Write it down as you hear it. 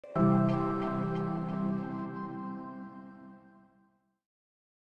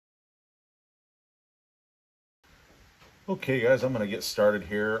Okay guys, I'm going to get started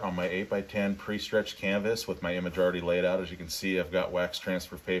here on my 8x10 pre-stretched canvas with my image already laid out. As you can see, I've got wax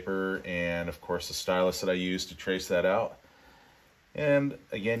transfer paper and of course the stylus that I use to trace that out. And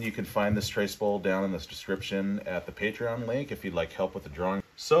again, you can find this traceable down in the description at the Patreon link if you'd like help with the drawing.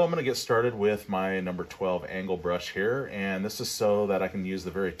 So I'm going to get started with my number 12 angle brush here, and this is so that I can use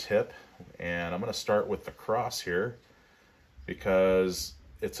the very tip. And I'm going to start with the cross here because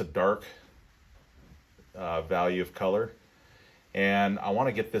it's a dark value of color. And I want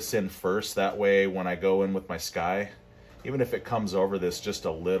to get this in first, that way when I go in with my sky, even if it comes over this just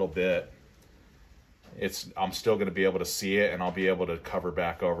a little bit, I'm still going to be able to see it, and I'll be able to cover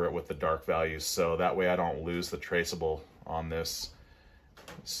back over it with the dark values, so that way I don't lose the traceable on this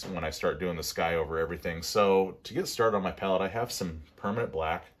when I start doing the sky over everything. So to get started on my palette, I have some permanent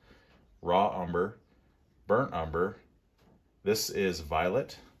black, raw umber, burnt umber, this is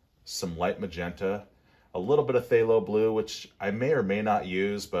violet, some light magenta, a little bit of phthalo blue, which I may or may not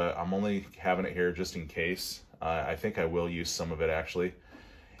use, but I'm only having it here just in case. I think I will use some of it actually.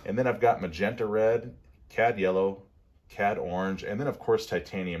 And then I've got magenta red, Cad Yellow, Cad Orange, and then of course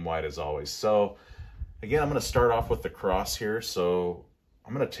titanium white as always. So again, I'm going to start off with the cross here. So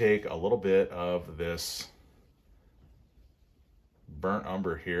I'm going to take a little bit of this burnt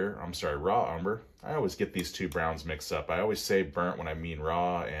umber here. I'm sorry, raw umber. I always get these two browns mixed up. I always say burnt when I mean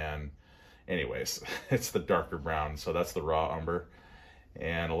raw, and anyways, it's the darker brown, so that's the raw umber.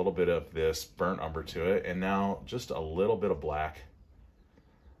 And a little bit of this burnt umber to it. And now just a little bit of black.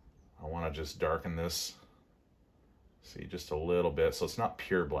 I want to just darken this. See, just a little bit, so it's not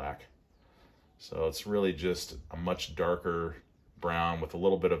pure black. So it's really just a much darker brown with a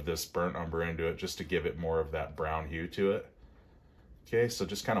little bit of this burnt umber into it, just to give it more of that brown hue to it. Okay, so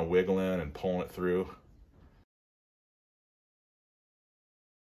just kind of wiggling and pulling it through.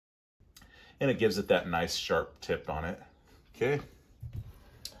 And it gives it that nice sharp tip on it. Okay.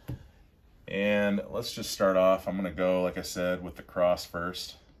 And let's just start off. I'm gonna go, like I said, with the cross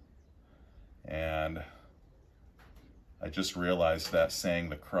first. And I just realized that saying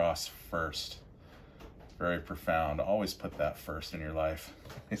the cross first, very profound. Always put that first in your life.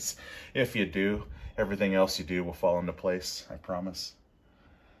 If you do, everything else you do will fall into place, I promise.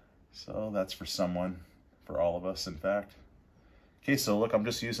 So that's for someone, for all of us, in fact. Okay, so look, I'm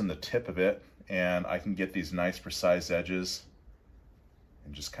just using the tip of it, and I can get these nice precise edges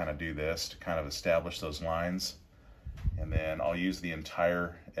and just kind of do this to kind of establish those lines. And then I'll use the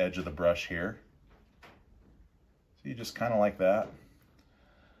entire edge of the brush here. So you just kind of like that.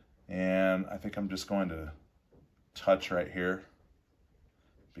 And I think I'm just going to touch right here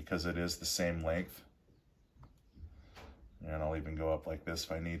because it is the same length. And I'll even go up like this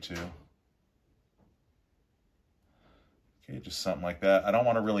if I need to. Okay, just something like that. I don't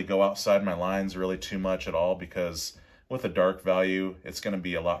want to really go outside my lines really too much at all, because with a dark value, it's going to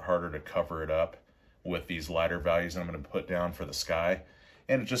be a lot harder to cover it up with these lighter values that I'm going to put down for the sky.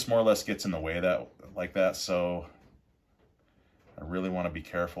 And it just more or less gets in the way like that. So I really want to be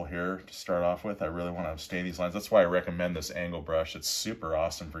careful here to start off with. I really want to stay in these lines. That's why I recommend this angle brush. It's super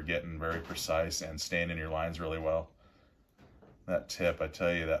awesome for getting very precise and staying in your lines really well. That tip, I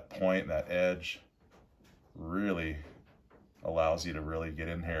tell you, that point, that edge really allows you to really get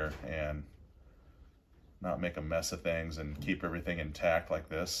in here and not make a mess of things and keep everything intact like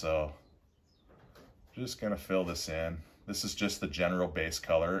this. So just gonna fill this in. This is just the general base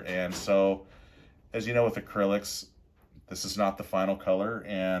color. And so, as you know with acrylics, this is not the final color,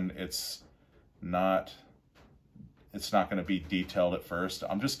 and it's not gonna be detailed at first.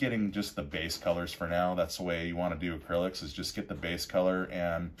 I'm just getting just the base colors for now. That's the way you wanna do acrylics, is just get the base color.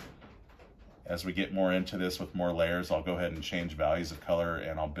 And as we get more into this with more layers, I'll go ahead and change values of color,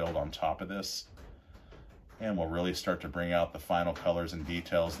 and I'll build on top of this. And we'll really start to bring out the final colors and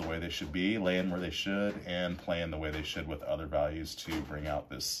details the way they should be, laying where they should, and playing the way they should with other values to bring out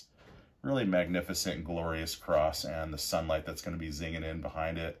this really magnificent, glorious cross, and the sunlight that's going to be zinging in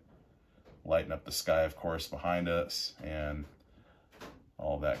behind it, lighting up the sky, of course, behind us, and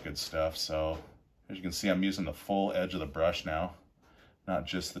all that good stuff. So as you can see, I'm using the full edge of the brush now, not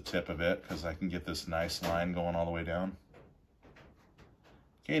just the tip of it, because I can get this nice line going all the way down.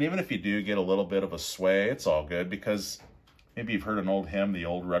 Okay, and even if you do get a little bit of a sway, it's all good, because maybe you've heard an old hymn, the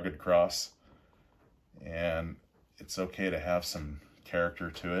old rugged cross, and it's okay to have some character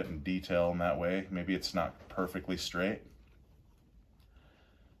to it and detail in that way. Maybe it's not perfectly straight,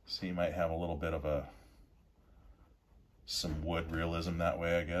 so you might have a little bit of some wood realism that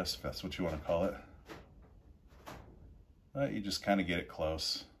way, I guess, if that's what you want to call it. But you just kind of get it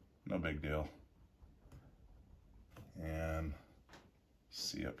close, no big deal. And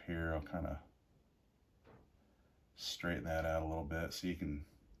see up here, I'll kind of straighten that out a little bit so you can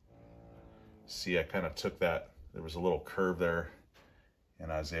see I kind of took that, there was a little curve there,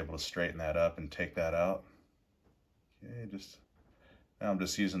 and I was able to straighten that up and take that out. Okay, now I'm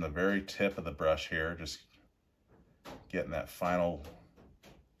just using the very tip of the brush here, just getting that final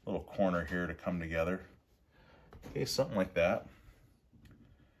little corner here to come together. Okay, something like that.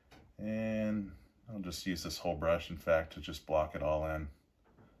 And I'll just use this whole brush, in fact, to just block it all in.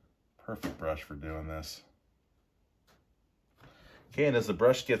 Perfect brush for doing this. Okay, and as the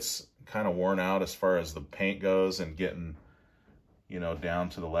brush gets kind of worn out as far as the paint goes and getting, you know, down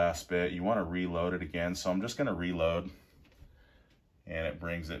to the last bit, you want to reload it again. So I'm just going to reload, and it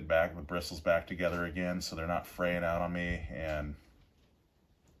brings it back, the bristles back together again, so they're not fraying out on me, and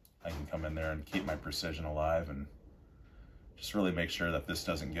I can come in there and keep my precision alive and just really make sure that this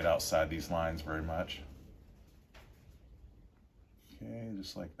doesn't get outside these lines very much. Okay,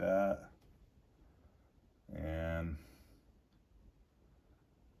 just like that. And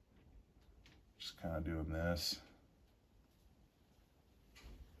just kind of doing this.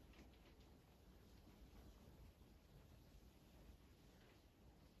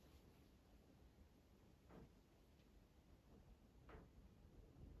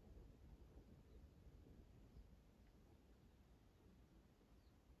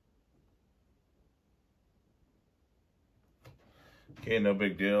 Okay, no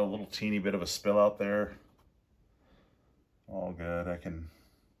big deal. A little teeny bit of a spill out there. All good. I can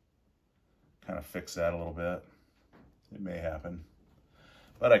kind of fix that a little bit. It may happen.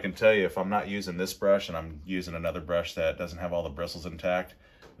 But I can tell you, if I'm not using this brush and I'm using another brush that doesn't have all the bristles intact,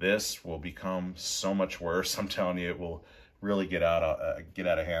 this will become so much worse. I'm telling you, it will really get out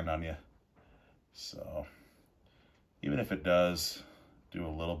of hand on you. So even if it does do a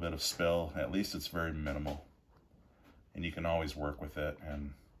little bit of spill, at least it's very minimal. And you can always work with it,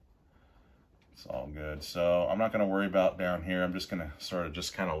 and it's all good. So I'm not going to worry about down here. I'm just going to sort of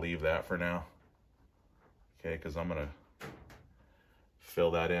just kind of leave that for now. Okay, because I'm going to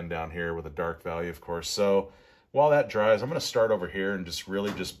fill that in down here with a dark value, of course. So while that dries, I'm going to start over here and just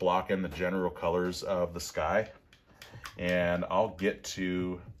really just block in the general colors of the sky. And I'll get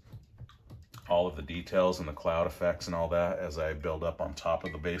to all of the details and the cloud effects and all that as I build up on top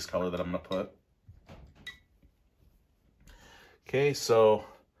of the base color that I'm going to put. Okay, so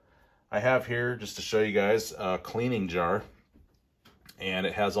I have here, just to show you guys, a cleaning jar, and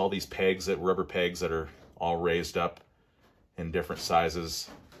it has all these pegs, rubber pegs that are all raised up in different sizes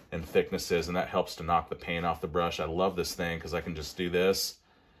and thicknesses, and that helps to knock the paint off the brush. I love this thing because I can just do this,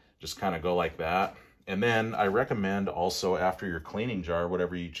 just kind of go like that. And then I recommend also, after your cleaning jar,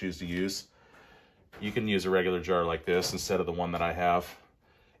 whatever you choose to use, you can use a regular jar like this instead of the one that I have,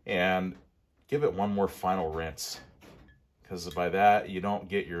 and give it one more final rinse. Because by that, you don't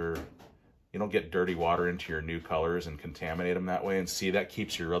get dirty water into your new colors and contaminate them that way. And see, that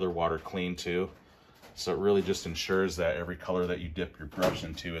keeps your other water clean too. So it really just ensures that every color that you dip your brush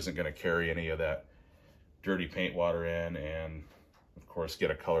into isn't going to carry any of that dirty paint water in, and of course get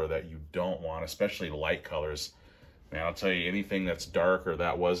a color that you don't want, especially light colors. Man, I'll tell you, anything that's dark or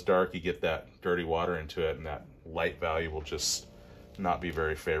that was dark, you get that dirty water into it, and that light value will just not be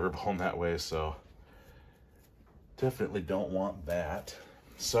very favorable in that way. So definitely don't want that.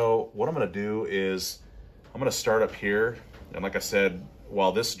 So what I'm going to do is I'm going to start up here, and like I said,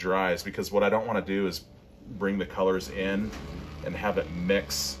 while this dries, because what I don't want to do is bring the colors in and have it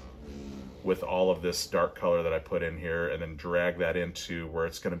mix with all of this dark color that I put in here and then drag that into where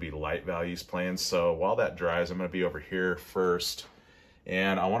it's going to be light values playing. So while that dries, I'm going to be over here first,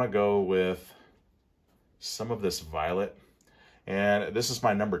 and I want to go with some of this violet. And this is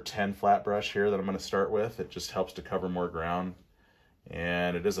my number 10 flat brush here that I'm going to start with. It just helps to cover more ground.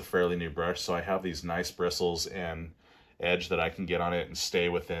 And it is a fairly new brush, so I have these nice bristles and edge that I can get on it and stay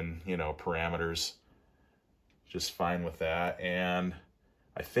within, you know, parameters. Just fine with that. And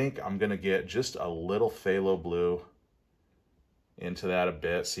I think I'm going to get just a little phthalo blue into that a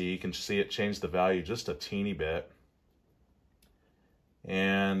bit. So you can see it change the value just a teeny bit.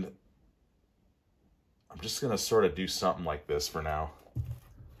 And I'm just going to sort of do something like this for now.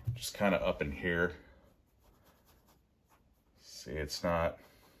 Just kind of up in here. See, it's not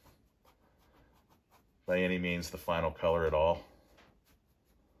by any means the final color at all.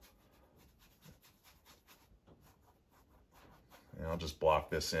 And I'll just block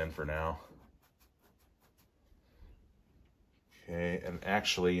this in for now. Okay, and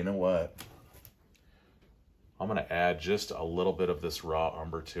actually, you know what? I'm going to add just a little bit of this raw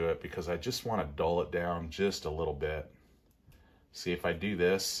umber to it because I just want to dull it down just a little bit. See, if I do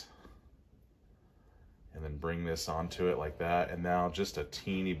this and then bring this onto it like that, and now just a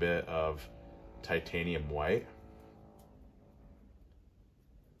teeny bit of titanium white.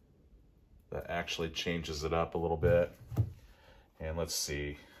 that actually changes it up a little bit. And let's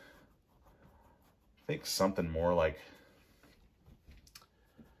see, I think something more like,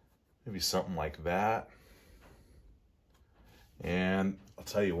 maybe something like that. And I'll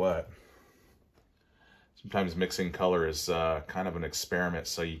tell you what, sometimes mixing color is kind of an experiment,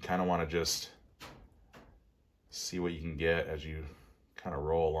 so you kind of want to just see what you can get as you kind of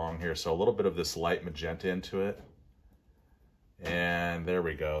roll along here. So a little bit of this light magenta into it. And there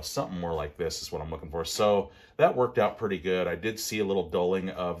we go. Something more like this is what I'm looking for. So that worked out pretty good. I did see a little dulling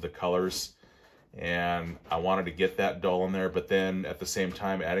of the colors, and I wanted to get that dull in there, but then at the same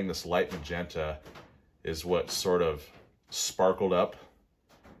time adding this light magenta is what sort of sparkled up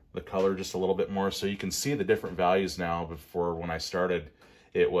the color just a little bit more. So you can see the different values now. Before, when I started,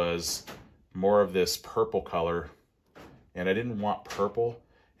 it was more of this purple color, and I didn't want purple.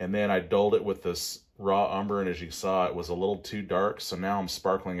 And then I dulled it with this raw umber, and as you saw, it was a little too dark. So now I'm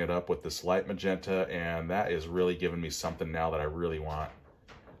sparkling it up with this light magenta, and that is really giving me something now that I really want.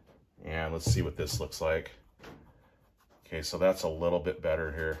 And let's see what this looks like. Okay, so that's a little bit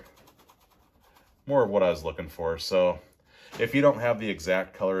better here. More of what I was looking for. So if you don't have the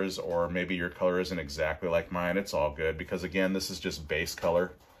exact colors, or maybe your color isn't exactly like mine, it's all good, because again, this is just base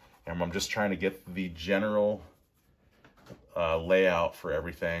color, and I'm just trying to get the general layout for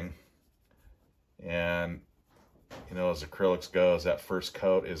everything. And you know, as acrylics goes, that first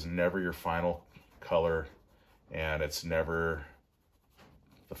coat is never your final color, and it's never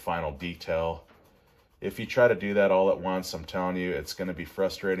the final detail. If you try to do that all at once, I'm telling you, it's going to be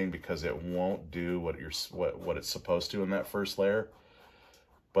frustrating, because it won't do what it's supposed to in that first layer.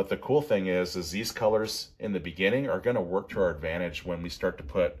 But the cool thing is these colors in the beginning are going to work to our advantage when we start to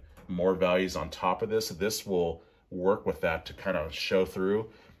put more values on top of this. This will work with that to kind of show through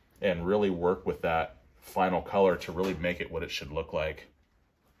and really work with that final color to really make it what it should look like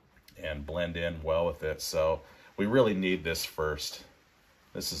and blend in well with it. So we really need this first.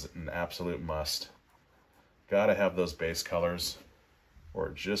 This is an absolute must. Gotta have those base colors, or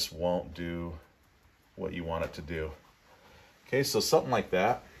it just won't do what you want it to do. Okay, so something like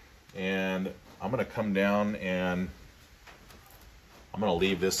that. And I'm gonna come down and I'm gonna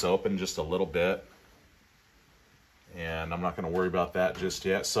leave this open just a little bit. And I'm not gonna worry about that just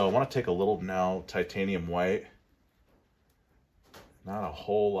yet. So I wanna take a little now titanium white. Not a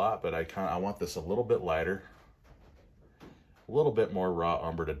whole lot, but I want this a little bit lighter. A little bit more raw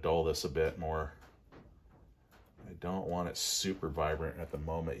umber to dull this a bit more. I don't want it super vibrant at the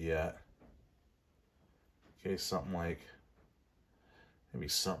moment yet. Okay, something like, maybe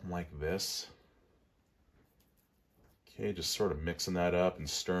something like this. Okay, just sort of mixing that up and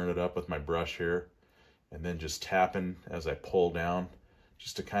stirring it up with my brush here, and then just tapping as I pull down,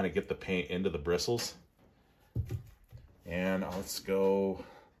 just to kind of get the paint into the bristles. And let's go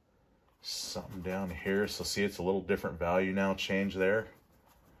something down here. So see, it's a little different value now, change there.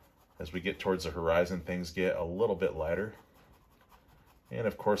 As we get towards the horizon, things get a little bit lighter. And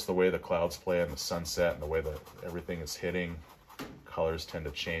of course, the way the clouds play and the sunset and the way that everything is hitting, colors tend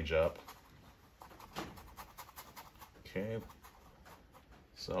to change up. Okay,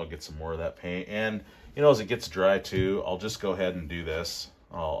 so I'll get some more of that paint. And you know, as it gets dry too, I'll just go ahead and do this.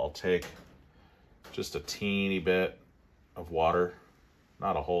 I'll take just a teeny bit of water,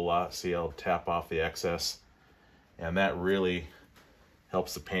 not a whole lot. See, I'll tap off the excess, and that really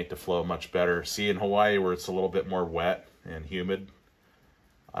helps the paint to flow much better. See, in Hawaii, where it's a little bit more wet and humid,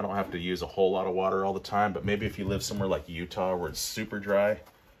 I don't have to use a whole lot of water all the time, but maybe if you live somewhere like Utah where it's super dry,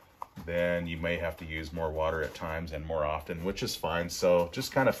 then you may have to use more water at times and more often, which is fine. So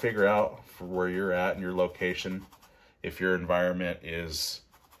just kind of figure out for where you're at and your location, if your environment is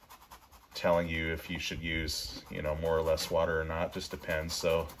telling you if you should use, you know, more or less water or not. Just depends.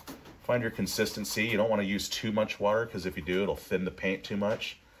 So find your consistency. You don't want to use too much water, because if you do, it'll thin the paint too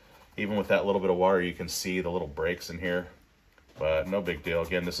much. Even with that little bit of water, you can see the little breaks in here, but no big deal.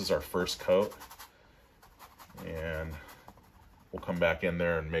 Again, this is our first coat, and we'll come back in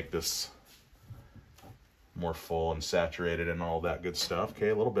there and make this more full and saturated and all that good stuff. Okay,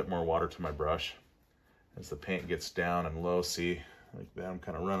 a little bit more water to my brush. As the paint gets down and low, see, like that, I'm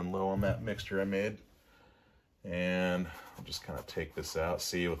kind of running low on that mixture I made. And I'll just kind of take this out.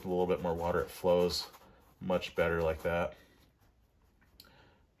 See, with a little bit more water, it flows much better like that.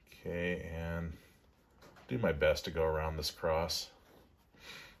 Okay, and do my best to go around this cross.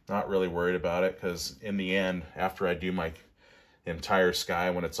 Not really worried about it, because in the end, after I do my entire sky,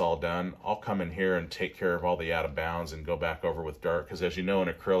 when it's all done, I'll come in here and take care of all the out of bounds and go back over with dark. Because as you know, in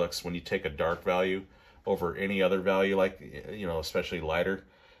acrylics, when you take a dark value over any other value, like, you know, especially lighter,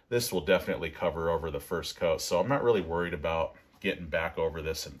 this will definitely cover over the first coat. So I'm not really worried about getting back over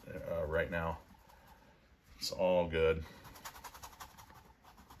this right now. It's all good.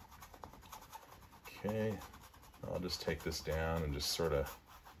 Okay, I'll just take this down and just sort of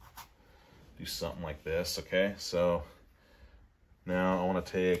do something like this. Okay, so now I want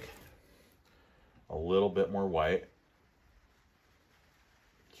to take a little bit more white.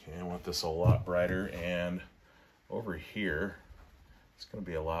 Okay, I want this a lot brighter, and over here it's going to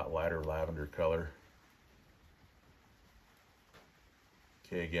be a lot lighter lavender color.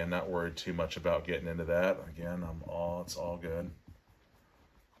 Okay, again, not worried too much about getting into that. Again, it's all good.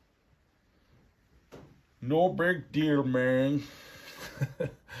 No big deal, man.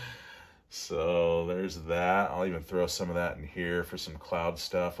 So there's that. I'll even throw some of that in here for some cloud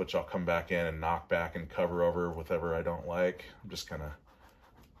stuff, which I'll come back in and knock back and cover over whatever I don't like. I'm just gonna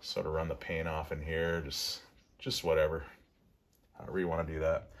sort of run the paint off in here, just whatever, however you want to do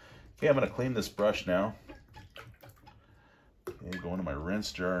that. Okay, I'm gonna clean this brush now. Okay, go into my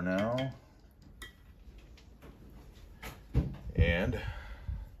rinse jar now, and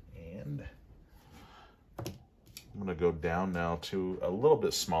I'm gonna go down now to a little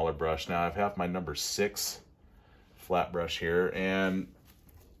bit smaller brush. Now I have my number 6 flat brush here, and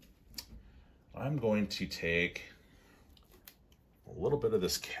I'm going to take a little bit of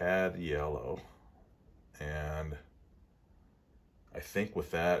this Cad Yellow, and I think with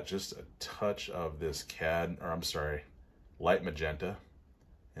that, just a touch of this light Magenta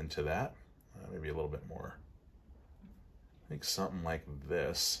into that, maybe a little bit more. I think something like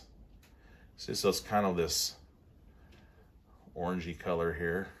this. See, so it's kind of this orangey color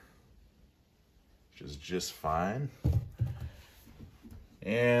here, which is just fine.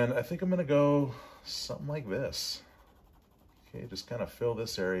 And I think I'm gonna go something like this. Okay, just kind of fill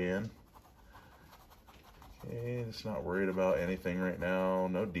this area in. Okay, just not worried about anything right now.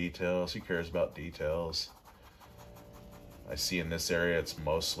 No details. Who cares about details? I see in this area it's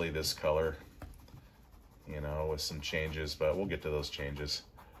mostly this color, you know, with some changes, but we'll get to those changes.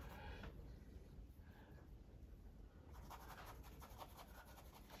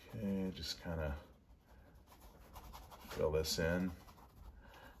 Okay, just kind of fill this in.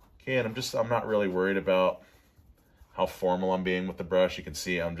 Okay, and I'm not really worried about how formal I'm being with the brush. You can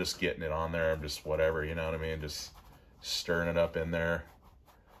see I'm just getting it on there. I'm just whatever, you know what I mean? Just stirring it up in there,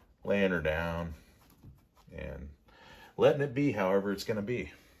 laying her down, and letting it be however it's gonna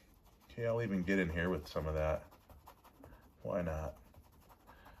be. Okay, I'll even get in here with some of that. Why not?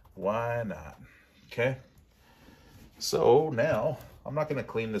 Why not? Okay, so now I'm not gonna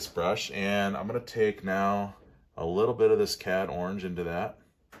clean this brush, and I'm gonna take now a little bit of this Cad Orange into that.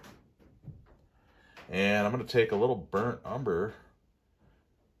 And I'm gonna take a little burnt umber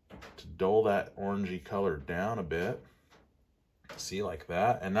to dull that orangey color down a bit. See, like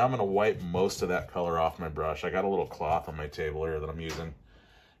that. And now I'm gonna wipe most of that color off my brush. I got a little cloth on my table here that I'm using.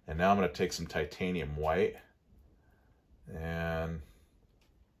 And now I'm gonna take some titanium white and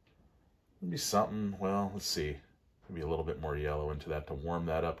maybe something, well, let's see, maybe a little bit more yellow into that to warm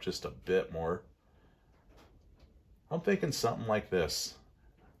that up just a bit more. I'm thinking something like this.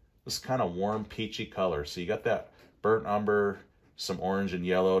 This kind of warm peachy color. So you got that burnt umber, some orange and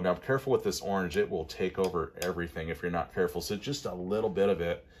yellow. Now careful with this orange, it will take over everything if you're not careful. So just a little bit of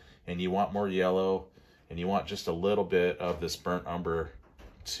it, and you want more yellow, and you want just a little bit of this burnt umber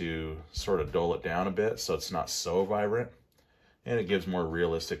to sort of dull it down a bit so it's not so vibrant, and it gives more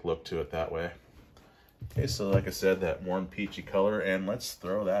realistic look to it that way. Okay, so like I said, that warm peachy color, and let's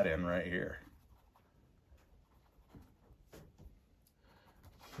throw that in right here.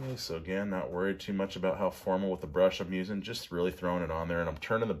 Okay, so again, not worried too much about how formal with the brush I'm using, just really throwing it on there, and I'm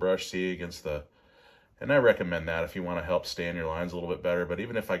turning the brush, see, against the, and I recommend that if you want to help stay in your lines a little bit better. But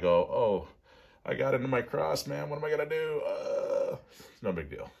even if I go, oh, I got into my cross, man, what am I gonna do? It's no big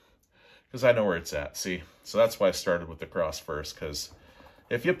deal, because I know where it's at, see? So that's why I started with the cross first, because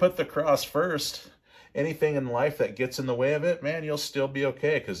if you put the cross first, anything in life that gets in the way of it, man, you'll still be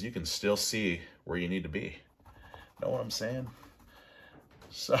okay, because you can still see where you need to be. Know what I'm saying?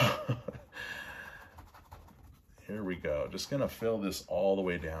 So here we go. Just gonna fill this all the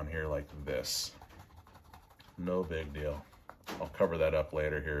way down here like this. No big deal. I'll cover that up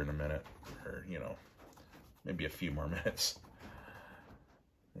later here in a minute, or you know, maybe a few more minutes.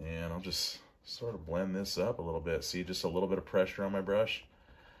 And I'll just sort of blend this up a little bit. See, just a little bit of pressure on my brush,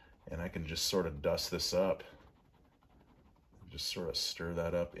 and I can just sort of dust this up. Just sort of stir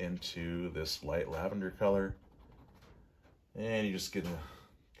that up into this light lavender color. And you're just gonna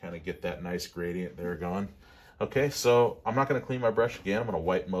kind of get that nice gradient there going. Okay, so I'm not gonna clean my brush again. I'm gonna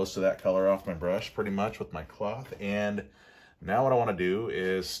wipe most of that color off my brush pretty much with my cloth. And now what I wanna do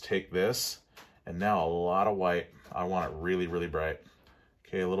is take this, and now a lot of white. I want it really, really bright.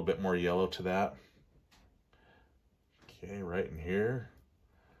 Okay, a little bit more yellow to that. Okay, right in here.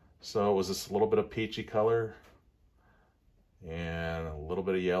 So it was this little bit of peachy color and a little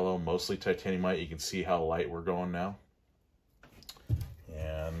bit of yellow, mostly titaniumite. You can see how light we're going now.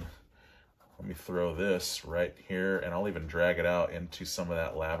 And let me throw this right here, and I'll even drag it out into some of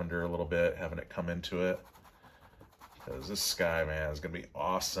that lavender a little bit, having it come into it. Because this sky, man, is going to be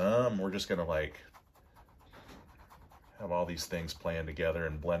awesome. We're just going to like have all these things playing together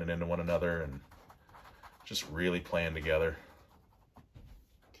and blending into one another and just really playing together.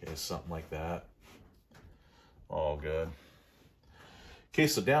 Okay, something like that. All good. Okay,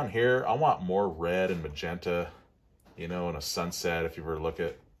 so down here, I want more red and magenta, you know, in a sunset. If you were to look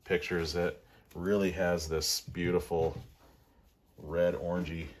at pictures, it really has this beautiful red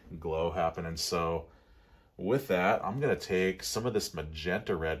orangey glow happening. So with that, I'm going to take some of this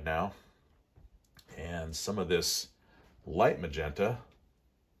magenta red now and some of this light magenta.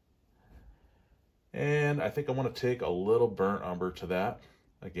 And I think I want to take a little burnt umber to that.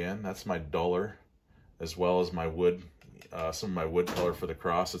 Again, that's my duller, as well as my wood, some of my wood color for the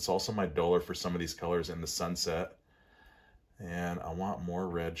cross. It's also my duller for some of these colors in the sunset. And I want more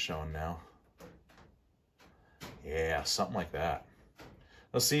red showing now. Yeah, something like that.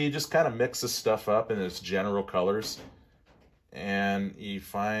 Let's see, you just kind of mix this stuff up in its general colors. And you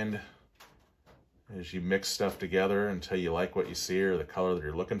find, as you mix stuff together until you like what you see or the color that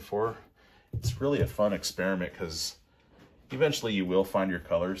you're looking for, it's really a fun experiment because eventually you will find your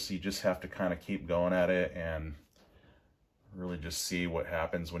colors. You just have to kind of keep going at it and really just see what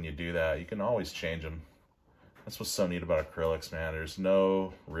happens when you do that. You can always change them. That's what's so neat about acrylics, man. There's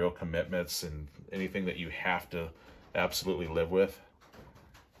no real commitments and anything that you have to absolutely live with.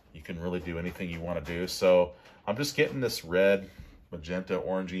 You can really do anything you want to do. So I'm just getting this red, magenta,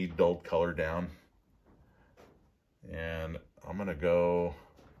 orangey, dulled color down. And I'm going to go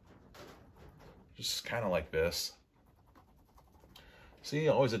just kind of like this. See,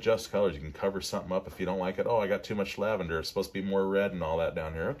 always adjust colors. You can cover something up if you don't like it. Oh, I got too much lavender. It's supposed to be more red and all that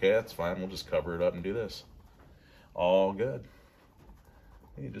down here. Okay, that's fine. We'll just cover it up and do this. All good.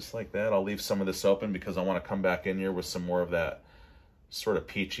 Okay, just like that. I'll leave some of this open because I want to come back in here with some more of that sort of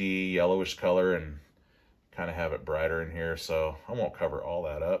peachy, yellowish color and kind of have it brighter in here. So I won't cover all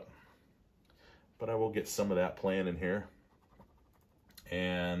that up, but I will get some of that playing in here.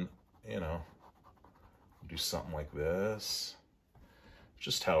 And, you know, do something like this.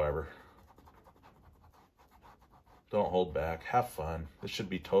 Just however. Don't hold back. Have fun. This should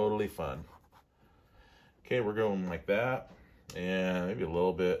be totally fun. Okay, we're going like that. And maybe a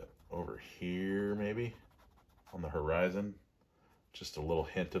little bit over here, maybe, on the horizon. Just a little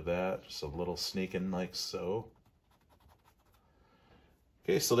hint of that. Just a little sneaking like so.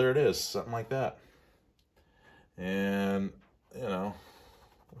 Okay, so there it is. Something like that. And, you know,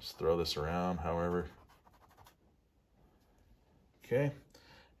 let's throw this around, however. Okay.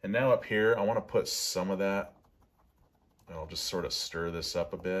 And now up here, I want to put some of that, and I'll just sort of stir this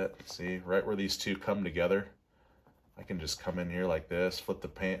up a bit. See, right where these two come together, I can just come in here like this, flip the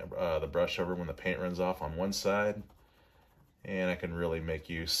paint, the brush over when the paint runs off on one side, and I can really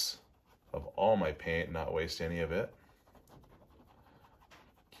make use of all my paint, not waste any of it.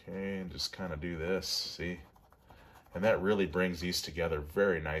 Okay, and just kind of do this, see? And that really brings these together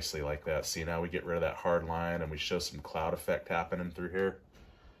very nicely like that. See, now we get rid of that hard line and we show some cloud effect happening through here.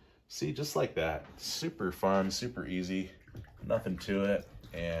 See, just like that. Super fun, super easy, nothing to it,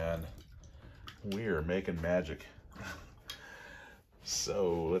 and we are making magic.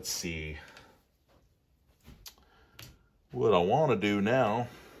 So let's see. What I want to do now,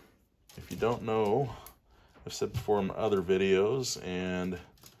 if you don't know, I've said before in other videos, and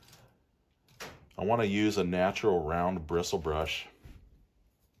I want to use a natural round bristle brush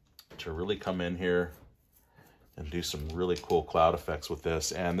to really come in here and do some really cool cloud effects with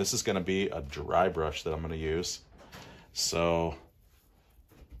this. And this is going to be a dry brush that I'm going to use. So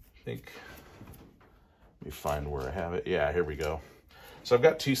I think, let me find where I have it. Yeah, here we go. So I've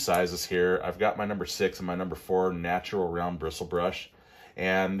got two sizes here. I've got my number 6 and my number 4 natural round bristle brush.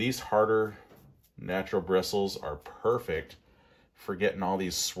 And these harder natural bristles are perfect for getting all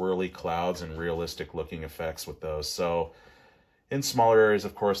these swirly clouds and realistic looking effects with those. So in smaller areas,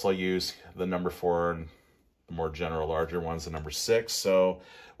 of course, I'll use the number 4, and the more general, larger ones, the number 6. So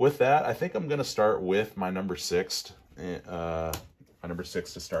with that, I think I'm going to start with my number 6, to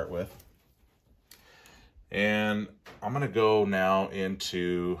start with. And I'm going to go now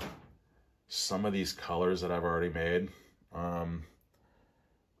into some of these colors that I've already made. I'm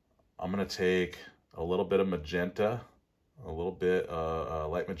going to take a little bit of magenta, a little bit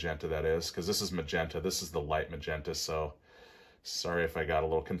light magenta, that is, because this is magenta. This is the light magenta, so sorry if I got a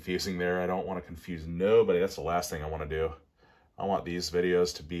little confusing there. I don't want to confuse nobody. That's the last thing I want to do. I want these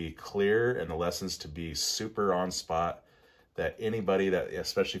videos to be clear and the lessons to be super on spot, that anybody that,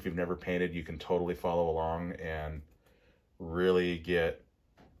 especially if you've never painted, you can totally follow along and really get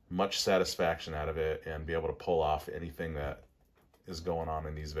much satisfaction out of it and be able to pull off anything that is going on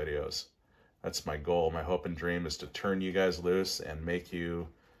in these videos. That's my goal. My hope and dream is to turn you guys loose and make you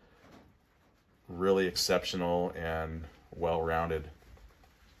really exceptional and well-rounded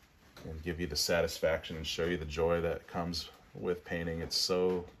and give you the satisfaction and show you the joy that comes with painting. It's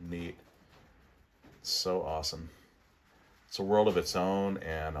so neat. It's so awesome. It's a world of its own,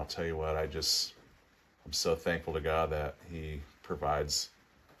 and I'll tell you what, I'm so thankful to God that He provides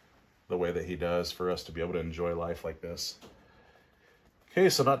the way that He does for us to be able to enjoy life like this. Okay,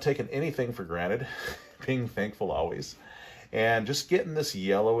 so not taking anything for granted, being thankful always, and just getting this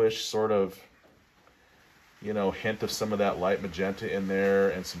yellowish sort of, you know, hint of some of that light magenta in there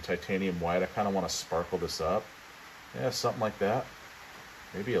and some titanium white. I kind of want to sparkle this up. Yeah, something like that.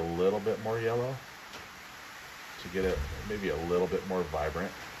 Maybe a little bit more yellow to get it maybe a little bit more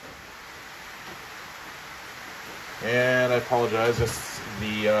vibrant. And I apologize, it's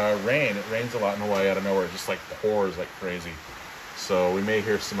the rain. It rains a lot in Hawaii out of nowhere. It just like pours like crazy. So we may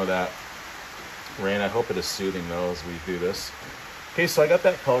hear some of that rain. I hope it is soothing though as we do this. Okay, so I got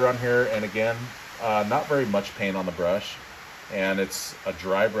that color on here, and again, not very much paint on the brush. And it's a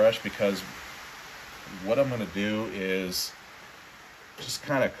dry brush because what I'm gonna do is just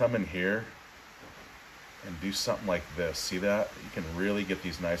kind of come in here and do something like this. See that? You can really get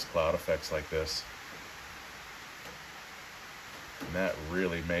these nice cloud effects like this. And that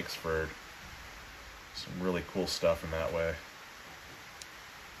really makes for some really cool stuff in that way.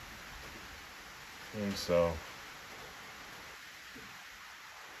 Okay, so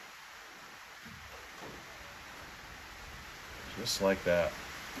just like that.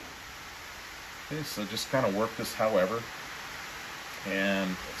 Okay, so just kind of work this however, and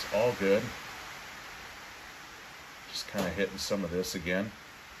it's all good. Just kind of hitting some of this again.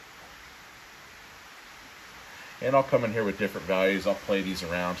 And I'll come in here with different values. I'll play these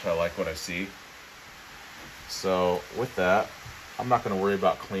around till I like what I see. So with that, I'm not going to worry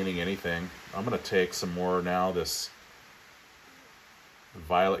about cleaning anything. I'm going to take some more now, this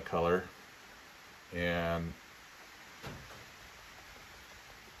violet color, and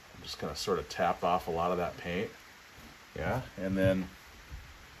I'm just going to sort of tap off a lot of that paint. Yeah, and then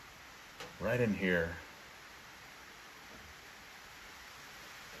right in here,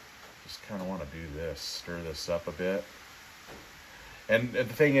 just kind of want to do this, stir this up a bit. And the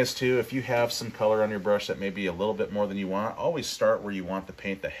thing is too, if you have some color on your brush that may be a little bit more than you want, always start where you want the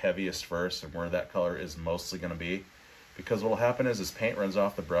paint the heaviest first and where that color is mostly going to be. Because what will happen is as paint runs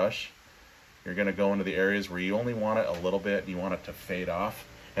off the brush, you're going to go into the areas where you only want it a little bit and you want it to fade off.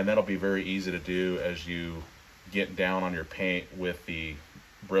 And that'll be very easy to do as you get down on your paint with the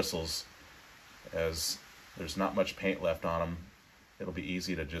bristles. As there's not much paint left on them, it'll be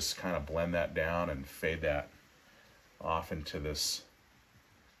easy to just kind of blend that down and fade that off into this.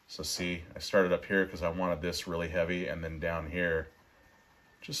 So see, I started up here because I wanted this really heavy, and then down here,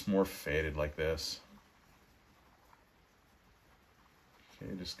 just more faded like this.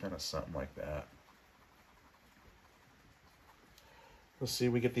 Okay, just kind of something like that. Let's see,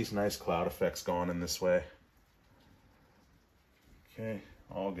 we get these nice cloud effects going in this way. Okay,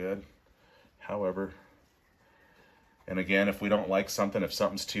 all good. However, and again, if we don't like something, if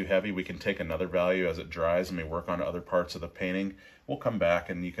something's too heavy, we can take another value as it dries and we work on other parts of the painting. We'll come back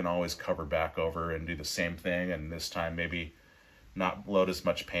and you can always cover back over and do the same thing, and this time maybe not load as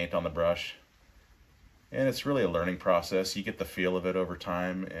much paint on the brush. And it's really a learning process. You get the feel of it over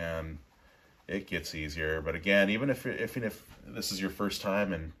time and it gets easier. But again, even if this is your first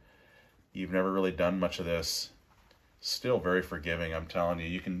time and you've never really done much of this, still very forgiving. I'm telling you,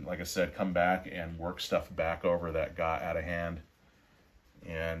 you can, like I said, come back and work stuff back over that got out of hand,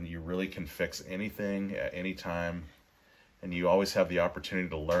 and you really can fix anything at any time, and you always have the opportunity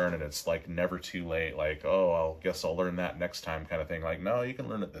to learn, and it's like never too late, like, oh, I guess I'll learn that next time kind of thing. Like, no, you can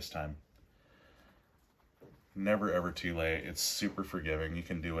learn it this time. Never ever too late. It's super forgiving. You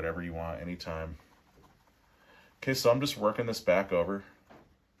can do whatever you want anytime. Okay, so I'm just working this back over,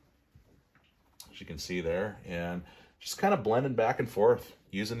 as you can see there, and just kind of blending back and forth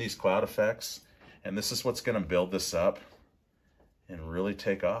using these cloud effects. And this is what's going to build this up and really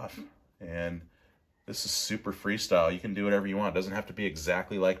take off. And this is super freestyle. You can do whatever you want. It doesn't have to be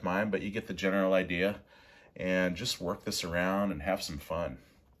exactly like mine, but you get the general idea. And just work this around and have some fun.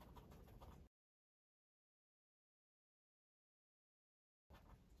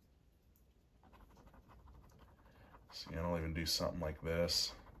 See, I'll even do something like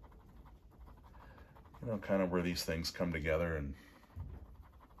this. You know, kind of where these things come together, and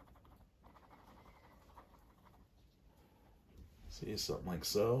see, something like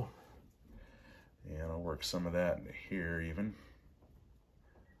so. And I'll work some of that into here even.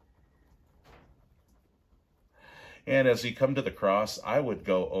 And as you come to the cross, I would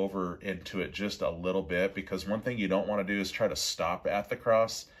go over into it just a little bit, because one thing you don't want to do is try to stop at the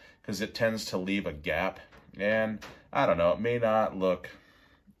cross, because it tends to leave a gap. And I don't know, it may not look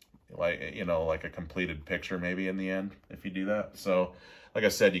like, you know, like a completed picture maybe in the end if you do that. So like I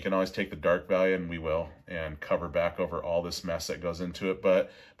said, you can always take the dark value, and we will, and cover back over all this mess that goes into it.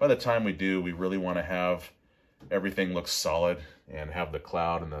 But by the time we do, we really want to have everything look solid and have the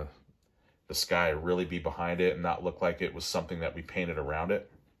cloud and the sky really be behind it and not look like it was something that we painted around it.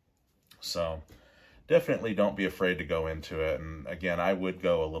 So definitely don't be afraid to go into it. And again, I would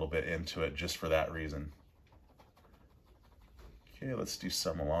go a little bit into it just for that reason. Okay, let's do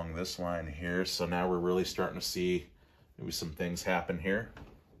some along this line here. So now we're really starting to see maybe some things happen here.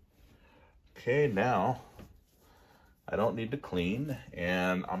 Okay, now I don't need to clean,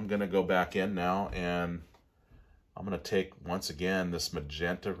 and I'm gonna go back in now, and I'm gonna take, once again, this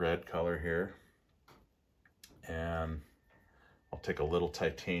magenta red color here, and I'll take a little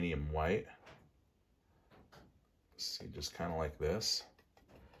titanium white. See, just kind of like this,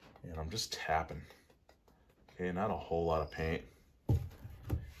 and I'm just tapping. Okay, not a whole lot of paint.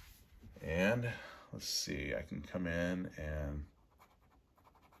 And let's see, I can come in and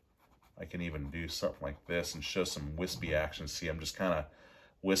I can even do something like this and show some wispy action. See, I'm just kind of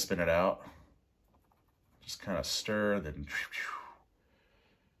wisping it out. Just kind of stir, then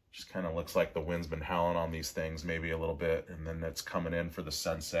just kind of looks like the wind's been howling on these things maybe a little bit, and then it's coming in for the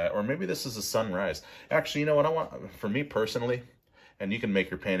sunset, or maybe this is a sunrise. Actually, you know what I want, for me personally, and you can make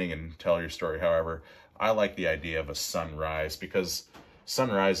your painting and tell your story however, I like the idea of a sunrise, because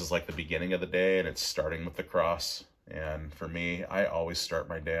sunrise is like the beginning of the day, and it's starting with the cross. And for me, I always start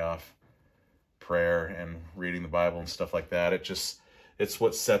my day off prayer and reading the Bible and stuff like that. It's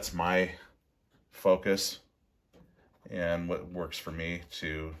what sets my focus and what works for me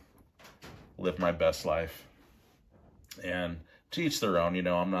to live my best life. And to each their own, you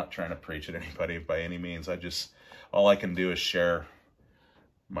know, I'm not trying to preach at anybody by any means. All I can do is share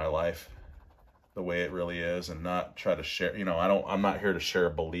my life the way it really is, and not try to share, you know, I'm not here to share a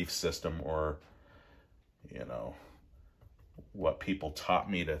belief system or, you know, what people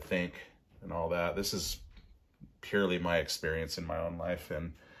taught me to think and all that. This is purely my experience in my own life,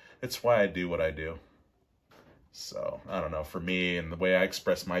 and it's why I do what I do. So, I don't know, for me, and the way I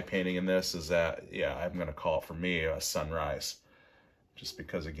express my painting in this is that, yeah, I'm going to call it, for me, a sunrise. Just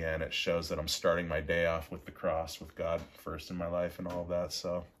because, again, it shows that I'm starting my day off with the cross, with God first in my life and all of that.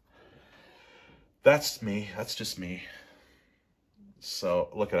 So that's me. That's just me. So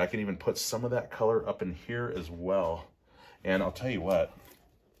look, I can even put some of that color up in here as well. And I'll tell you what,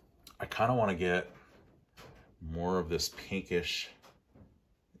 I kind of want to get more of this pinkish,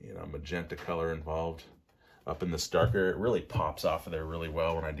 you know, magenta color involved up in this darker. It really pops off of there really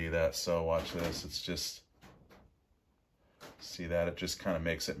well when I do that. So watch this. It's just, see that? It just kind of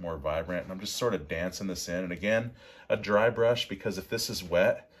makes it more vibrant. And I'm just sort of dancing this in. And again, a dry brush, because if this is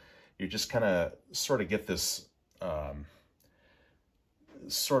wet, you just kind of sort of get this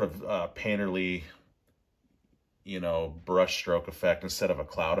sort of painterly, you know, brush stroke effect instead of a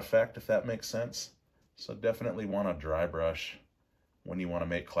cloud effect, if that makes sense. So definitely want a dry brush when you want to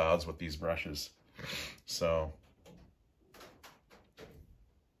make clouds with these brushes. So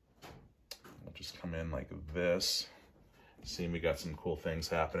I'll just come in like this. See, we got some cool things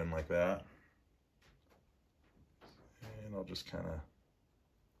happening like that. And I'll just kind of,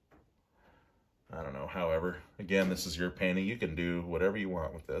 I don't know, however, again, this is your painting. You can do whatever you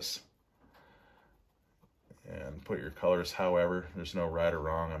want with this. And put your colors however. There's no right or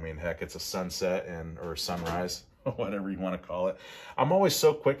wrong. I mean, heck, it's a sunset or sunrise, whatever you want to call it. I'm always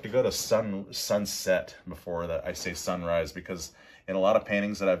so quick to go to sunset before that I say sunrise, because in a lot of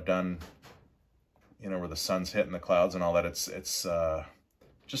paintings that I've done, you know, where the sun's hitting the clouds and all that, it's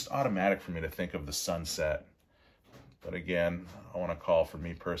just automatic for me to think of the sunset. But again, I want to call, for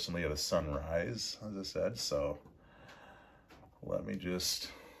me personally, the sunrise, as I said. So let me just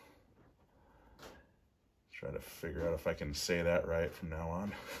try to figure out if I can say that right from now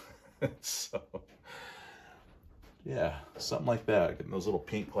on. So yeah, something like that. Getting those little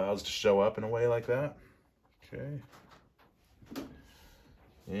pink clouds to show up in a way like that. Okay.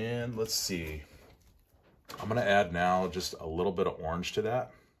 And let's see. I'm going to add now just a little bit of orange to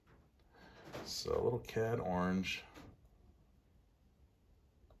that. So a little Cad Orange.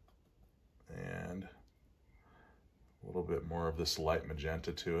 And A little bit more of this light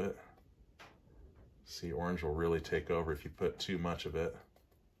magenta to it. See, orange will really take over if you put too much of it.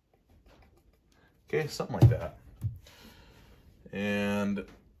 Okay, something like that. And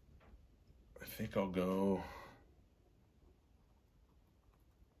I think I'll go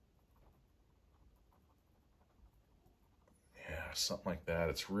something like that.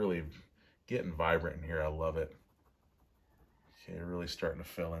 It's really getting vibrant in here. I love it. Okay, really starting to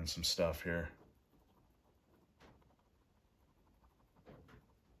fill in some stuff here.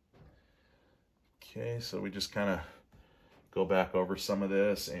 Okay, so we just kind of go back over some of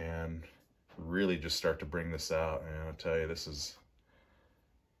this and really just start to bring this out. And I'll tell you, this is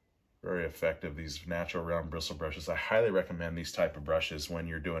very effective, these natural round bristle brushes. I highly recommend these type of brushes when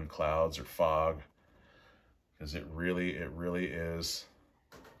you're doing clouds or fog, because it really is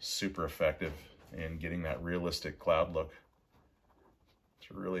super effective in getting that realistic cloud look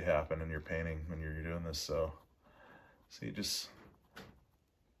to really happen in your painting when you're doing this. So see, just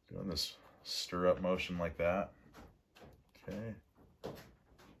doing this stir up motion like that. Okay,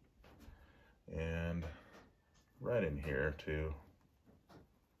 and right in here too,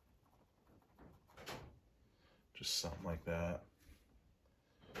 just something like that.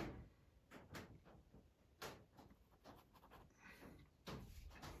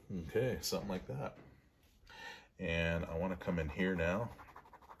 Okay, something like that. And I want to come in here now.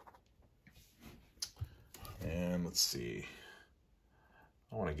 And let's see.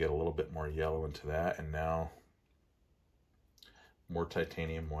 I want to get a little bit more yellow into that. And now more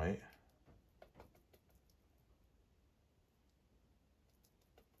titanium white.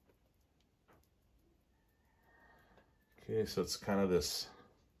 Okay, so it's kind of this,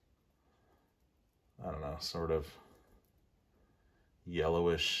 I don't know, sort of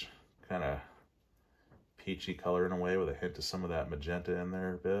yellowish, kind of peachy color in a way, with a hint of some of that magenta in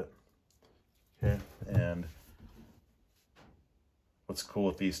there a bit. Okay, and what's cool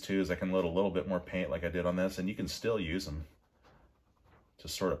with these two is I can load a little bit more paint like I did on this, and you can still use them to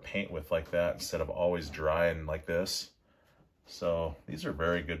sort of paint with like that instead of always drying like this. So these are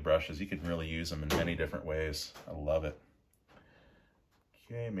very good brushes. You can really use them in many different ways. I love it.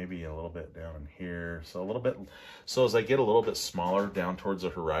 Okay, maybe a little bit down in here. So a little bit, so as I get a little bit smaller down towards the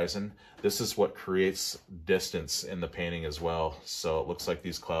horizon, this is what creates distance in the painting as well. So it looks like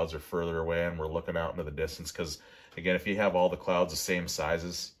these clouds are further away and we're looking out into the distance, because again, if you have all the clouds the same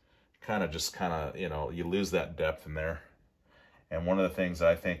sizes, kind of, you know, you lose that depth in there. And one of the things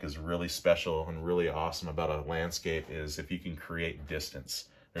I think is really special and really awesome about a landscape is if you can create distance.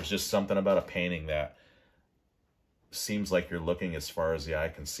 There's just something about a painting that seems like you're looking as far as the eye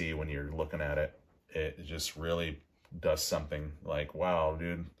can see when you're looking at it. It just really does something like, wow,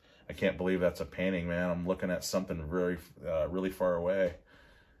 dude, I can't believe that's a painting, man. I'm looking at something very, really far away.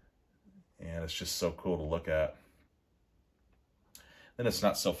 And it's just so cool to look at. Then it's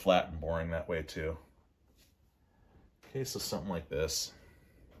not so flat and boring that way too. Okay, so something like this.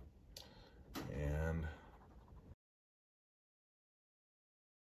 And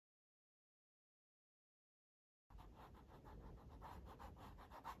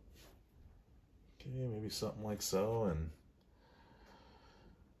okay, maybe something like so, and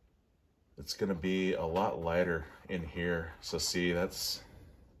it's going to be a lot lighter in here. So see, that's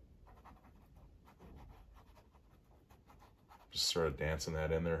just sort of dancing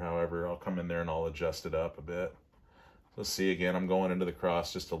that in there. However, I'll come in there and I'll adjust it up a bit. So see, again, I'm going into the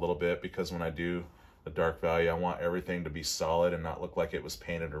cross just a little bit, because when I do the dark value, I want everything to be solid and not look like it was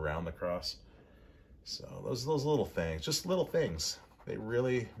painted around the cross. So those little things, just little things, they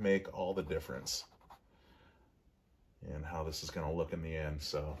really make all the difference in how this is going to look in the end.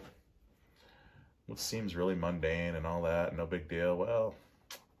 So what seems really mundane and all that, no big deal, well,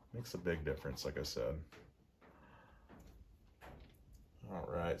 makes a big difference, like I said. All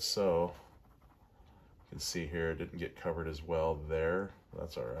right, so you can see here it didn't get covered as well there.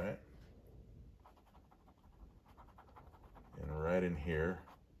 That's all right. And right in here,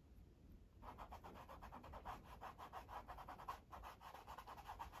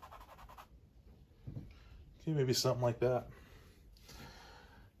 okay, maybe something like that.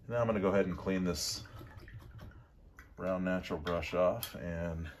 Now I'm going to go ahead and clean this brown natural brush off,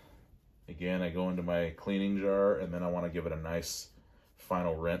 and again, I go into my cleaning jar, and then I want to give it a nice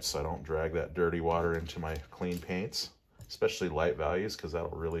final rinse so I don't drag that dirty water into my clean paints, especially light values, because that'll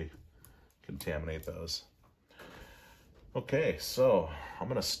really contaminate those. Okay, so I'm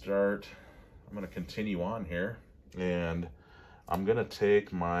going to continue on here, and I'm going to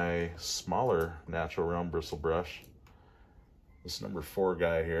take my smaller natural round bristle brush, this number 4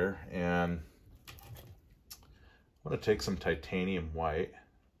 guy here, and I'm going to take some titanium white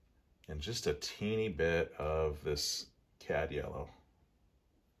and just a teeny bit of this Cad Yellow.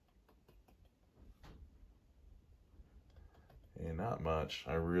 And not much.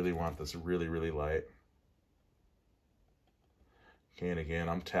 I really want this really, really light. Okay, and again,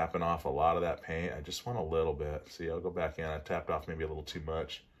 I'm tapping off a lot of that paint. I just want a little bit. See, I'll go back in. I tapped off maybe a little too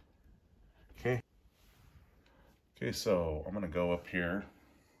much. Okay. Okay, so I'm gonna go up here.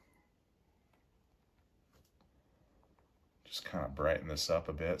 Just kind of brighten this up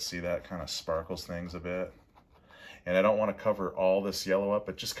a bit. See, that kind of sparkles things a bit. And I don't want to cover all this yellow up,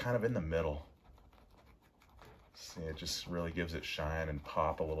 but just kind of in the middle. See, it just really gives it shine and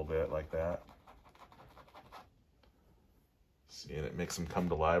pop a little bit like that. See, and it makes them come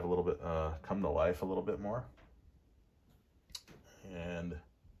to life a little bit, more. And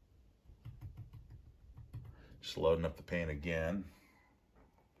just loading up the paint again.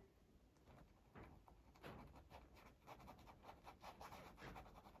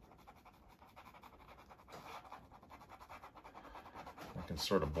 I can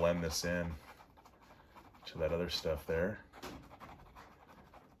sort of blend this in to that other stuff there.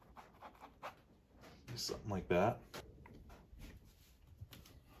 Something like that.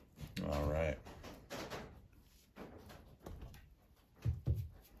 All right.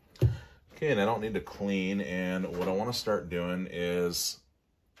 Okay, and I don't need to clean, and what I want to start doing is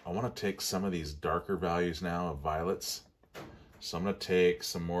I want to take some of these darker values now of violets. So I'm going to take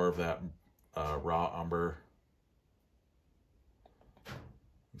some more of that raw umber,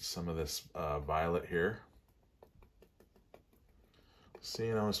 some of this violet here. See,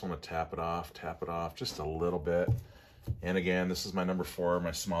 and I just want to tap it off just a little bit. And again, this is my number 4,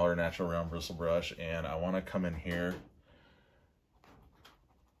 my smaller natural round bristle brush, and I want to come in here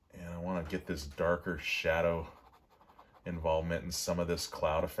and I want to get this darker shadow involvement in some of this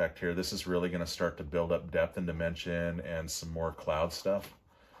cloud effect here. This is really going to start to build up depth and dimension and some more cloud stuff.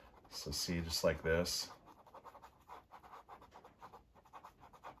 So see, just like this.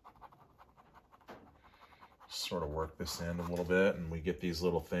 Sort of work this in a little bit, and we get these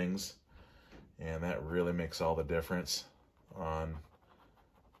little things, and that really makes all the difference on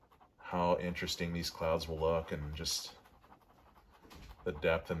how interesting these clouds will look, and just the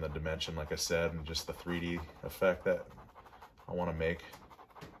depth and the dimension, like I said, and just the 3D effect that I want to make,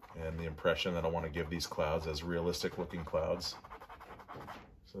 and the impression that I want to give these clouds as realistic looking clouds.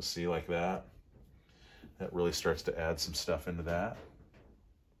 So see, like that, that really starts to add some stuff into that.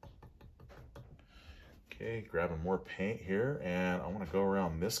 Okay, grabbing more paint here, and I want to go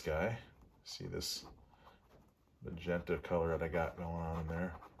around this guy. See this magenta color that I got going on in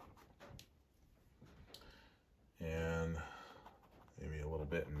there. And maybe a little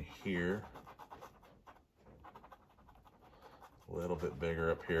bit in here. A little bit bigger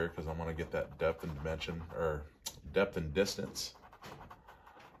up here because I want to get that depth and dimension, or depth and distance.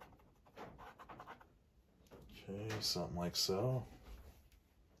 Okay, something like so.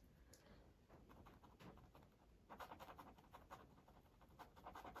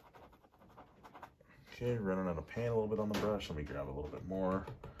 Okay, running out of paint a little bit on the brush. Let me grab a little bit more,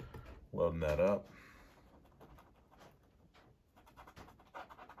 loading that up.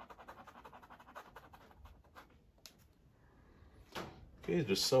 Okay,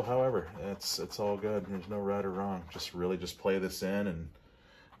 just so, however, it's all good. There's no right or wrong. Just really just play this in and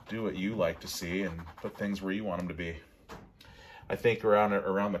do what you like to see and put things where you want them to be. I think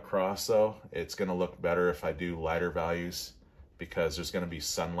around the cross though, it's gonna look better if I do lighter values, because there's going to be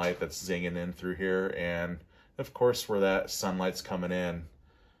sunlight that's zinging in through here, and of course where that sunlight's coming in,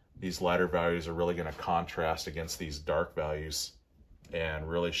 these lighter values are really going to contrast against these dark values and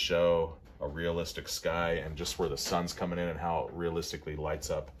really show a realistic sky, and just where the sun's coming in and how it realistically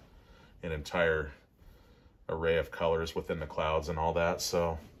lights up an entire array of colors within the clouds and all that.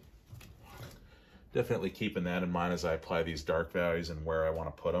 So definitely keeping that in mind as I apply these dark values and where I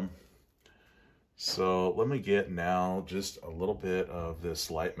want to put them. So let me get now just a little bit of this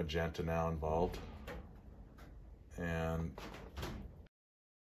light magenta now involved. And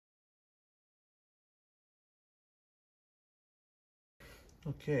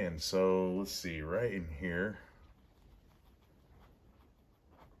okay, and so let's see, right in here,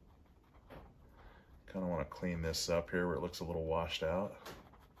 kind of want to clean this up here where it looks a little washed out.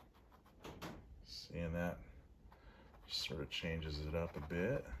 Seeing that sort of changes it up a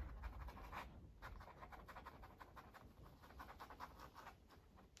bit.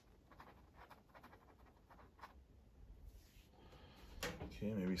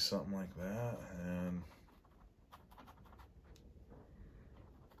 Okay, maybe something like that, and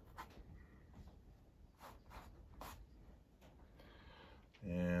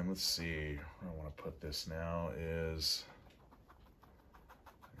let's see, where I want to put this now is,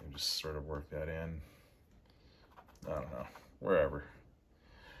 just sort of work that in. I don't know, wherever.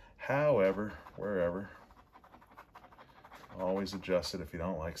 However, wherever. Always adjust it if you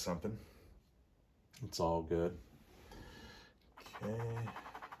don't like something. It's all good. Okay.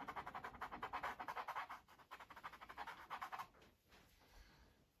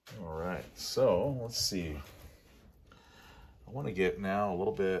 All right, so let's see. I want to get now a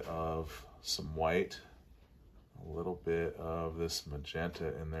little bit of some white, a little bit of this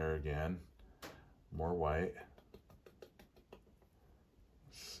magenta in there again, more white.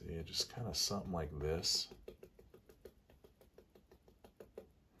 Let's see, just kind of something like this.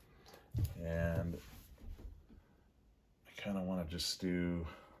 And I kind of want to just do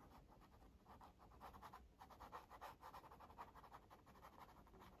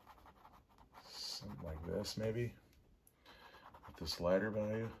something like this maybe, with this lighter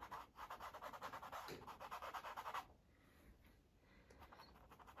value.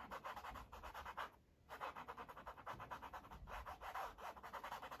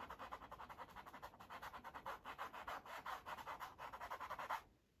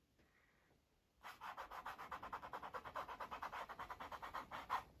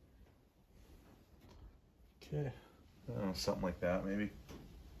 Okay, something like that maybe.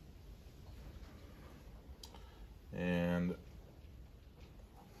 And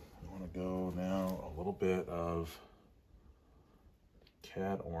I want to go now a little bit of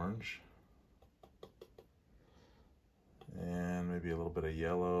Cad Orange. And maybe a little bit of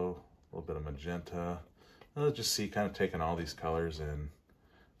yellow, a little bit of magenta. I'll just see, kind of taking all these colors and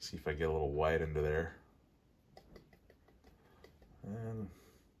see if I get a little white into there. And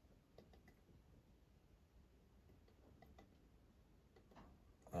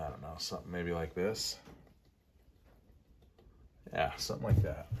I don't know, something maybe like this. Yeah, something like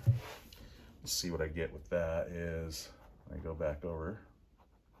that. Let's see what I get with that is, I go back over.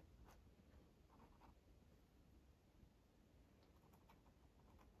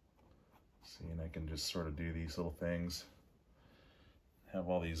 See, and I can just sort of do these little things. Have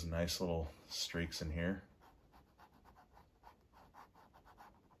all these nice little streaks in here.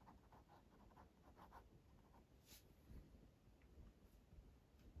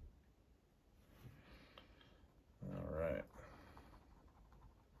 All right.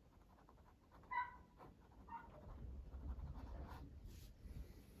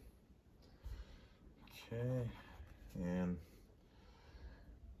 Okay, and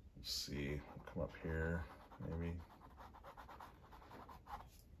let's see, I'll come up here, maybe.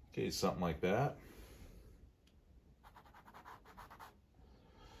 Okay, something like that.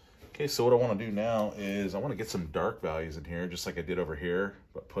 Okay, so what I want to do now is I want to get some dark values in here, just like I did over here,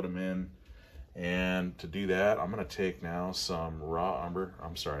 but put them in. And to do that, I'm going to take now some raw umber.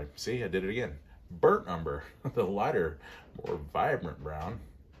 I'm sorry, see, I did it again. Burnt umber, the lighter, more vibrant brown.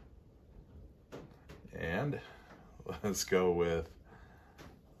 And let's go with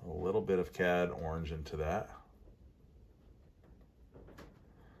a little bit of Cad Orange into that.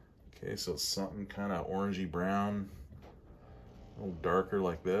 Okay, so it's something kind of orangey brown, a little darker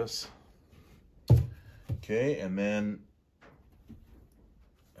like this. Okay, and then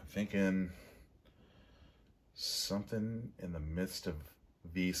I'm thinking something in the midst of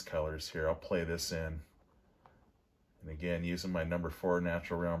these colors here. I'll play this in. And again, using my number 4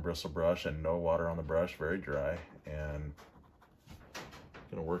 natural round bristle brush and no water on the brush, very dry. And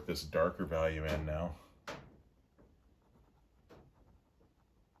I'm gonna work this darker value in now.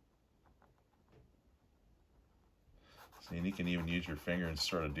 See, and you can even use your finger and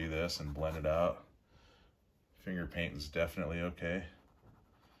sort of do this and blend it out. Finger painting is definitely okay.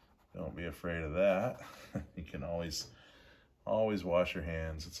 Don't be afraid of that. You can always wash your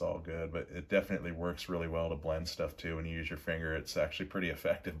hands, it's all good, but it definitely works really well to blend stuff too. When you use your finger, it's actually pretty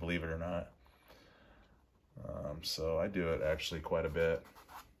effective, believe it or not. So I do it actually quite a bit,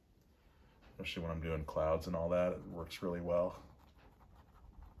 especially when I'm doing clouds and all that. It works really well.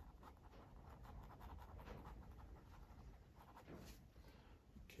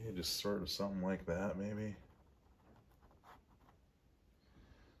 Okay, just sort of something like that maybe.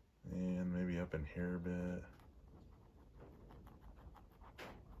 And maybe up in here a bit.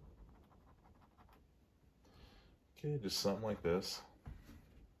 Okay, just something like this.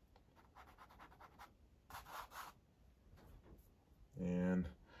 And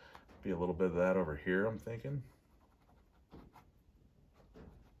be a little bit of that over here, I'm thinking.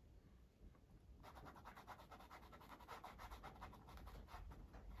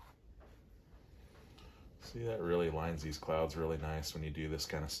 See, that really lines these clouds really nice when you do this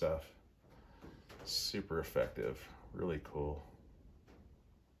kind of stuff. Super effective, really cool.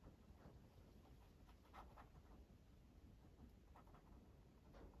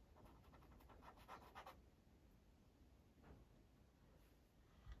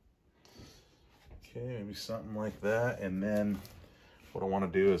 Okay, maybe something like that. And then what I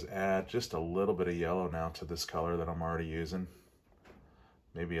want to do is add just a little bit of yellow now to this color that I'm already using.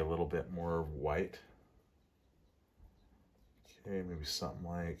 Maybe a little bit more white. Okay, maybe something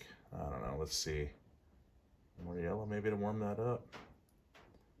like, I don't know, let's see. More yellow maybe to warm that up.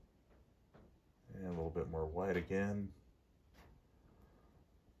 And a little bit more white again.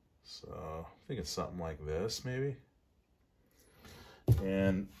 So I think it's something like this maybe.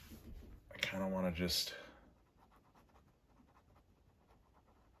 And I kind of want to just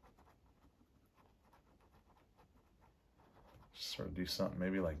sort of do something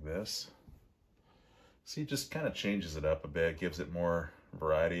maybe like this. See, it just kind of changes it up a bit, gives it more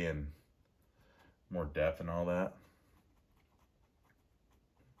variety and more depth and all that.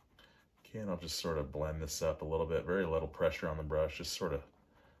 Okay, and I'll just sort of blend this up a little bit, very little pressure on the brush, just sort of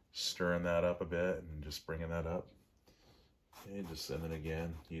stirring that up a bit and just bringing that up. Okay, and then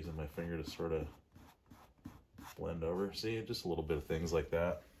again, using my finger to sort of blend over. See, just a little bit of things like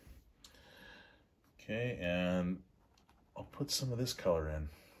that. Okay, and I'll put some of this color in.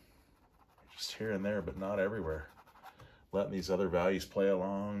 Just here and there, but not everywhere. Letting these other values play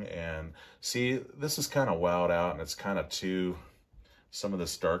along. And see, this is kind of wowed out and it's kind of too, some of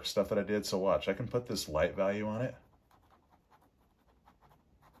this dark stuff that I did. So watch, I can put this light value on it.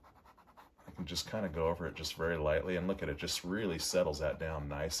 I can just kind of go over it just very lightly and look at it, just really settles that down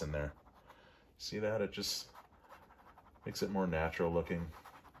nice in there. See that? It just makes it more natural looking.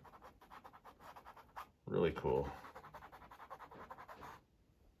 Really cool.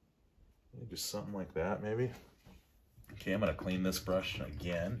 Just something like that maybe. Okay, I'm gonna clean this brush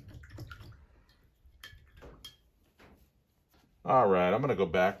again. All right, I'm gonna go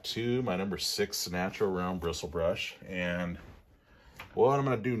back to my number 6 natural round bristle brush, and what I'm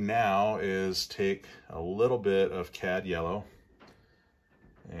gonna do now is take a little bit of Cad Yellow,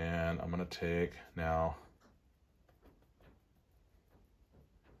 and I'm gonna take now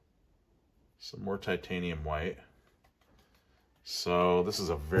some more titanium white. So this is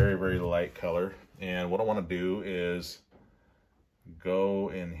a very, very light color. And what I want to do is go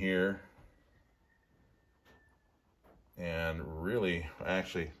in here and really,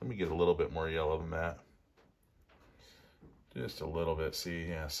 actually, let me get a little bit more yellow than that. Just a little bit, see,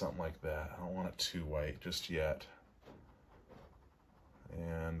 yeah, something like that. I don't want it too white just yet.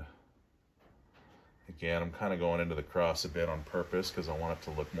 And again, I'm kind of going into the cross a bit on purpose because I want it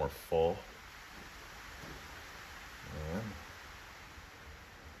to look more full. And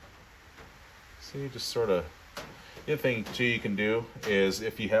see, just sort of, the other thing too you can do is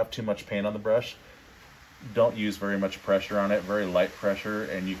if you have too much paint on the brush, don't use very much pressure on it, very light pressure,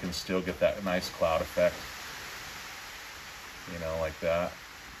 and you can still get that nice cloud effect, you know, like that.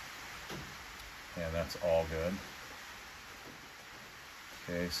 And that's all good.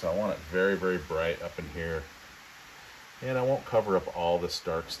 Okay, so I want it very, very bright up in here. And I won't cover up all this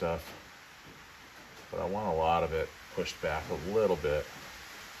dark stuff, but I want a lot of it pushed back a little bit.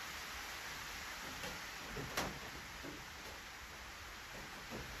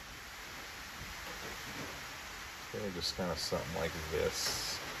 Okay, just kind of something like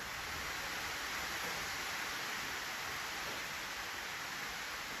this.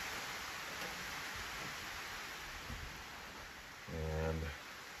 And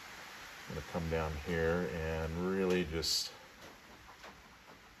I'm going to come down here and really just,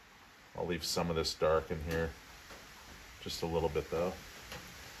 I'll leave some of this dark in here. Just a little bit though.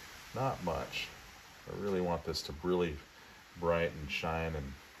 Not much. I really want this to really bright and shine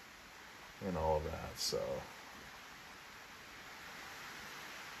and all of that, so.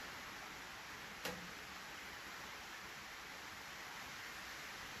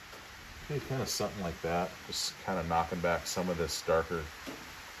 Okay, kind of something like that. Just kind of knocking back some of this darker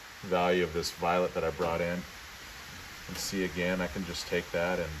value of this violet that I brought in. And see, again, I can just take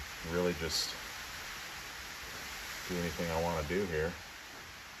that and really just do anything I want to do here.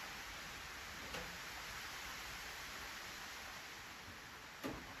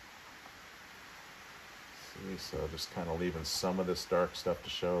 See, so just kind of leaving some of this dark stuff to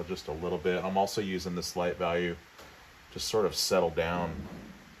show just a little bit. I'm also using this light value to sort of settle down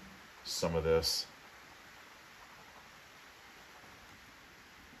some of this.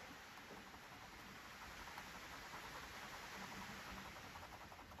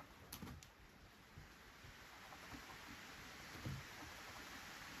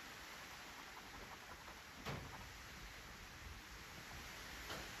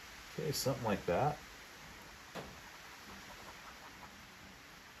 Okay, something like that.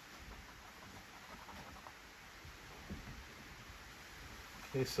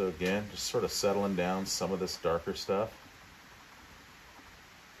 Okay, so again, just sort of settling down some of this darker stuff.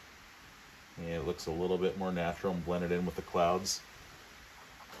 And looks a little bit more natural and blended in with the clouds.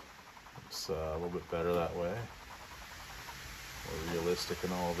 Looks a little bit better that way. More realistic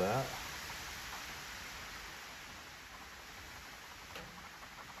and all of that.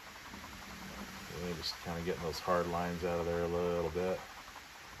 Okay, just kind of getting those hard lines out of there a little bit.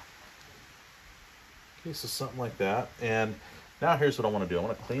 Okay, so something like that. And now here's what I want to do. I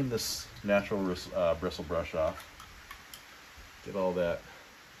want to clean this natural bristle brush off. Get all that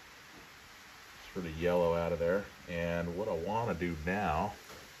sort of yellow out of there. And what I want to do now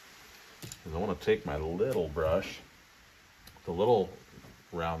is I want to take my little brush, the little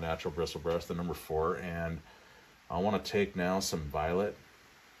round natural bristle brush, the number 4, and I want to take now some violet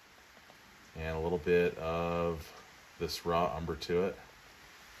and a little bit of this raw umber to it.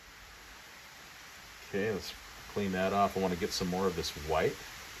 Okay, let's clean that off. I want to get some more of this white.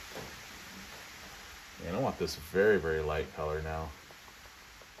 And I want this very, very light color now.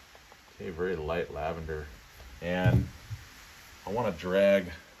 Okay, very light lavender. And I want to drag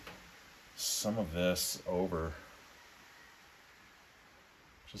some of this over.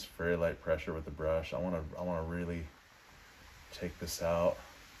 Just very light pressure with the brush. I want to really take this out.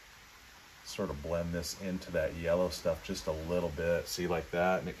 Sort of blend this into that yellow stuff just a little bit. See, like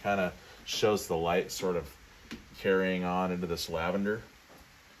that? And it kind of shows the light sort of carrying on into this lavender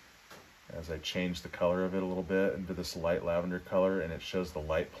as I change the color of it a little bit into this light lavender color, and it shows the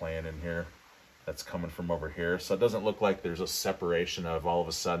light playing in here that's coming from over here. So it doesn't look like there's a separation of all of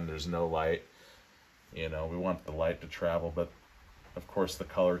a sudden there's no light. You know, we want the light to travel, but of course the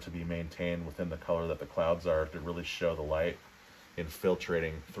color to be maintained within the color that the clouds are to really show the light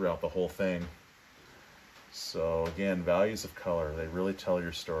infiltrating throughout the whole thing. So again, values of color, they really tell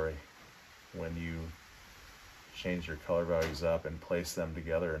your story when you change your color values up and place them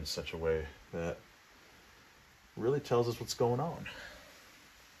together in such a way that really tells us what's going on.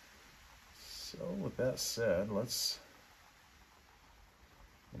 So with that said, I'm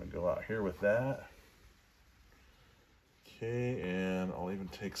gonna go out here with that. Okay, and I'll even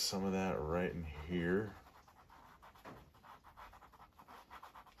take some of that right in here.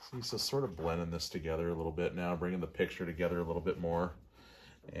 See, so sort of blending this together a little bit now, bringing the picture together a little bit more.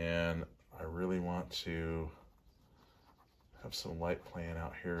 And I really want to have some light playing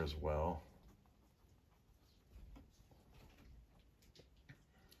out here as well.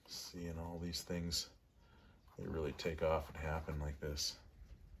 Seeing all these things, they really take off and happen like this.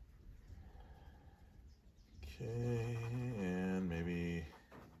 Okay, and maybe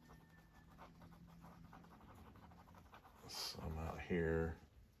some out here.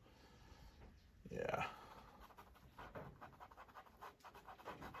 Yeah.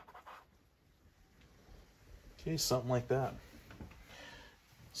 Okay, something like that.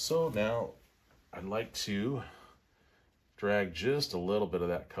 So now I'd like to drag just a little bit of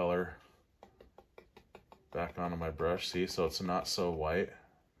that color back onto my brush. See, so it's not so white,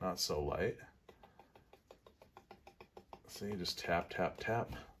 not so light. See, just tap, tap,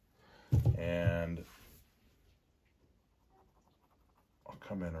 tap. And I'll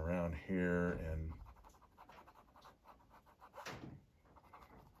come in around here and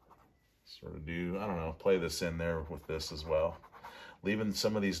sort of do, I don't know, play this in there with this as well. Leaving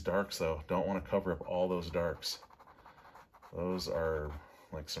some of these darks though, don't want to cover up all those darks. Those are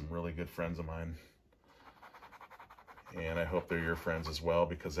like some really good friends of mine. And I hope they're your friends as well,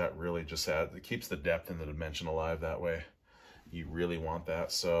 because that really just adds, it keeps the depth and the dimension alive that way. You really want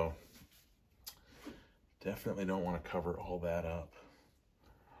that, so definitely don't want to cover all that up.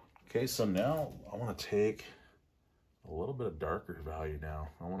 Okay, so now I want to take a little bit of darker value now.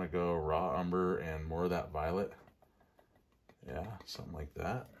 I want to go raw umber and more of that violet. Yeah, something like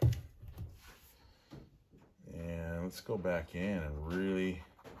that. And let's go back in and really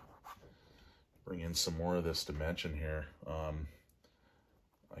bring in some more of this dimension here.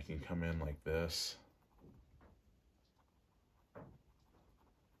 I can come in like this.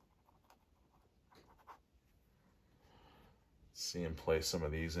 See, and place some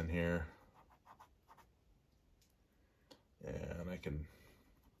of these in here. And I can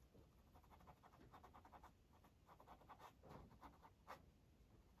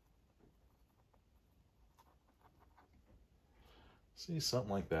see,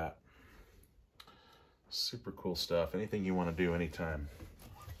 something like that. Super cool stuff. Anything you want to do anytime.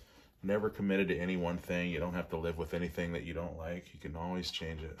 Never committed to any one thing. You don't have to live with anything that you don't like. You can always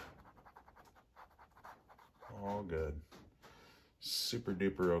change it. All good. Super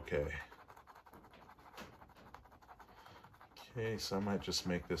duper okay. Okay, so I might just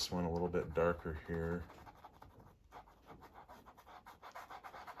make this one a little bit darker here.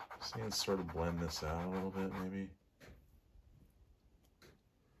 See, and sort of blend this out a little bit maybe.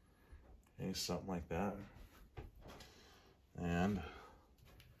 Okay, something like that. And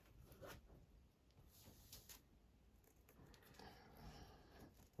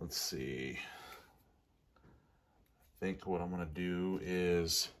let's see. I think what I'm going to do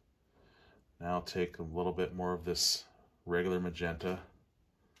is now take a little bit more of this regular magenta,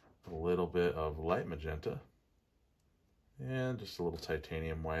 a little bit of light magenta, and just a little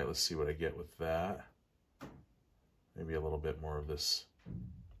titanium white. Let's see what I get with that. Maybe a little bit more of this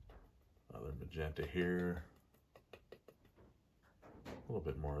other magenta here. A little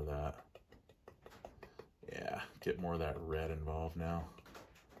bit more of that. Yeah, get more of that red involved now.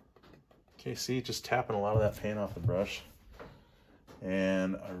 Okay, see, just tapping a lot of that paint off the brush.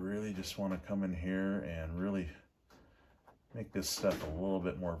 And I really just want to come in here and really make this stuff a little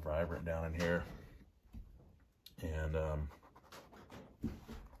bit more vibrant down in here. And I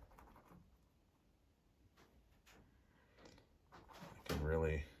can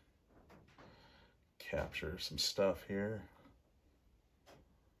really capture some stuff here.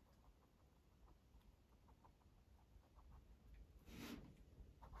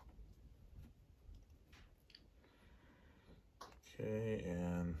 Okay,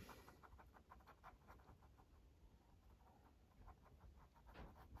 and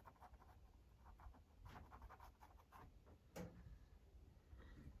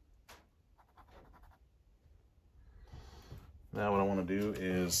now what I want to do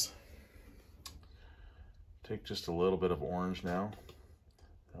is take just a little bit of orange now.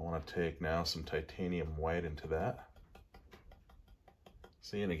 I want to take now some titanium white into that.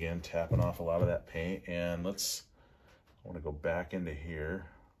 See, and again, tapping off a lot of that paint. And I want to go back into here.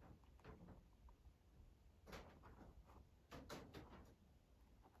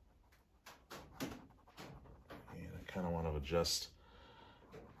 And I kind of want to adjust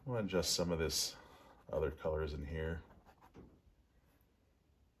some of this other colors in here.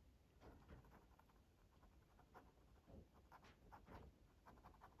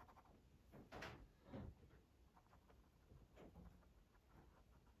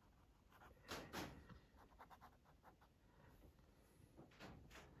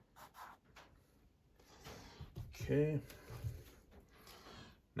 Okay,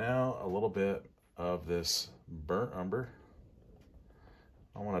 now a little bit of this burnt umber.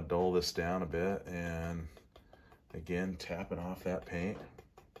 I want to dull this down a bit, and again, tapping off that paint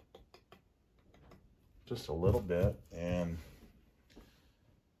just a little bit. And I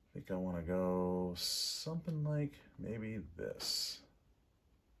think I want to go something like maybe this.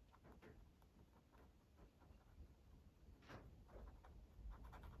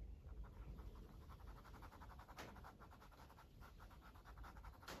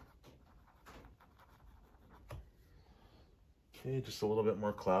 Okay, just a little bit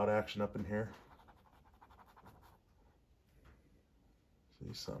more cloud action up in here.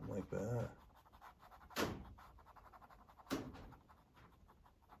 See, something like that.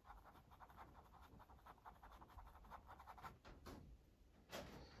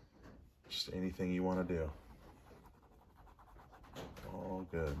 Just anything you want to do. All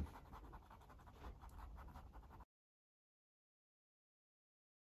good.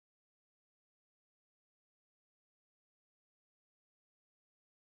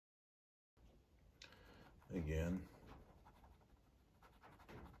 Again,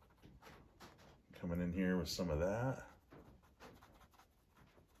 coming in here with some of that.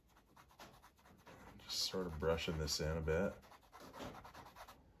 Just sort of brushing this in a bit.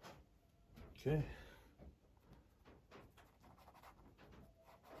 Okay.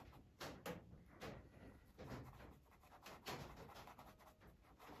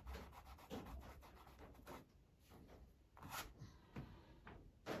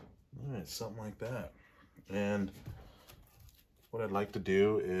 All right, something like that. And what I'd like to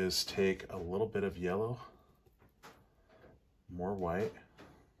do is take a little bit of yellow, more white.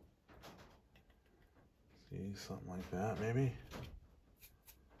 See, something like that maybe.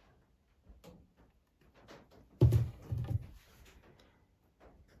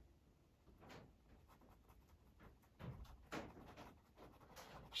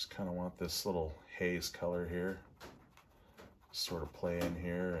 Just kind of want this little haze color here, sort of play in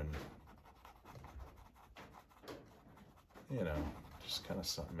here, and you know, just kind of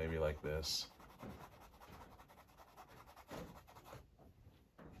something maybe like this.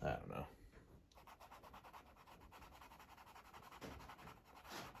 I don't know.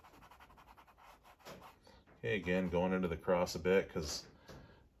 Okay, again, going into the cross a bit because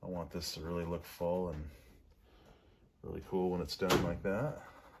I want this to really look full and really cool when it's done like that.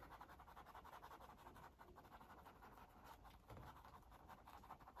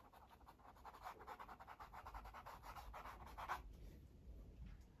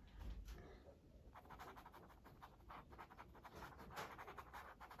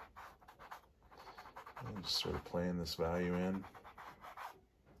 Just sort of playing this value in.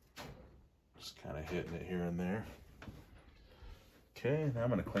 Just kind of hitting it here and there. Okay, now I'm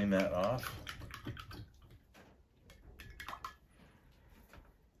going to clean that off.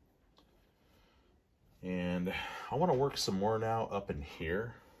 And I want to work some more now up in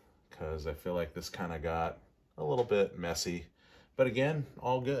here because I feel like this kind of got a little bit messy. But again,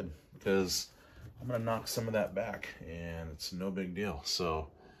 all good because I'm going to knock some of that back and it's no big deal. So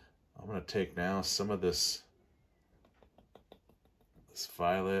I'm going to take now some of this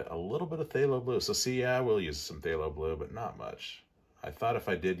violet, a little bit of phthalo blue. So see, yeah, I will use some phthalo blue, but not much. I thought if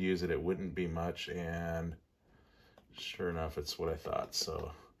I did use it, it wouldn't be much, and sure enough, it's what I thought.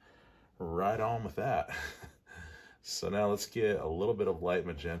 So right on with that. So now let's get a little bit of light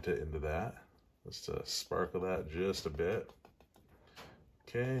magenta into that. Let's sparkle that just a bit.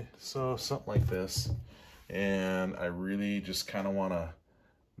 Okay, so something like this. And I really just kind of want to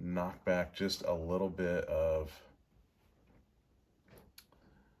knock back just a little bit of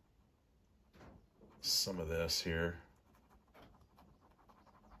some of this here.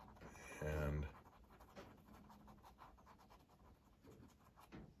 And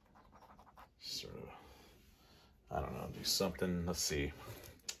sort of, I don't know, do something. Let's see.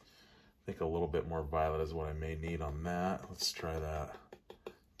 I think a little bit more violet is what I may need on that. Let's try that.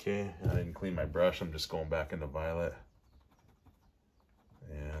 Okay, I didn't clean my brush. I'm just going back into violet.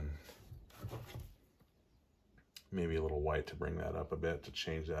 And maybe a little white to bring that up a bit, to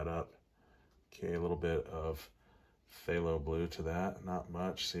change that up. Okay, a little bit of phthalo blue to that, not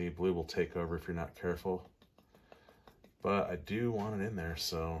much. See, blue will take over if you're not careful. But I do want it in there,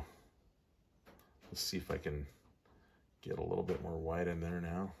 so let's see if I can get a little bit more white in there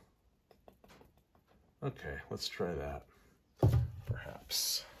now. Okay, let's try that.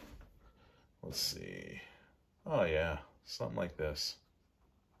 Perhaps. Let's see. Oh yeah, something like this.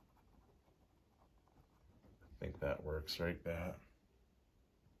 I think that works, right? That.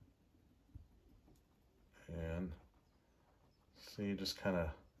 And see, just kind of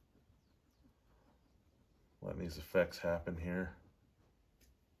letting these effects happen here.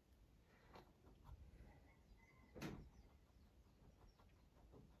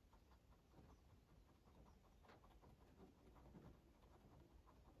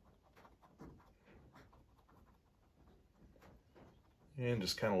 And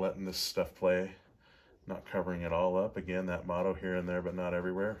just kind of letting this stuff play, not covering it all up. Again, that motto here and there, but not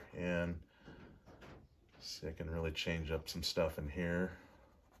everywhere. And see, I can really change up some stuff in here.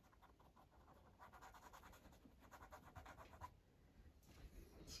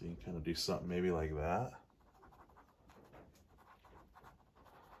 So you can kind of do something maybe like that.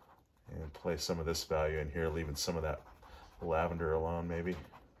 And play some of this value in here, leaving some of that lavender alone maybe.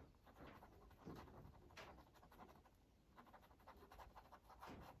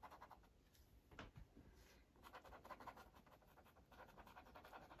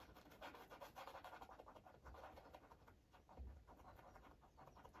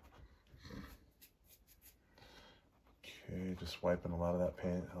 Okay, just wiping a lot of that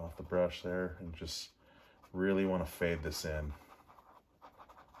paint off the brush there, and just really want to fade this in.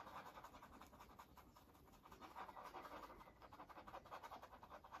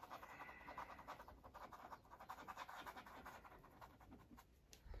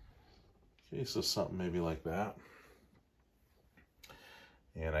 Okay, so something maybe like that.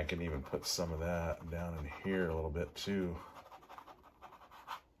 And I can even put some of that down in here a little bit too.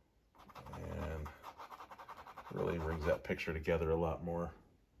 And really brings that picture together a lot more.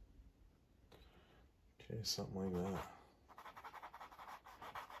 Okay, something like that.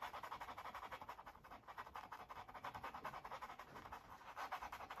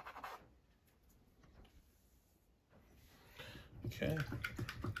 Okay.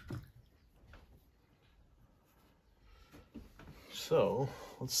 So,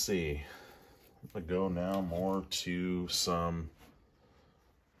 let's see. If I go now more to some,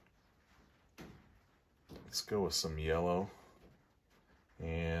 let's go with some yellow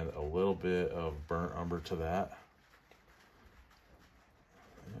and a little bit of burnt umber to that.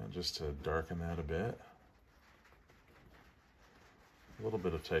 And just to darken that a bit. A little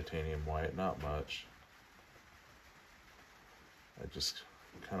bit of titanium white, not much. I just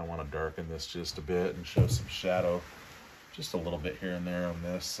kind of want to darken this just a bit and show some shadow. Just a little bit here and there on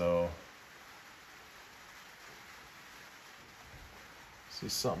this, so see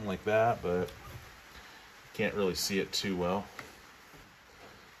something like that, but can't really see it too well.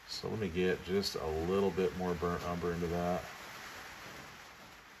 So let me get just a little bit more burnt umber into that.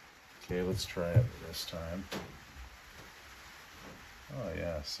 Okay, let's try it this time. Oh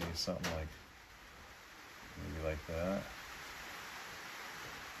yeah, see, something like maybe like that.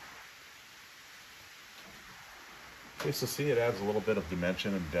 Okay, so see, it adds a little bit of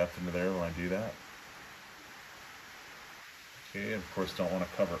dimension and depth into there when I do that. Okay, and of course don't want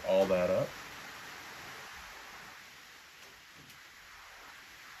to cover all that up.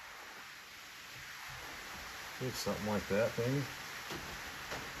 Okay, something like that maybe.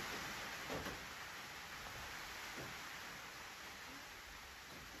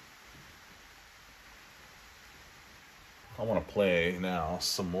 I want to play now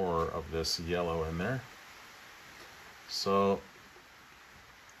some more of this yellow in there. So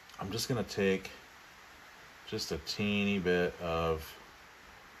I'm just going to take just a teeny bit of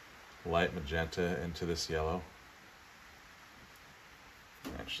light magenta into this yellow.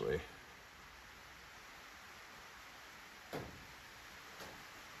 Actually,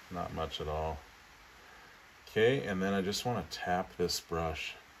 not much at all. Okay, and then I just want to tap this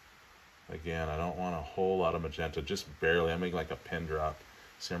brush. Again, I don't want a whole lot of magenta, just barely. I'm making like a pin drop.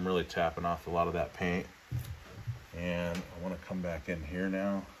 See, I'm really tapping off a lot of that paint. And I want to come back in here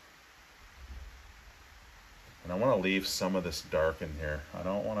now. And I want to leave some of this dark in here. I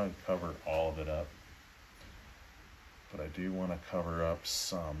don't want to cover all of it up, but I do want to cover up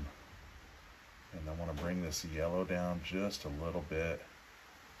some. And I want to bring this yellow down just a little bit.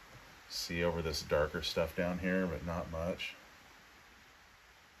 See over this darker stuff down here, but not much.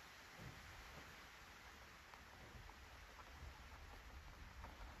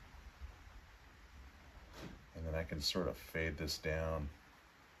 And then I can sort of fade this down.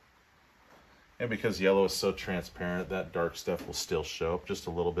 And because yellow is so transparent, that dark stuff will still show up just a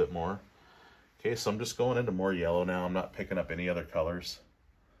little bit more. Okay, so I'm just going into more yellow now. I'm not picking up any other colors.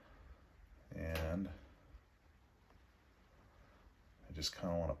 And I just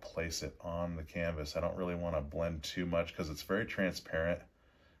kind of want to place it on the canvas. I don't really want to blend too much because it's very transparent,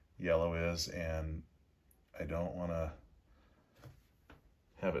 yellow is, and I don't want to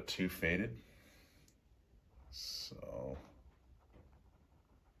have it too faded. So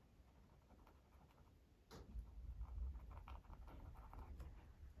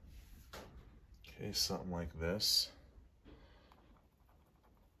okay, something like this.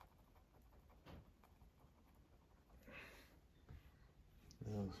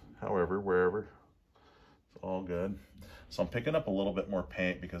 However, wherever, it's all good. So I'm picking up a little bit more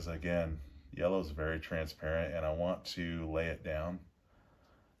paint because, again, yellow is very transparent and I want to lay it down.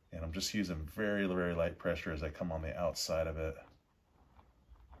 And I'm just using very, very light pressure as I come on the outside of it.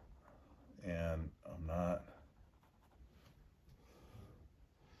 And I'm not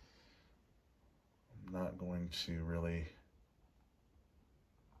going to really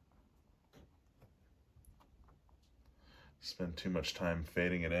spend too much time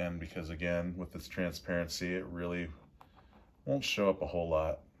fading it in because, again, with this transparency, it really won't show up a whole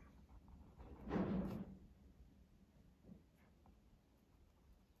lot.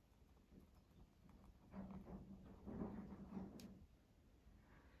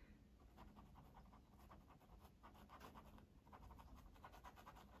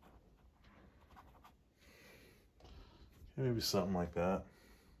 Maybe something like that.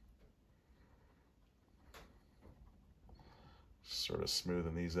 Sort of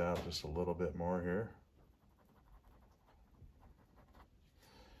smoothing these out just a little bit more here.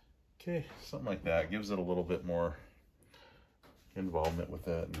 Okay, something like that. Gives it a little bit more involvement with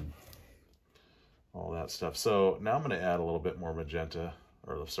it and all that stuff. So now I'm going to add a little bit more magenta,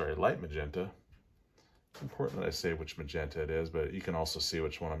 or sorry, light magenta. It's important that I say which magenta it is, but you can also see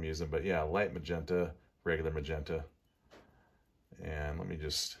which one I'm using. But yeah, light magenta, regular magenta. And let me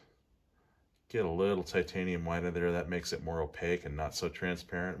just get a little titanium white in there. That makes it more opaque and not so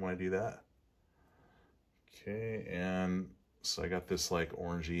transparent when I do that. Okay, and so I got this like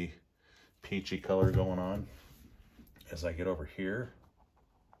orangey, peachy color going on. As I get over here,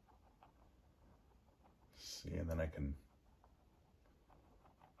 see, and then I can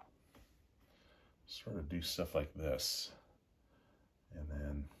sort of do stuff like this. And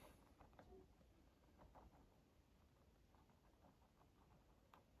then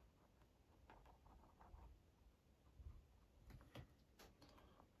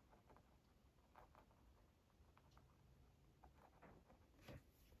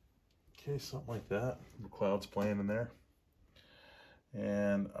okay, something like that. The clouds playing in there.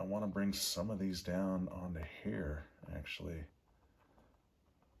 And I want to bring some of these down onto here, actually.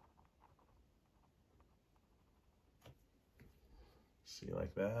 See,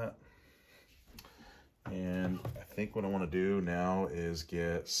 like that. And I think what I want to do now is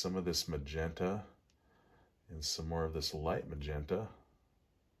get some of this magenta and some more of this light magenta.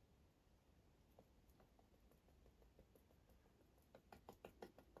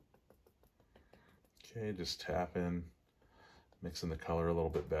 Okay, just tap in, mixing the color a little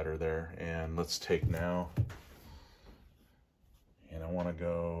bit better there. And let's take now to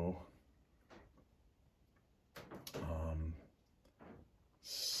go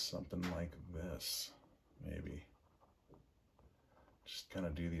something like this, maybe. Just kind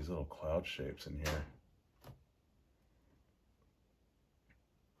of do these little cloud shapes in here.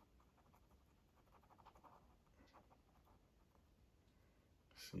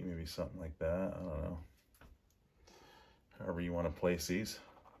 See, maybe something like that. I don't know. However you want to place these.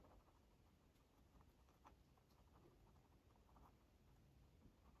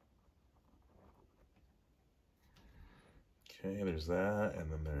 Okay, there's that,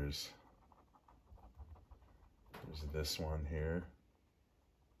 and then there's this one here.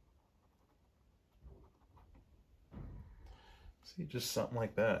 See, just something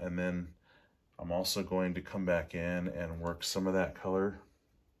like that. And then I'm also going to come back in and work some of that color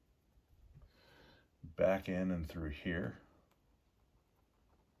back in and through here.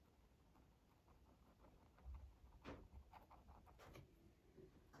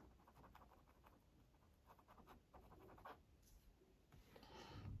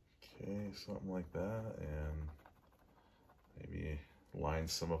 Okay, something like that, and maybe line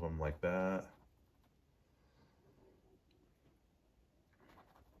some of them like that.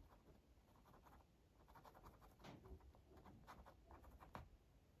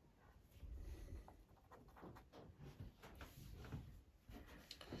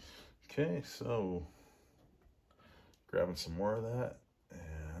 Okay, so grabbing some more of that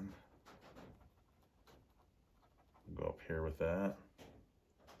and go up here with that.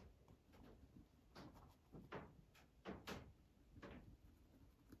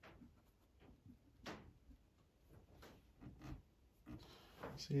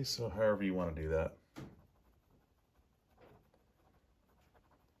 See, so however you want to do that.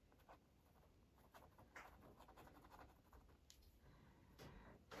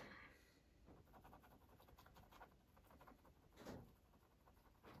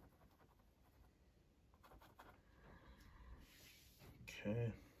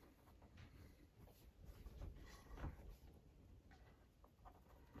 Okay.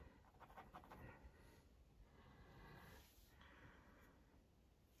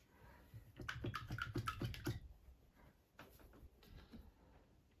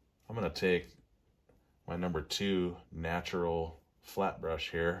 I'm going to take my number 2 natural flat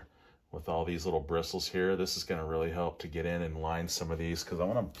brush here with all these little bristles here. This is going to really help to get in and line some of these because I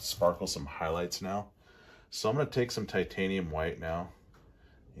want to sparkle some highlights now. So I'm going to take some titanium white now,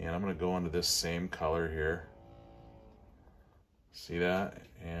 and I'm going to go into this same color here. See that?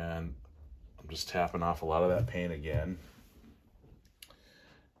 And I'm just tapping off a lot of that paint again.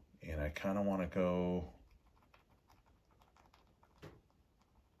 And I kind of want to go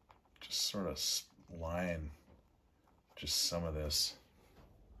just sort of line just some of this.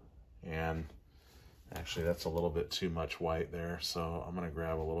 And actually that's a little bit too much white there, so I'm going to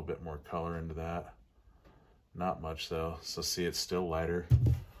grab a little bit more color into that. Not much though, so see, it's still lighter.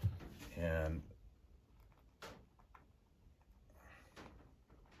 And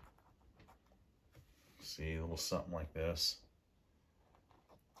see, a little something like this.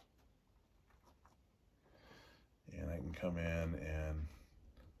 And I can come in and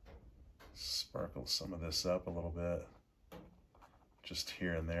sparkle some of this up a little bit, just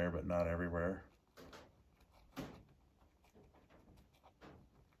here and there, but not everywhere.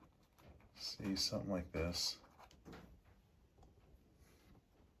 See, something like this.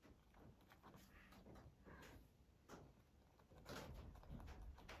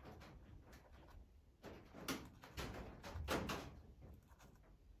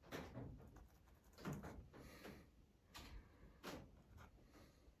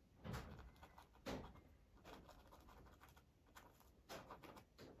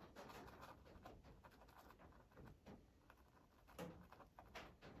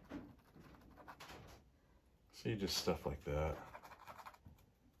 See, just stuff like that.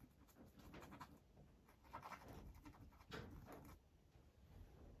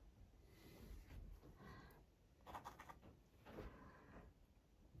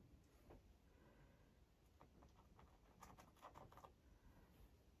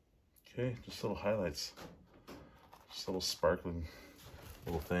 Okay, just little highlights. Just little sparkling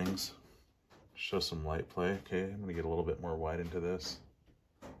little things. Show some light play. Okay, I'm gonna get a little bit more white into this.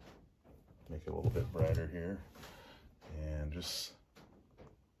 Make it a little bit brighter here. And just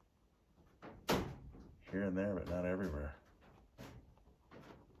here and there, but not everywhere.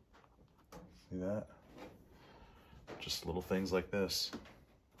 See that? Just little things like this.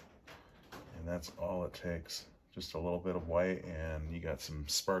 And that's all it takes. Just a little bit of white and you got some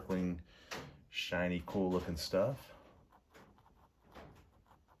sparkling, shiny, cool looking stuff.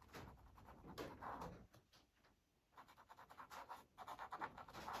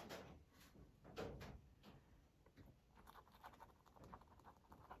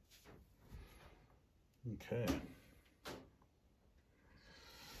 Okay.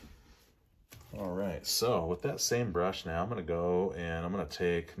 All right, so with that same brush now, I'm gonna go and I'm gonna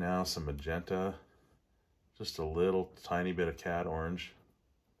take now some magenta, just a little tiny bit of Cad Orange,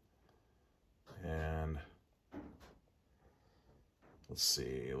 and let's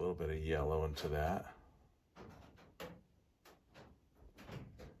see, a little bit of yellow into that.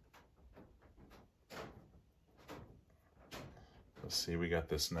 Let's see, we got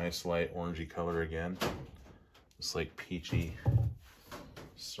this nice light orangey color again. It's like peachy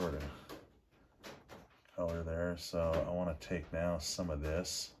sort of color there. So I want to take now some of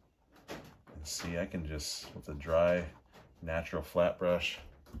this and see, I can just, with a dry natural flat brush,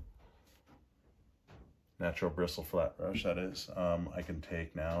 natural bristle flat brush that is, I can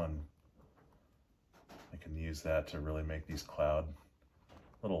take now and I can use that to really make these cloud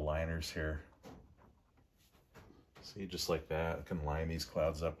little liners here. See, just like that, I can line these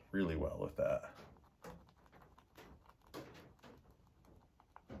clouds up really well with that.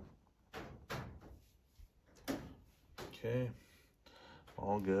 Okay,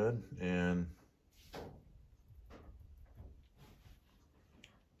 all good. And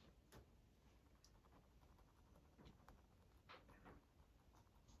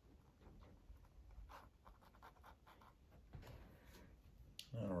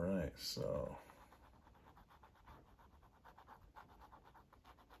all right, so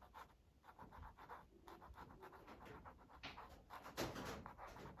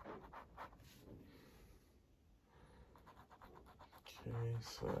okay,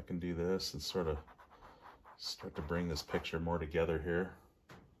 so I can do this and sort of start to bring this picture more together here.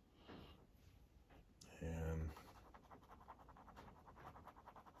 And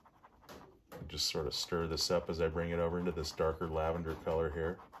just sort of stir this up as I bring it over into this darker lavender color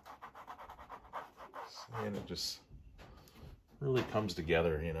here. See, and it just really comes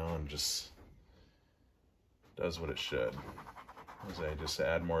together, you know, and just does what it should. As I just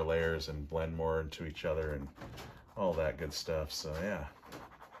add more layers and blend more into each other and all that good stuff. So yeah.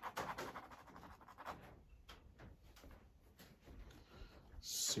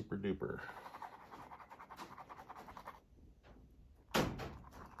 Super duper.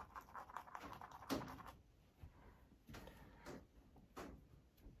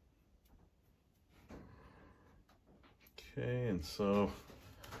 Okay, and so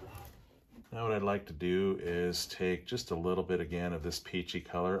now what I'd like to do is take just a little bit again of this peachy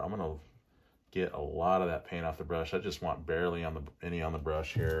color. I'm gonna get a lot of that paint off the brush. I just want barely on any on the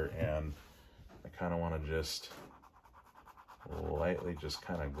brush here, and I kind of want to just lightly just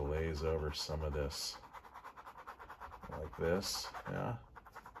kind of glaze over some of this like this. Yeah.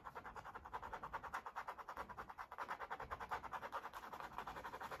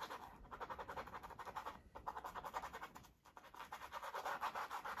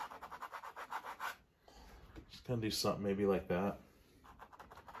 Just gonna do something maybe like that.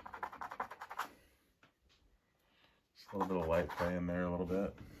 Just a little bit of light play in there a little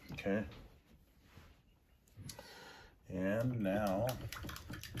bit. Okay. And now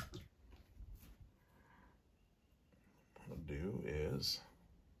what I'll do is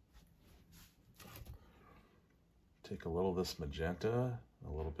take a little of this magenta,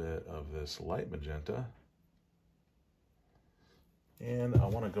 a little bit of this light magenta, and I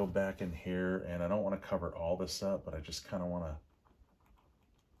want to go back in here, and I don't want to cover all this up, but I just kind of want to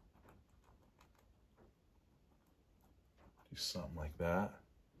do something like that.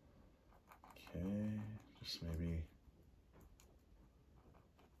 Okay, just maybe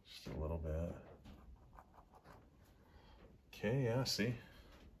just a little bit. Okay, yeah, see?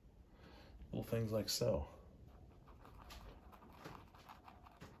 Little things like so.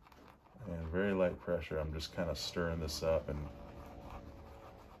 And very light pressure. I'm just kind of stirring this up and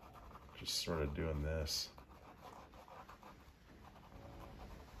just sort of doing this.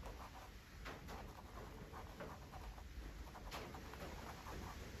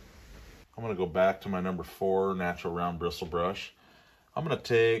 I'm going to go back to my number 4 natural round bristle brush. I'm going to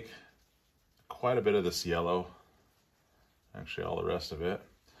take quite a bit of this yellow, actually all the rest of it,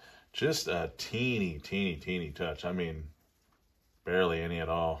 just a teeny touch. I mean, barely any at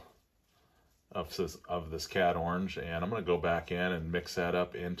all of this Cad Orange, and I'm going to go back in and mix that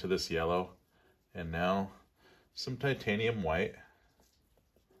up into this yellow, and now some titanium white,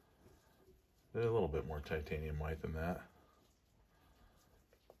 a little bit more titanium white than that.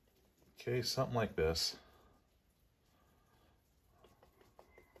 Okay, something like this.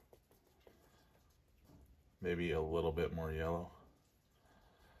 Maybe a little bit more yellow.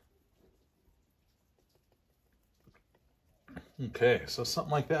 Okay, so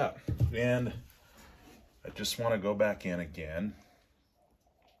something like that. And I just want to go back in again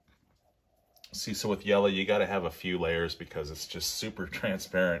See, so with yellow, you got to have a few layers because it's just super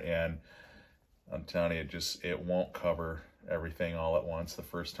transparent, and I'm telling you, it won't cover everything all at once the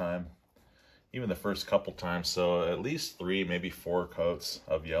first time, even the first couple times. So at least 3, maybe 4 coats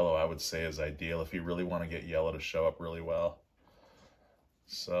of yellow, I would say, is ideal if you really want to get yellow to show up really well.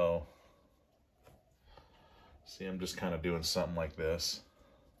 So, see, I'm just kind of doing something like this.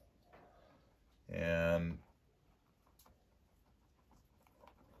 And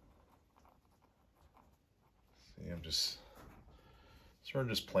see, I'm just sort of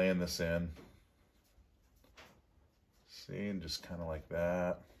just playing this in. See, and just kind of like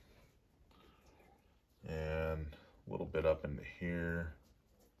that. And a little bit up into here.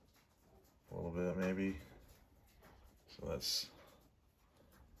 A little bit maybe. So that's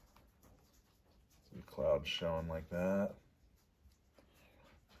some clouds showing like that.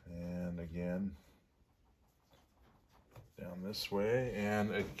 And again, down this way.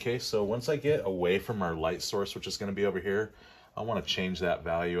 And okay, so once I get away from our light source, which is going to be over here, I want to change that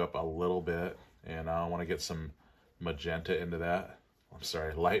value up a little bit, and I want to get some magenta into that. I'm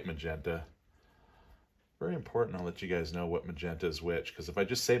sorry, light magenta. Very important. I'll let you guys know what magenta is which, because if I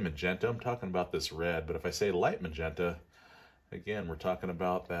just say magenta, I'm talking about this red, but if I say light magenta, again, we're talking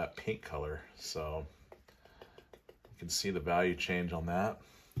about that pink color. So you can see the value change on that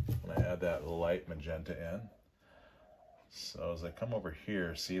when I add that light magenta in. So as I come over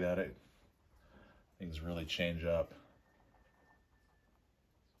here, see that things really change up.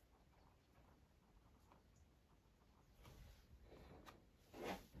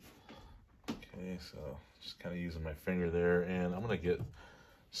 Okay, so just kind of using my finger there, and I'm going to get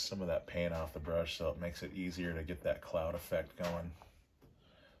some of that paint off the brush so it makes it easier to get that cloud effect going.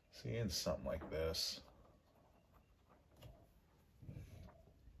 See, in something like this.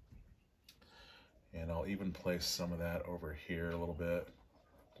 And I'll even place some of that over here a little bit,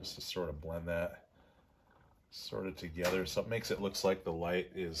 just to sort of blend that sort of together. So it makes it look like the light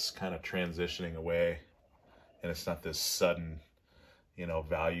is kind of transitioning away, and it's not this sudden, you know,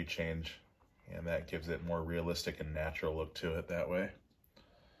 value change. And that gives it more realistic and natural look to it that way.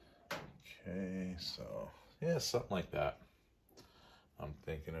 Okay, so yeah, something like that. I'm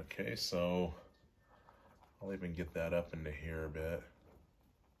thinking, okay, so I'll even get that up into here a bit.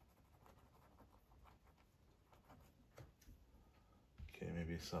 Okay,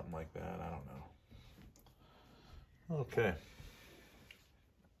 maybe something like that, I don't know. Okay.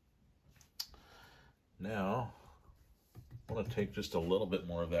 Now, I want to take just a little bit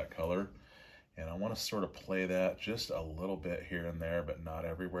more of that color, and I want to sort of play that just a little bit here and there, but not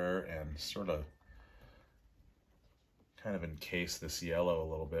everywhere, and sort of kind of encase this yellow a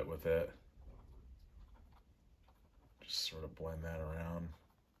little bit with it. Just sort of blend that around.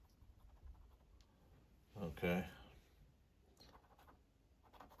 Okay.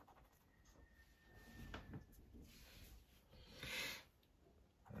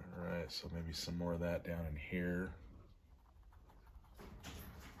 All right, so maybe some more of that down in here.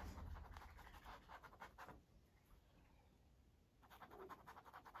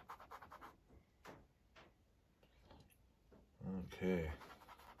 Okay.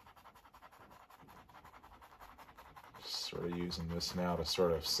 Sort of using this now to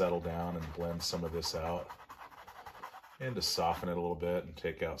sort of settle down and blend some of this out, and to soften it a little bit and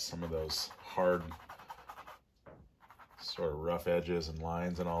take out some of those hard, sort of rough edges and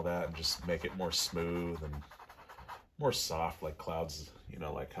lines and all that, and just make it more smooth and more soft, like clouds, you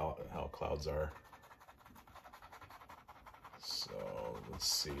know, like how clouds are. So let's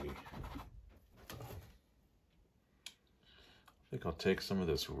see. I think I'll take some of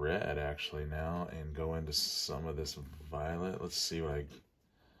this red actually now and go into some of this violet. Let's see what I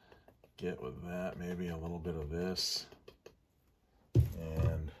get with that. Maybe a little bit of this.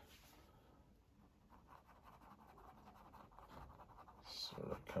 And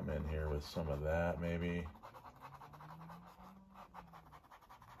sort of come in here with some of that maybe.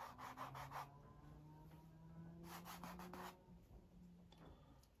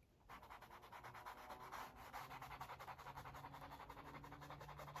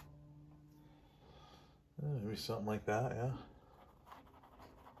 Maybe something like that, yeah.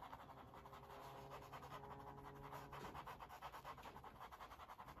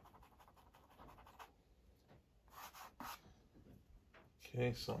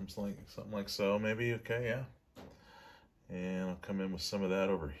 Okay, something like so, maybe. Okay, yeah. And I'll come in with some of that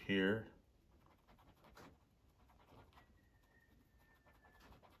over here.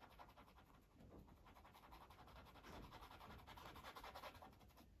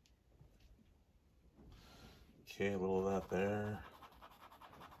 Okay, a little of that there.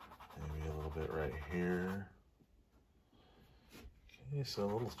 Maybe a little bit right here. Okay,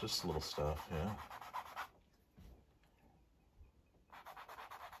 so just little stuff, yeah.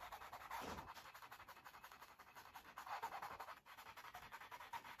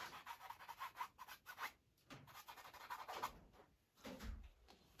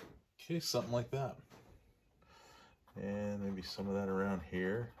 Okay, something like that. And maybe some of that around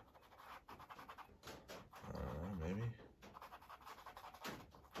here. Maybe.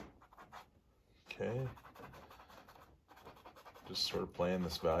 Okay. Just sort of playing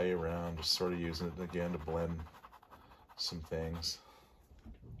this value around, just sort of using it again to blend some things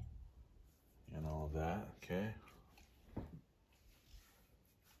and all of that. Okay.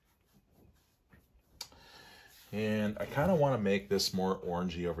 And I kind of want to make this more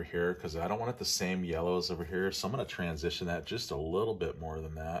orangey over here because I don't want it the same yellow as over here. So I'm going to transition that just a little bit more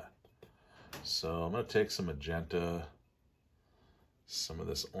than that. So I'm going to take some magenta, some of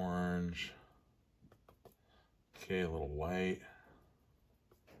this orange. Okay, a little white.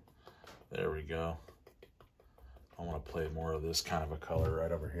 There we go. I want to play more of this kind of a color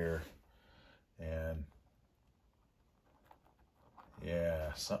right over here. And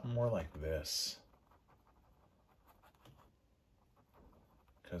yeah, something more like this.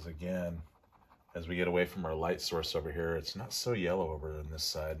 Because again, as we get away from our light source over here, it's not so yellow over on this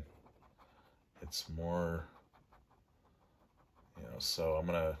side. It's more, you know, so I'm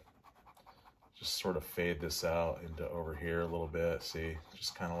gonna just sort of fade this out into over here a little bit. See,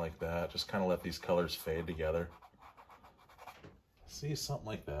 just kind of like that. Just kind of let these colors fade together. See, something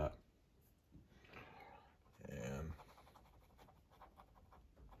like that. And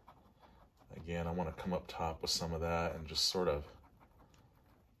again, I want to come up top with some of that and just sort of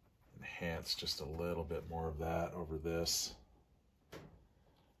enhance just a little bit more of that over this.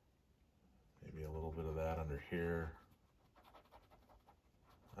 Maybe a little bit of that under here.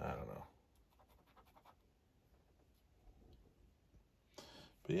 I don't know.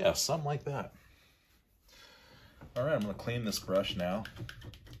 But yeah, something like that. All right, I'm going to clean this brush now.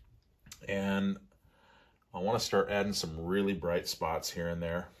 And I want to start adding some really bright spots here and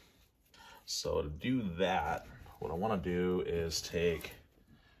there. So to do that, what I want to do is take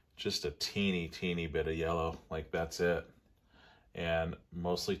just a teeny bit of yellow, like that's it, and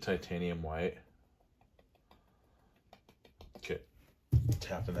mostly titanium white. Okay,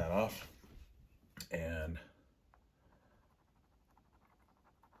 tapping that off, and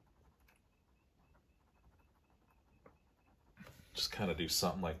just kind of do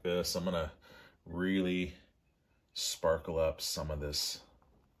something like this. I'm gonna really sparkle up some of this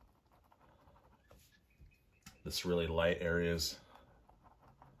really light areas.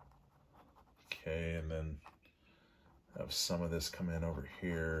 Okay, and then have some of this come in over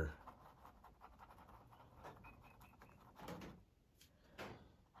here.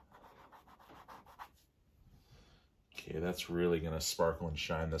 Okay, that's really gonna sparkle and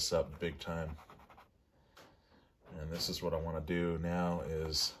shine this up big time. And this is what I want to do now,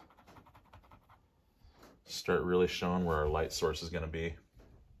 is start really showing where our light source is going to be.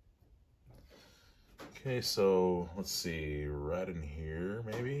 Okay, so let's see, right in here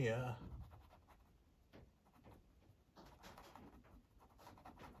maybe, yeah.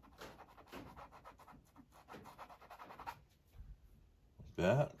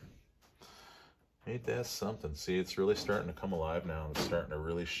 That. Ain't that something? See, it's really starting to come alive now. It's starting to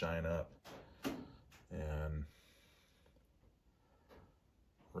really shine up. And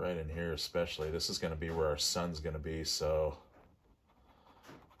right in here especially, this is going to be where our sun's going to be, so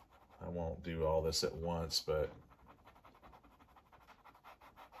I won't do all this at once, but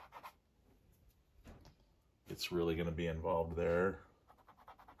it's really going to be involved there.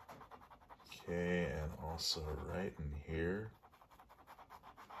 Okay, and also right in here.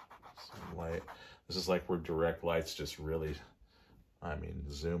 Some light. This is like where direct light's just really, I mean,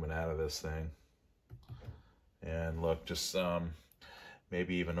 zooming out of this thing. And look, just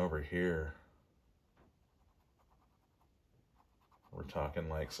maybe even over here, we're talking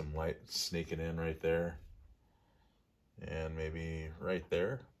like some light sneaking in right there. And maybe right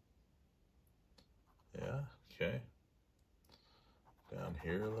there. Yeah, okay. Down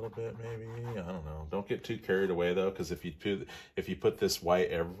here a little bit maybe, I don't know. Don't get too carried away though, because if you put this white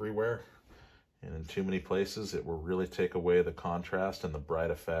everywhere and in too many places, it will really take away the contrast and the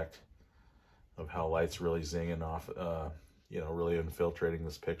bright effect of how light's really zinging off, you know, really infiltrating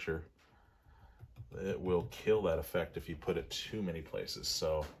this picture. It will kill that effect if you put it too many places.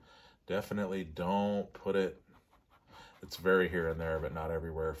 So definitely don't put it, it's very here and there, but not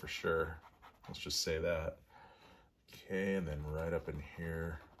everywhere for sure. Let's just say that. Okay, and then right up in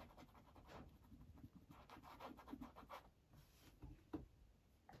here.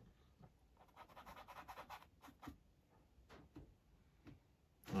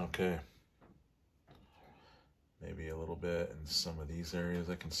 Okay. Maybe a little bit in some of these areas.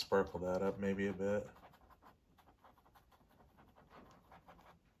 I can sparkle that up maybe a bit.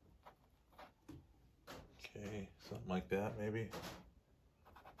 Okay, something like that maybe.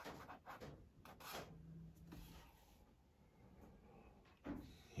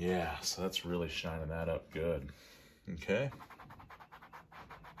 Yeah, so that's really shining that up good. Okay.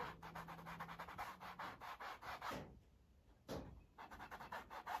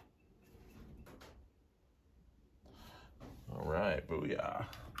 All right, booyah.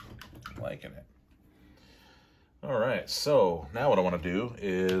 Liking it. All right, so now what I want to do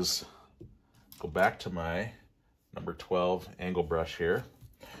is go back to my number 12 angle brush here.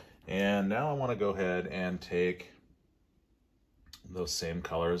 And now I want to go ahead and take those same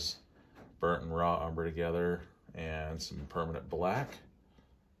colors, burnt and raw umber together, and some permanent black.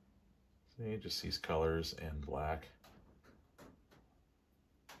 See, just these colors and black.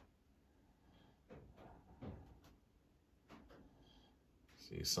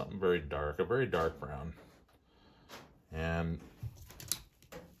 See, something very dark, a very dark brown. And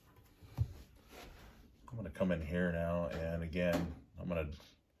I'm gonna come in here now, and again,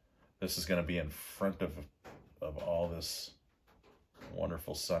 this is gonna be in front of all this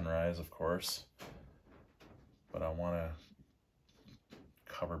wonderful sunrise, of course, but I wanna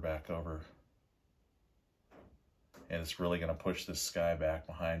cover back over, and it's really gonna push this sky back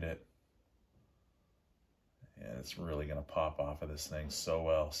behind it, and it's really gonna pop off of this thing so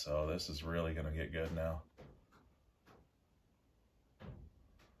well. So this is really gonna get good now.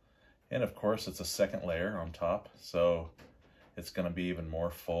 And of course, it's a second layer on top, so it's gonna be even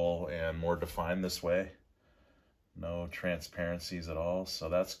more full and more defined this way. No transparencies at all, so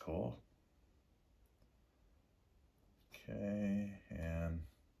that's cool. Okay, and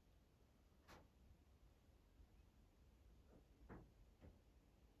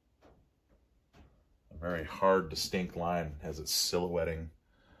a very hard, distinct line as it's silhouetting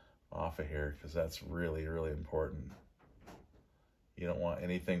off of here, because that's really, really important. You don't want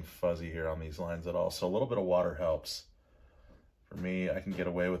anything fuzzy here on these lines at all. So a little bit of water helps. For me, I can get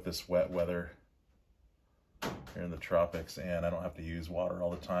away with this wet weather here in the tropics, and I don't have to use water all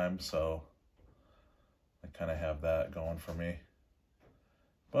the time, so I kind of have that going for me.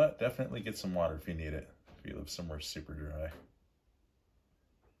 But definitely get some water if you need it, if you live somewhere super dry.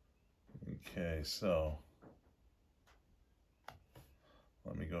 Okay, so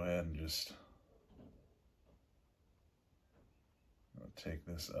let me go ahead and just take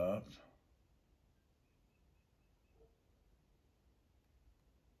this up.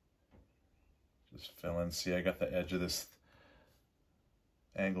 Just fill in. See, I got the edge of this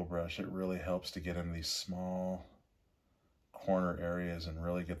angle brush. It really helps to get into these small corner areas and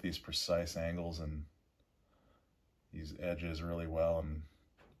really get these precise angles and these edges really well and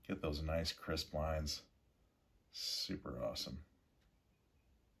get those nice crisp lines. Super awesome.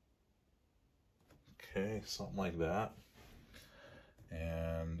 Okay, something like that.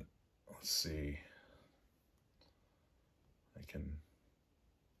 And let's see, you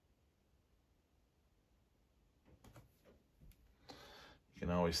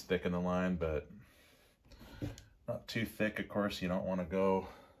can always thicken the line, but not too thick, of course. You don't want to go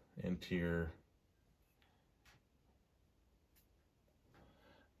into your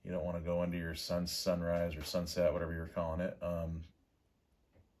sunrise or sunset, whatever you're calling it,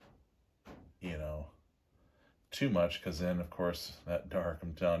 you know, too much, because then of course that dark,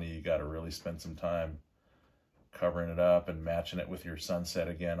 I'm telling you, you got to really spend some time covering it up and matching it with your sunset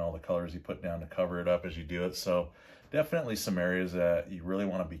again, all the colors you put down to cover it up as you do it. So definitely some areas that you really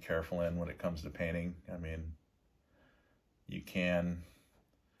want to be careful in when it comes to painting. I mean, you can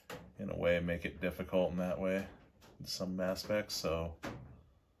in a way make it difficult in that way in some aspects, so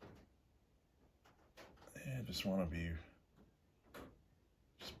yeah, just want to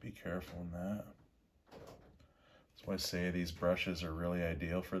be careful in that. That's why I say these brushes are really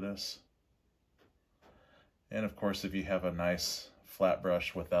ideal for this. And of course, if you have a nice flat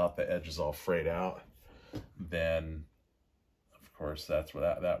brush without the edges all frayed out, then of course that's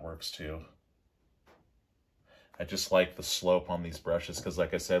where that works too. I just like the slope on these brushes because,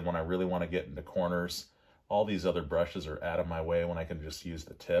 like I said, when I really want to get into corners, all these other brushes are out of my way when I can just use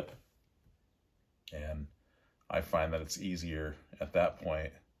the tip. And I find that it's easier at that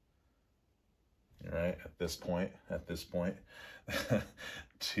point, right? At this point,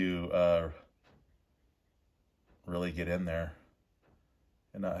 to really get in there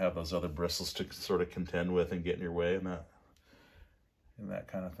and not have those other bristles to sort of contend with and get in your way and that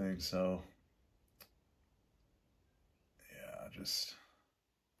kind of thing. So yeah, just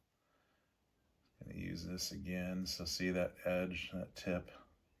gonna use this again. So see that edge, that tip,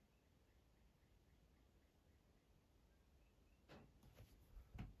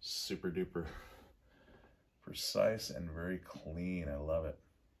 super duper precise and very clean. I love it.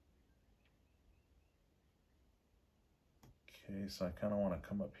 Okay, so I kind of want to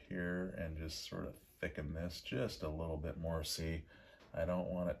come up here and just sort of thicken this just a little bit more. See, I don't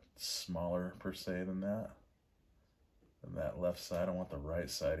want it smaller per se than that left side. I want the right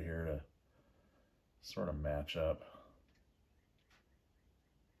side here to sort of match up.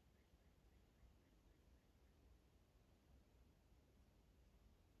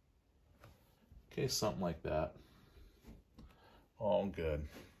 Okay, something like that. All good.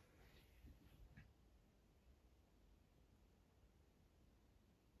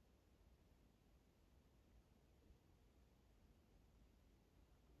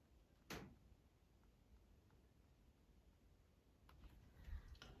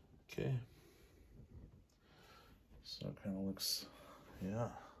 Okay. So it kind of looks, yeah.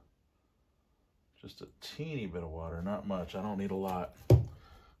 Just a teeny bit of water, not much. I don't need a lot. Like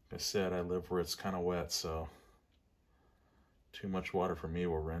I said, I live where it's kind of wet, so too much water for me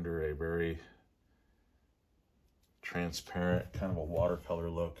will render a very transparent, kind of a watercolor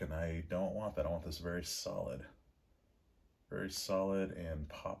look, and I don't want that. I want this very solid and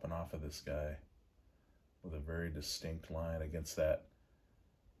popping off of this guy with a very distinct line against that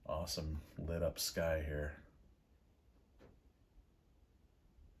awesome lit up sky here.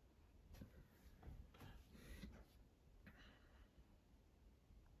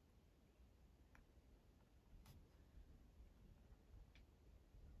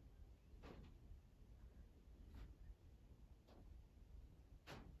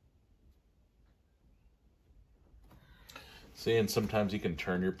 See, and sometimes you can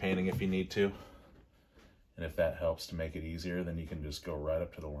turn your painting if you need to. And if that helps to make it easier, then you can just go right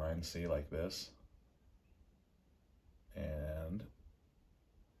up to the line, see, like this. And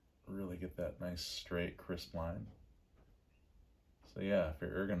really get that nice, straight, crisp line. So yeah, if your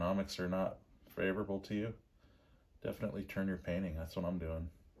ergonomics are not favorable to you, definitely turn your painting. That's what I'm doing.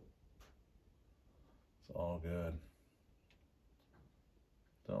 It's all good.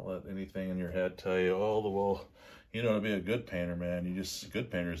 Don't let anything in your head tell you, oh, well, you know, to be a good painter, man,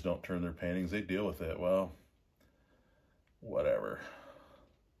 good painters don't turn their paintings, they deal with it. Well, whatever.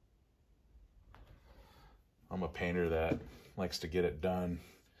 I'm a painter that likes to get it done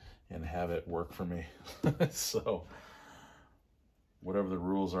and have it work for me. So whatever the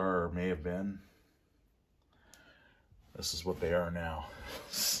rules are or may have been, this is what they are now.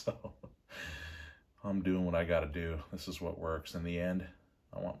 So I'm doing what I got to do. This is what works. In the end,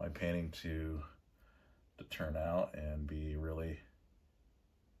 I want my painting to turn out and be really,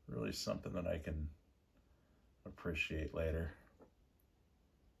 really something that I can appreciate later.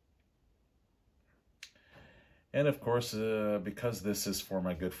 And of course, because this is for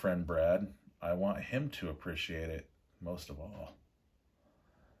my good friend Brad, I want him to appreciate it most of all.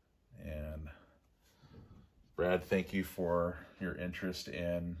 And Brad, thank you for your interest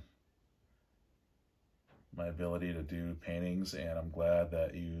in my ability to do paintings, and I'm glad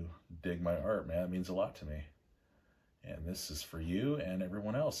that you dig my art, man. It means a lot to me. And this is for you and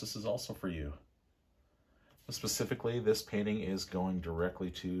everyone else. This is also for you. But specifically, this painting is going directly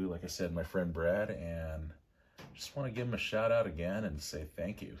to, like I said, my friend Brad, and just want to give him a shout out again and say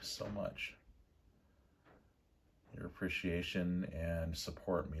thank you so much. Your appreciation and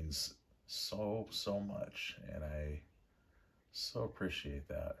support means so, so much, and I so appreciate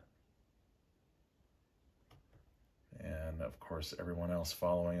that. And of course, everyone else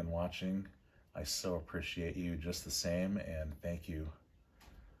following and watching, I so appreciate you just the same, and thank you.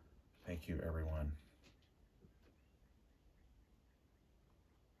 Thank you, everyone.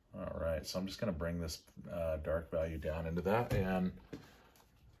 All right, so I'm just gonna bring this dark value down into that and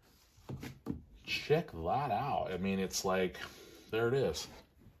check that out. I mean, it's like, there it is.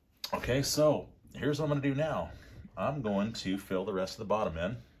 Okay, so here's what I'm gonna do now. I'm going to fill the rest of the bottom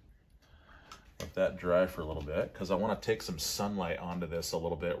in. Let that dry for a little bit, because I want to take some sunlight onto this a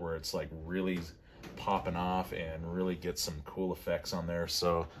little bit where it's like really popping off and really get some cool effects on there.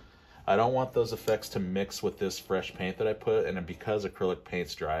 So I don't want those effects to mix with this fresh paint that I put, and because acrylic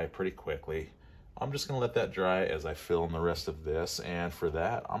paints dry pretty quickly, I'm just going to let that dry as I fill in the rest of this. And for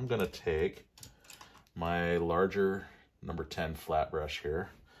that, I'm going to take my larger number 10 flat brush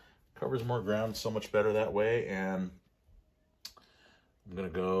here. Covers more ground so much better that way, and I'm gonna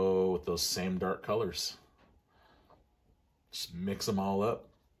go with those same dark colors. Just mix them all up.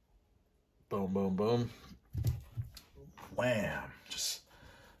 Boom, boom, boom. Wham! Just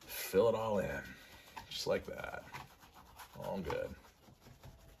fill it all in. Just like that. All good.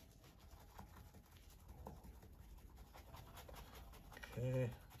 Okay.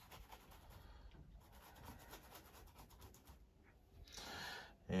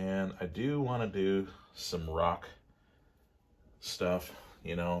 And I do want to do some rock stuff,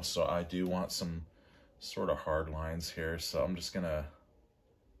 you know, so I do want some sort of hard lines here. So I'm just gonna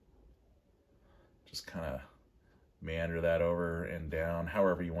kind of meander that over and down,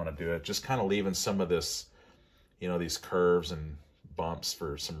 however you want to do it. Just kind of leaving some of this, you know, these curves and bumps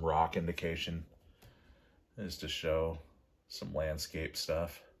for some rock indication, is to show some landscape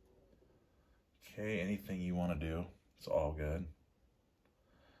stuff. Okay, anything you want to do, it's all good.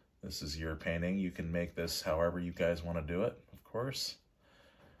 This is your painting. You can make this however you guys want to do it, of course.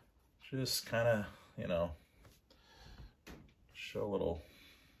 Just kind of, you know, show a little,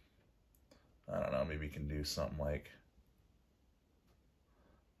 I don't know, maybe you can do something like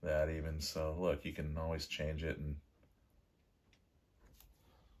that even. So look, you can always change it, and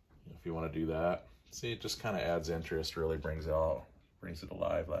if you want to do that, see, it just kind of adds interest, really brings it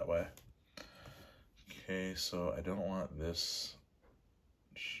alive that way. Okay, so I don't want this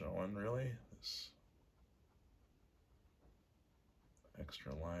showing really, this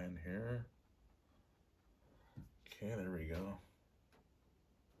extra line here. Okay, there we go.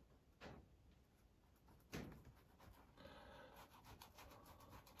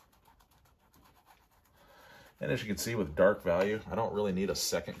 And as you can see with dark value, I don't really need a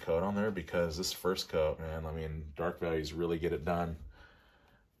second coat on there, because this first coat, man, I mean, dark values really get it done.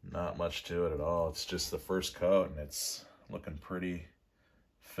 Not much to it at all. It's just the first coat, and it's looking pretty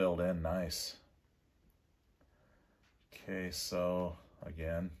filled in nice. Okay, so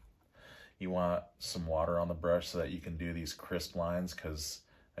again, you want some water on the brush so that you can do these crisp lines, because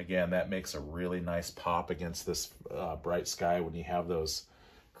again, that makes a really nice pop against this bright sky when you have those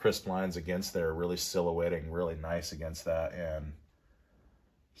crisp lines against there, really silhouetting really nice against that, and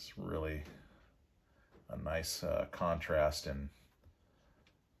it's really a nice contrast and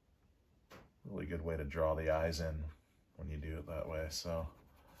really good way to draw the eyes in when you do it that way. So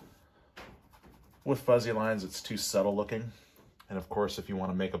with fuzzy lines, it's too subtle looking, and of course if you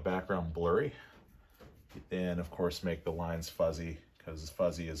want to make a background blurry, then of course make the lines fuzzy, because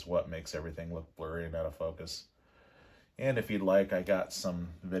fuzzy is what makes everything look blurry and out of focus. And if you'd like, I got some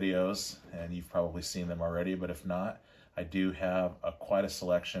videos, and you've probably seen them already, but if not, I do have quite a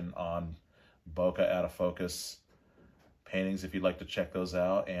selection on bokeh out of focus paintings if you'd like to check those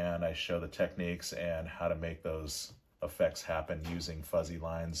out, and I show the techniques and how to make those effects happen using fuzzy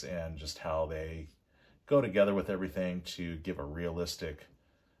lines, and just how they go together with everything to give a realistic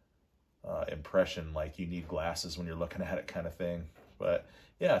impression, like you need glasses when you're looking at it kind of thing. But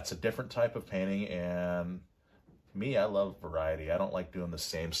yeah, it's a different type of painting, and me, I love variety. I don't like doing the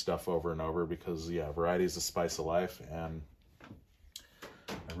same stuff over and over, because yeah, variety is the spice of life, and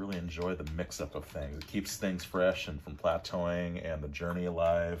I really enjoy the mix-up of things. It keeps things fresh and from plateauing, and the journey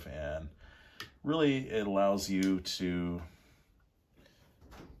alive, and really it allows you to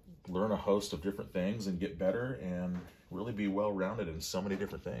learn a host of different things and get better and really be well-rounded in so many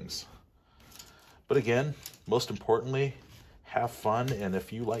different things. But again, most importantly, have fun, and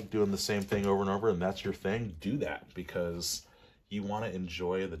if you like doing the same thing over and over and that's your thing, do that, because you want to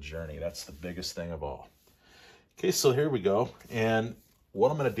enjoy the journey. That's the biggest thing of all. Okay, so here we go, and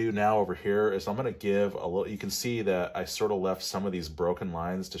what I'm going to do now over here is I'm going to give a little, you can see that I sort of left some of these broken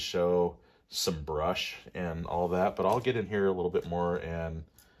lines to show some brush and all that, but I'll get in here a little bit more and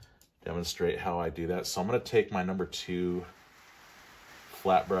demonstrate how I do that. So I'm going to take my number 2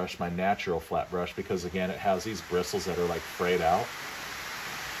 flat brush, my natural flat brush, because again, it has these bristles that are like frayed out.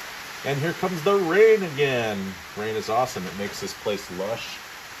 And here comes the rain again. Rain is awesome. It makes this place lush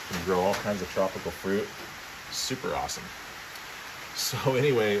and grow all kinds of tropical fruit. Super awesome. So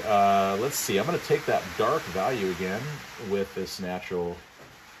anyway, let's see. I'm going to take that dark value again with this natural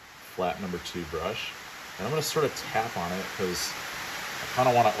flat number 2 brush, and I'm going to sort of tap on it, because I kind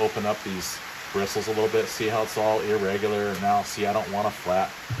of want to open up these bristles a little bit. See how it's all irregular, and now see, I don't want a flat,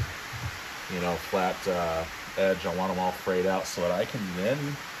 flat edge. I want them all frayed out so that I can then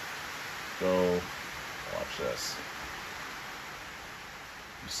go, watch this,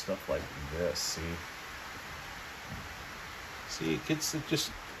 do stuff like this. See, it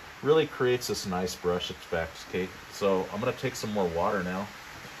just really creates this nice brush effect. Okay, so I'm going to take some more water now,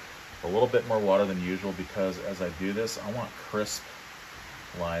 a little bit more water than usual, because as I do this, I want crisp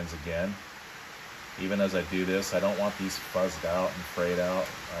lines again. Even as I do this, I don't want these fuzzed out and frayed out.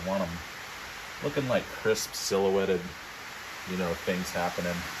 I want them looking like crisp, silhouetted, things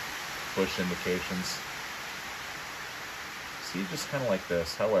happening, bush indications. See, just kind of like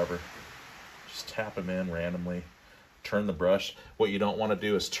this. However, just tap them in randomly. Turn the brush. What you don't want to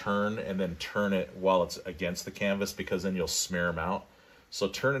do is turn and then turn it while it's against the canvas, because then you'll smear them out. So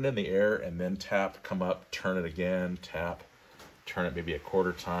turn it in the air and then tap, come up, turn it again, tap, turn it maybe a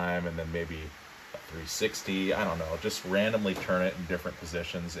quarter time and then maybe a 360. I don't know. Just randomly turn it in different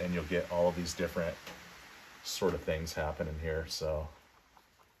positions and you'll get all of these different sort of things happening here. So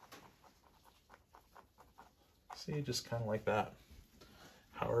see, just kind of like that.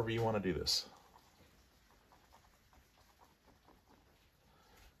 However you want to do this.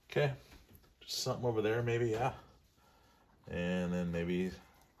 Okay, just something over there maybe, yeah. And then maybe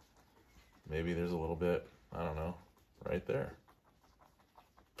there's a little bit, I don't know, right there.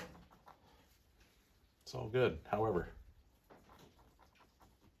 It's all good, however.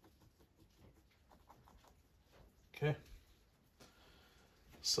 Okay,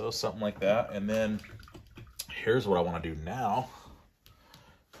 so something like that. And then here's what I want to do now.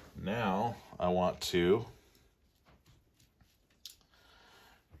 Now I want to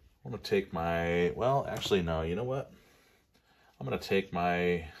take my, well, actually, no, you know what? I'm going to take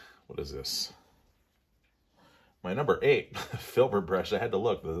my, what is this? My number 8 filbert brush. I had to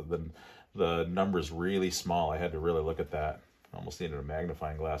look. The number's really small. I had to really look at that. I almost needed a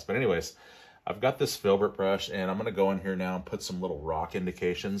magnifying glass. But anyways, I've got this filbert brush, and I'm going to go in here now and put some little rock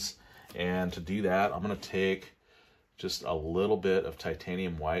indications. And to do that, I'm going to take just a little bit of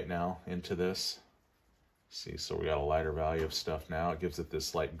titanium white now into this. See, so we got a lighter value of stuff now. It gives it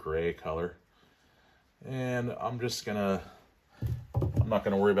this light gray color. And I'm not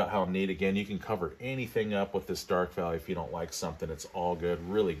going to worry about how neat. Again, you can cover anything up with this dark value. If you don't like something, it's all good.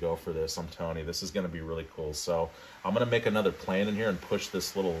 Really go for this. I'm telling you, this is going to be really cool. So I'm going to make another plane in here and push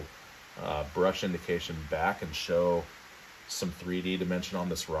this little brush indication back and show some 3D dimension on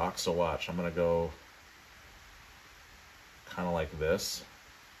this rock. So watch, I'm going to go kind of like this.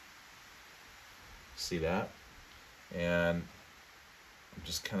 See that? And I'm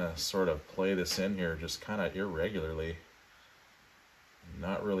just kind of sort of play this in here just kind of irregularly.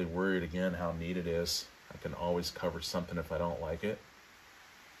 Not really worried, again, how neat it is. I can always cover something if I don't like it.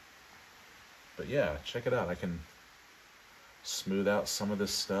 But yeah, check it out. I can smooth out some of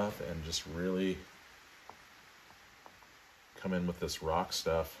this stuff and just really come in with this rock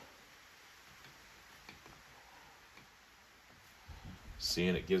stuff. See,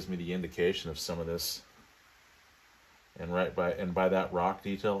 and it gives me the indication of some of this. And by that rock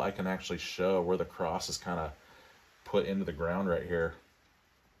detail, I can actually show where the cross is kind of put into the ground right here.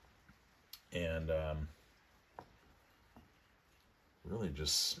 And really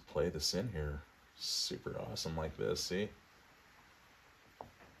just play this in here. Super awesome like this, see?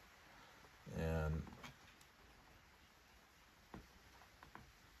 And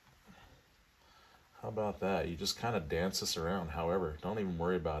how about that? You just kind of dance this around. However, don't even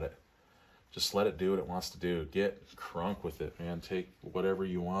worry about it. Just let it do what it wants to do. Get crunk with it, man. Take whatever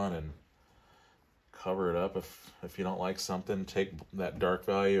you want and cover it up. If you don't like something, take that dark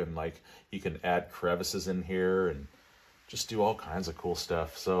value and like you can add crevices in here and just do all kinds of cool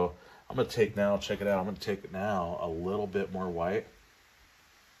stuff. So I'm gonna take now, check it out. I'm gonna take now a little bit more white.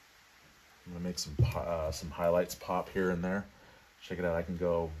 I'm gonna make some highlights pop here and there. Check it out. I can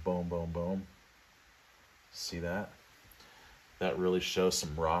go boom, boom, boom. See that? That really shows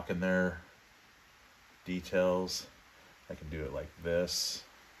some rock in there. Details. I can do it like this,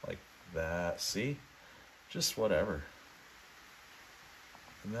 like that. See? Just whatever.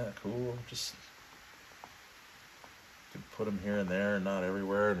 Isn't that cool? Just can put them here and there, not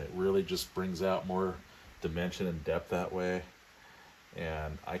everywhere, and it really just brings out more dimension and depth that way.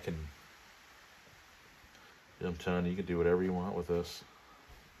 And I can, I'm telling you, you can do whatever you want with this.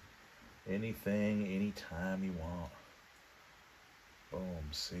 Anything, anytime you want. Boom,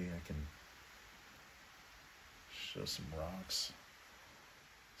 see, I can show some rocks,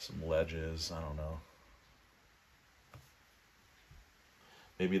 some ledges, I don't know.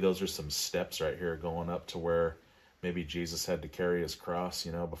 Maybe those are some steps right here going up to where maybe Jesus had to carry his cross,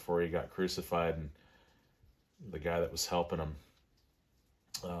 you know, before he got crucified, and the guy that was helping him,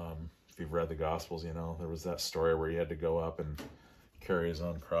 if you've read the Gospels, you know, there was that story where he had to go up and carry his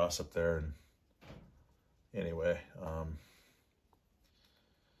own cross up there. And anyway,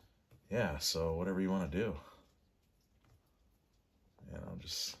 yeah, so whatever you want to do, you know,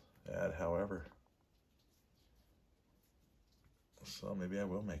 just add however. So maybe I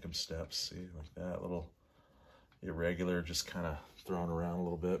will make them steps, see, like that, little irregular, just kind of thrown around a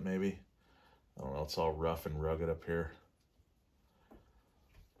little bit maybe. I don't know, it's all rough and rugged up here.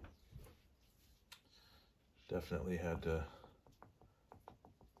 Definitely had to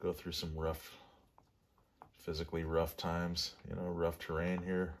go through some rough, physically rough times, you know, rough terrain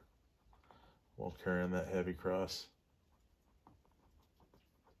here while carrying that heavy cross.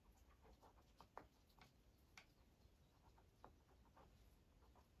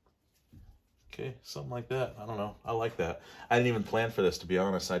 Okay, something like that. I don't know. I like that. I didn't even plan for this, to be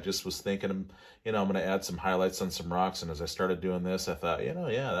honest. I just was thinking, you know, I'm going to add some highlights on some rocks. And as I started doing this, I thought, you know,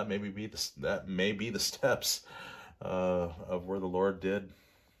 yeah, that may be the steps of where the Lord did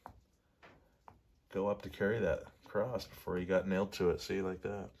go up to carry that cross before he got nailed to it. See, like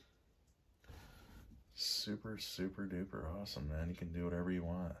that. Super, super duper awesome, man. You can do whatever you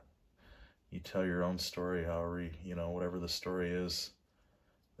want. You tell your own story, however, you know, whatever the story is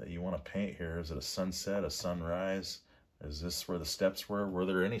that you want to paint here. Is it a sunset, a sunrise? Is this where the steps were? Were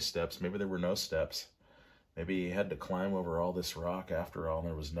there any steps? Maybe there were no steps. Maybe you had to climb over all this rock after all and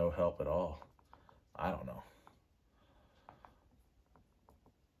there was no help at all. I don't know.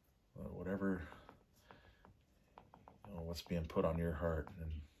 But whatever, you know, what's being put on your heart,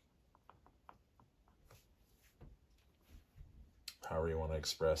 and however you want to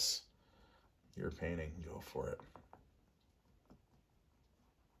express your painting, go for it.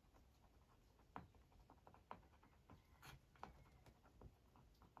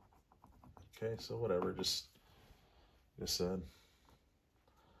 Okay, so whatever, just like I said,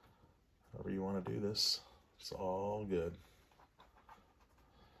 however you want to do this, it's all good.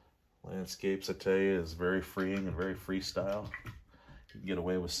 Landscapes, I tell you, is very freeing and very freestyle. You can get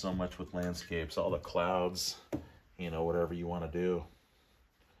away with so much with landscapes, all the clouds, you know, whatever you want to do.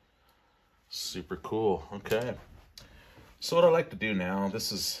 Super cool. Okay, so what I like to do now,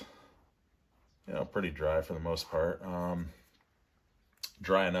 this is, you know, pretty dry for the most part.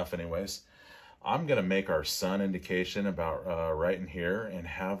 Dry enough anyways. I'm going to make our sun indication about right in here and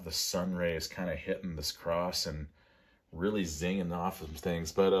have the sun rays kind of hitting this cross and really zinging off some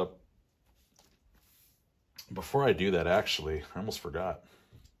things. But before I do that, actually, I almost forgot.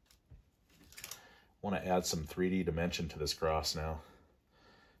 I want to add some 3D dimension to this cross now.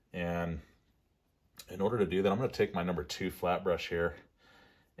 And in order to do that, I'm going to take my number 2 flat brush here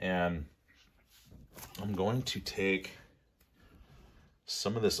and I'm going to take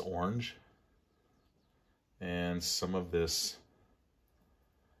some of this orange and some of this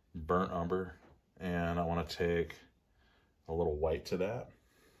burnt umber, and I want to take a little white to that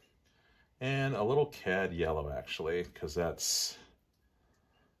and a little Cad Yellow, actually, because that's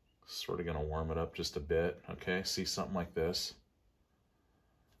sort of going to warm it up just a bit. Okay, see, something like this.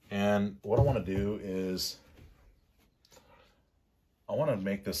 And what I want to do is I want to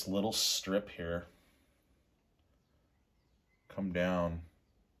make this little strip here come down,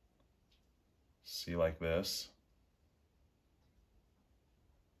 see, like this.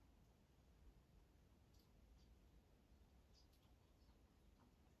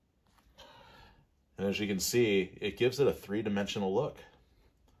 And as you can see, it gives it a 3-dimensional look.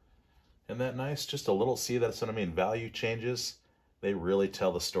 Isn't that nice? Just a little, see, that's what I mean, value changes. They really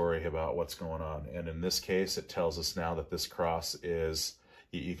tell the story about what's going on. And in this case, it tells us now that this cross is,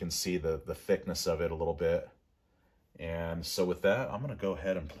 you can see the thickness of it a little bit. And so with that, I'm going to go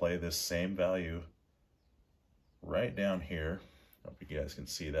ahead and play this same value right down here. I hope you guys can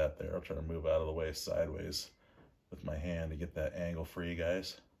see that there. I'll try to move out of the way sideways with my hand to get that angle for you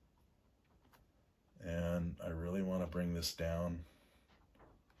guys. And I really want to bring this down.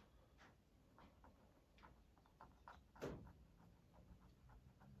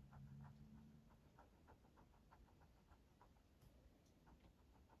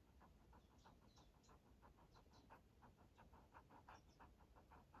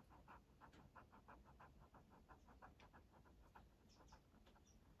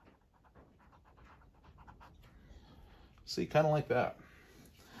 See, kind of like that.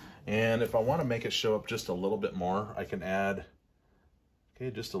 And if I want to make it show up just a little bit more, I can add,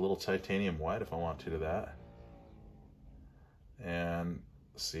 okay, just a little titanium white if I want to that. And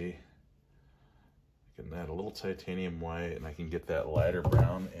see, I can add a little titanium white and I can get that lighter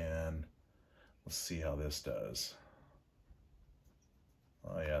brown, and let's see how this does.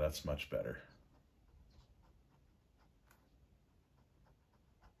 Oh yeah, that's much better.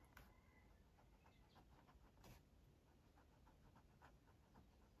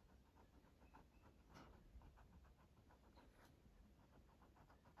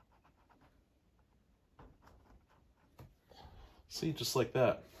 See, just like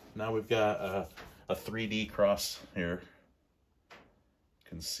that. Now we've got a 3D cross here. You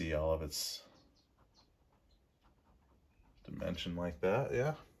can see all of its dimension like that,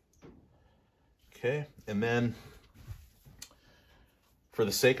 yeah. Okay, and then for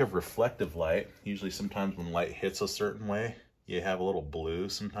the sake of reflective light, usually sometimes when light hits a certain way, you have a little blue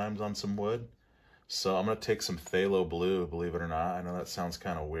sometimes on some wood. So I'm going to take some Phthalo Blue, believe it or not. I know that sounds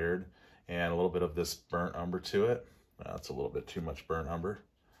kind of weird. And a little bit of this burnt umber to it. That's a little bit too much burnt umber.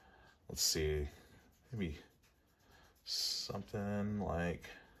 Let's see, maybe something like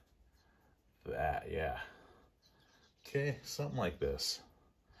that, yeah. Okay, something like this.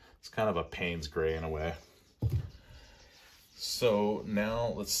 It's kind of a Payne's gray in a way. So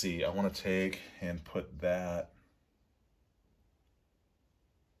now let's see, I want to take and put that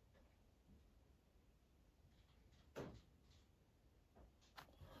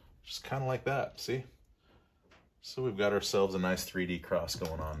just kind of like that, see? So we've got ourselves a nice 3D cross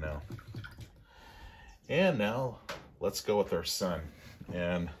going on now. And now let's go with our sun.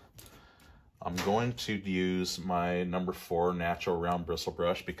 And I'm going to use my number 4 natural round bristle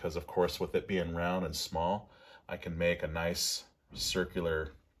brush because, of course, with it being round and small, I can make a nice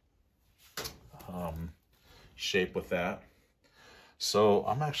circular shape with that. So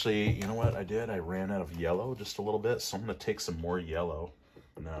I'm actually, you know what I did? I ran out of yellow just a little bit, so I'm going to take some more yellow.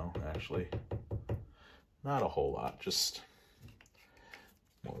 No, actually, not a whole lot, just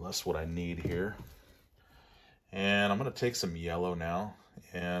more or less what I need here. And I'm going to take some yellow now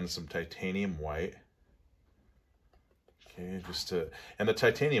and some titanium white. Okay, just to, and the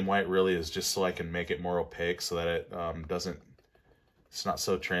titanium white really is just so I can make it more opaque so that it it's not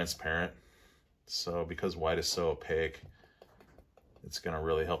so transparent. So because white is so opaque, it's going to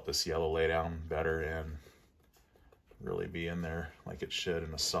really help this yellow lay down better and really be in there like it should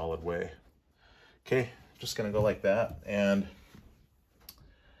in a solid way. Okay, just going to go like that, and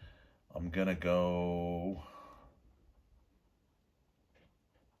I'm going to go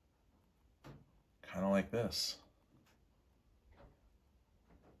kind of like this.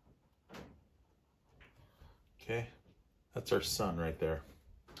 Okay, that's our sun right there.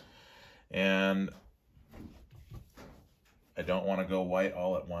 And I don't want to go white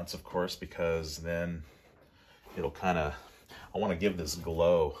all at once, of course, because then it'll kind of, I want to give this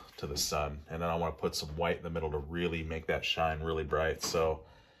glow to the sun, and then I want to put some white in the middle to really make that shine really bright. So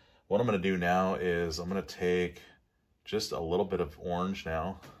what I'm going to do now is I'm going to take just a little bit of orange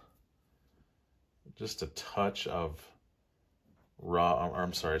now, just a touch of raw,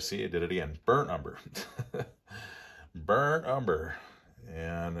 I'm sorry, see, I did it again, burnt umber. Burnt umber.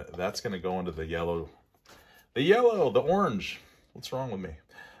 And that's going to go into the yellow, the orange. What's wrong with me?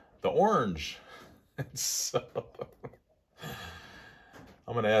 The orange. So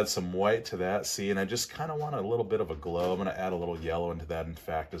I'm going to add some white to that, see, and I just kind of want a little bit of a glow. I'm going to add a little yellow into that, in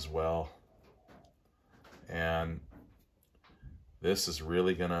fact, as well. And this is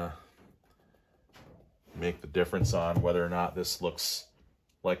really going to make the difference on whether or not this looks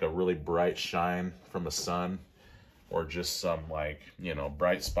like a really bright shine from the sun or just some, like, you know,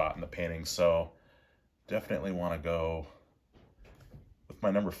 bright spot in the painting. So definitely want to go with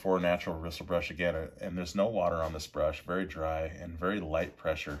my number 4 natural bristle brush again, and there's no water on this brush, very dry and very light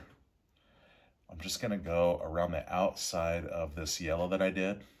pressure. I'm just going to go around the outside of this yellow that I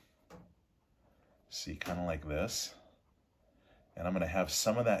did. See, kind of like this. And I'm going to have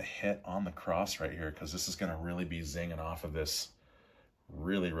some of that hit on the cross right here because this is going to really be zinging off of this.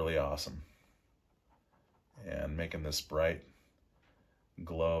 Really, really awesome. And making this bright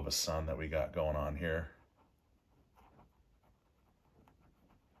glow of a sun that we got going on here.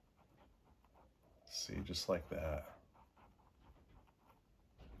 See, just like that.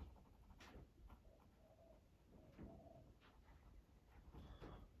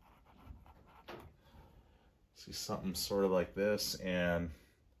 See, something sort of like this, and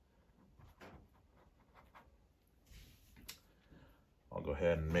I'll go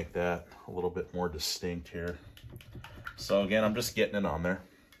ahead and make that a little bit more distinct here. So again, I'm just getting it on there.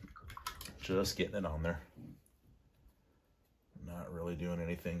 Just getting it on there. Not really doing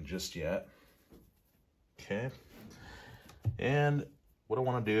anything just yet. Okay. And what I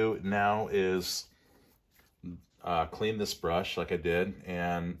want to do now is clean this brush like I did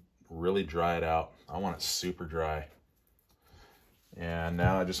and really dry it out. I want it super dry. And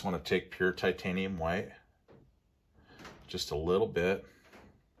now I just want to take pure titanium white, just a little bit,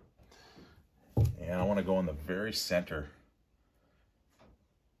 and I want to go in the very center.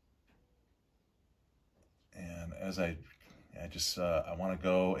 And as I want to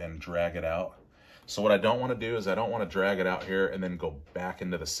go and drag it out. So what I don't want to do is I don't want to drag it out here and then go back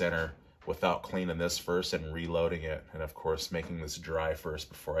into the center without cleaning this first and reloading it. And of course, making this dry first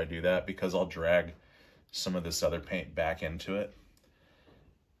before I do that, because I'll drag some of this other paint back into it.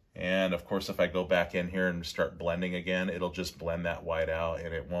 And of course, if I go back in here and start blending again, it'll just blend that white out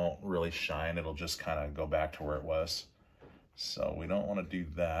and it won't really shine. It'll just kind of go back to where it was. So we don't want to do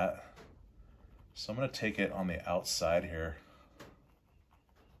that. So I'm going to take it on the outside here.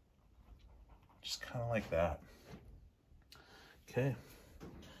 Just kind of like that. Okay.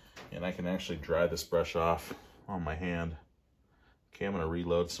 And I can actually dry this brush off on my hand. Okay, I'm going to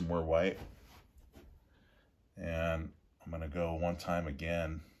reload some more white. And I'm going to go one time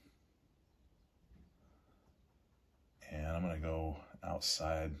again I'm gonna go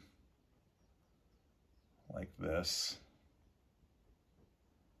outside like this.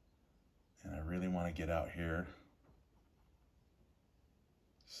 And I really want to get out here.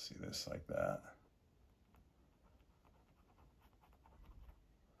 See this like that.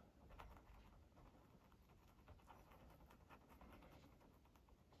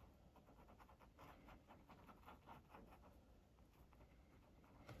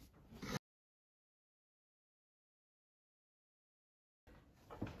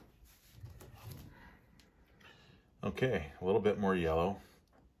 Okay, a little bit more yellow.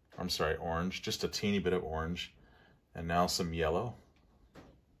 I'm sorry, orange, just a teeny bit of orange. And now some yellow.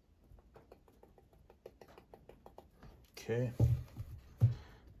 Okay.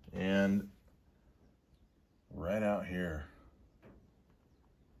 And right out here.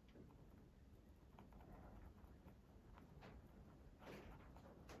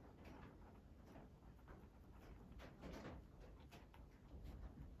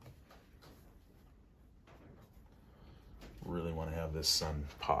 Really want to have this sun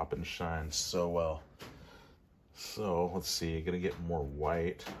pop and shine so well. So let's see, I'm gonna get more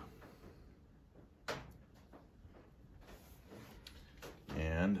white.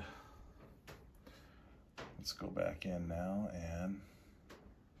 And let's go back in now and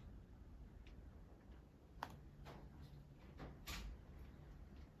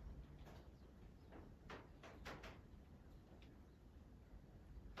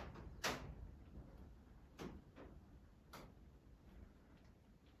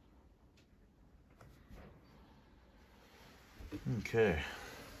okay,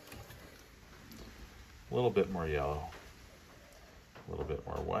 a little bit more yellow, a little bit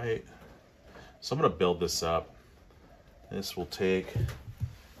more white. So I'm going to build this up. This will take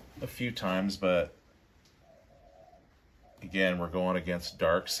a few times, but again, we're going against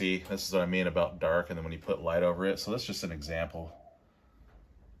dark. See, this is what I mean about dark, and then when you put light over it. So that's just an example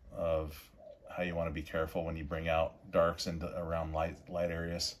of how you want to be careful when you bring out darks into around light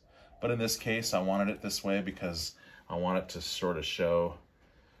areas. But in this case, I wanted it this way because I want it to sort of show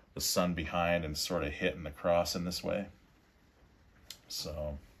the sun behind and sort of hitting the cross in this way.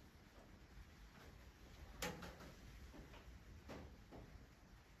 So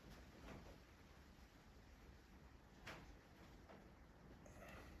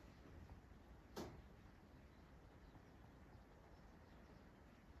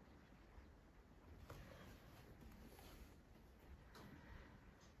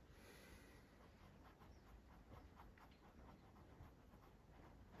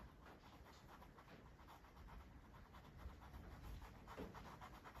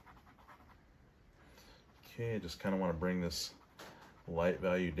okay, just kind of want to bring this light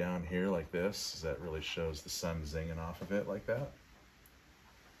value down here like this. That really shows the sun zinging off of it like that.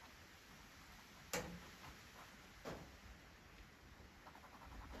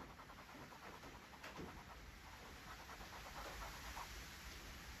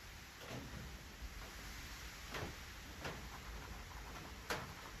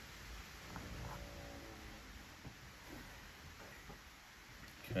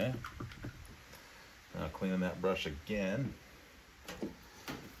 Okay. Now cleaning that brush again.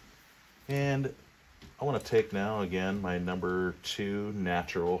 And I want to take now again my number 2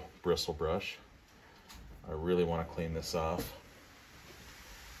 natural bristle brush. I really want to clean this off.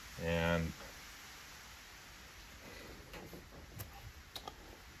 And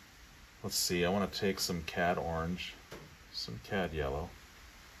let's see, I want to take some Cad Orange, some Cad Yellow,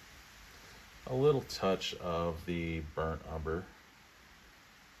 a little touch of the burnt umber,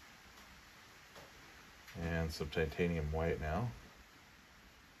 and some titanium white now.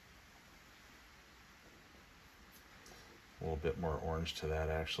 A little bit more orange to that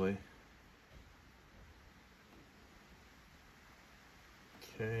actually.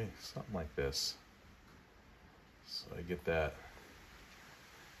 Okay, something like this. So I get that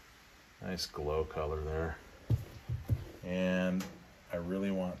nice glow color there. And I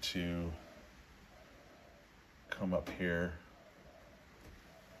really want to come up here.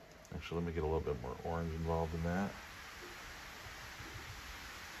 Actually, let me get a little bit more orange involved in that.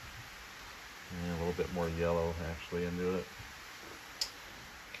 And a little bit more yellow actually into it.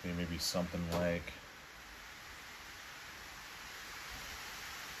 Okay, maybe something like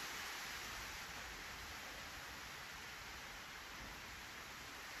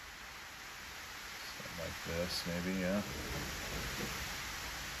this, maybe, yeah.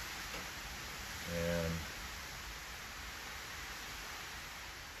 And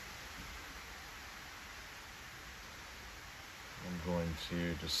I'm going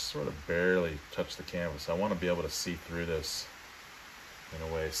to just sort of barely touch the canvas. I want to be able to see through this in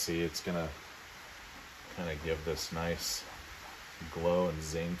a way. See, it's going to kind of give this nice glow and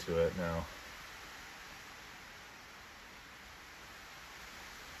zing to it now.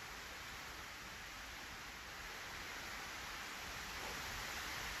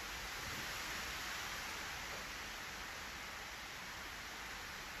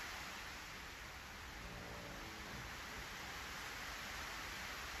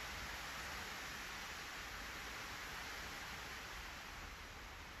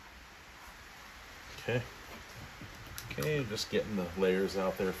 Okay, just getting the layers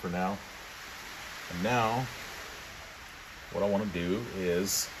out there for now. And now, what I want to do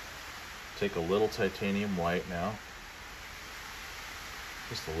is take a little titanium white now.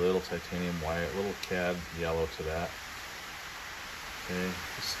 Just a little titanium white, a little Cad Yellow to that. Okay,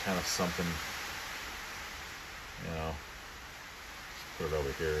 just kind of something, you know, just put it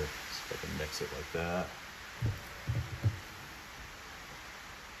over here, see if I can mix it like that.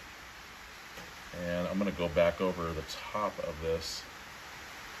 And I'm going to go back over the top of this.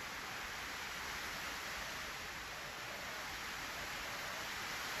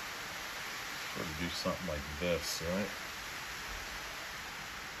 Sort of do something like this, right?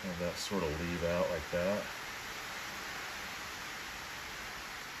 Have that sort of leave out like that.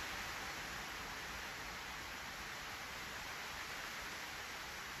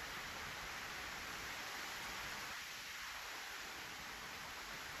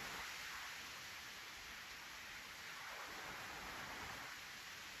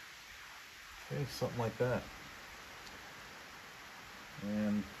 Okay, something like that.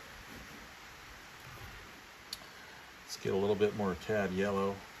 And let's get a little bit more Cad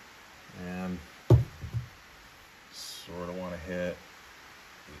Yellow and sort of want to hit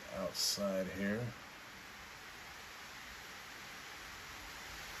the outside here.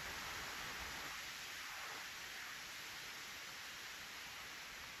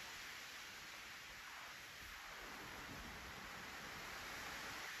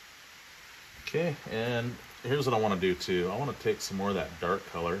 Okay, and here's what I want to do too. I want to take some more of that dark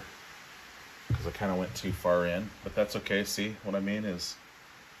color because I kind of went too far in, but that's okay. See what I mean is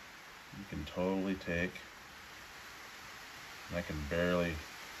you can totally take, and I can barely,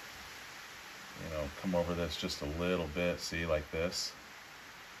 you know, come over this just a little bit, see, like this,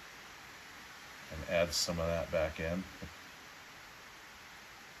 and add some of that back in.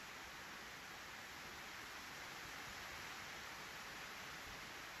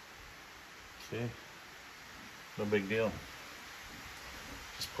 Okay, no big deal.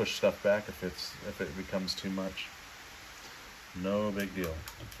 Just push stuff back if it becomes too much. No big deal.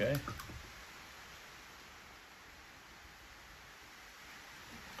 Okay.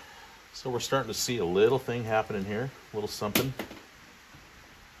 So we're starting to see a little thing happening here, a little something.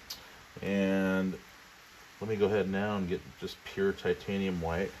 And let me go ahead now and get just pure titanium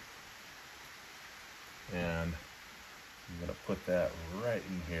white. And I'm gonna put that right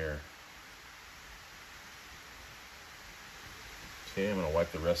in here. Okay, I'm going to wipe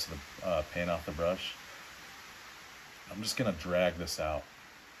the rest of the paint off the brush. I'm just going to drag this out.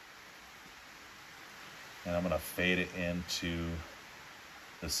 And I'm going to fade it into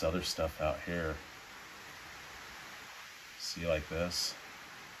this other stuff out here. See, like this.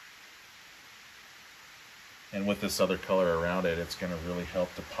 And with this other color around it, it's going to really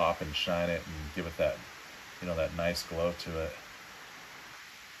help to pop and shine it and give it that, you know, that nice glow to it.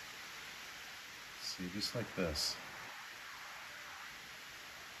 See, just like this.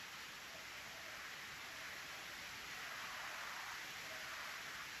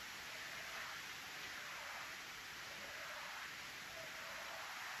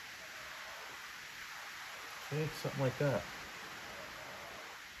 Okay, something like that.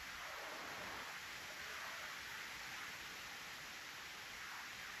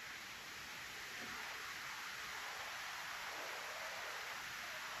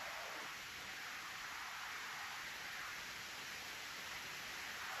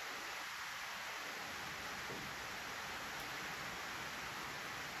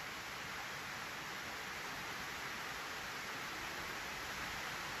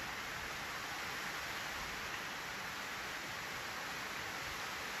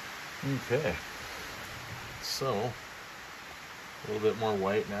 Okay, so a little bit more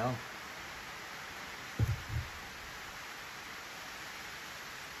white now.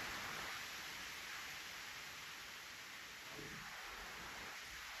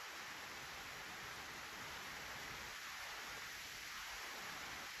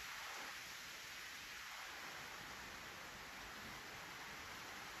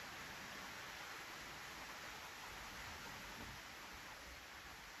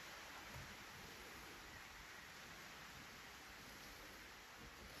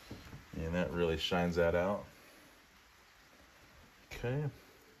 And that really shines that out. Okay.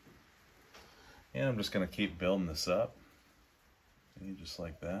 And I'm just going to keep building this up. See, just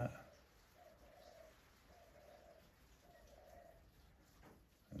like that.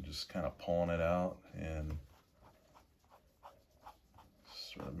 And just kind of pulling it out and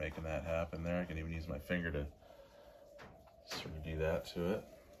sort of making that happen there. I can even use my finger to sort of do that to it.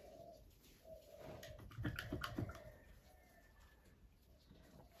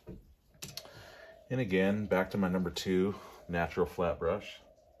 And again, back to my number 2 natural flat brush.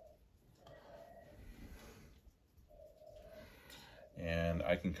 And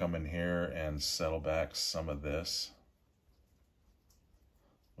I can come in here and settle back some of this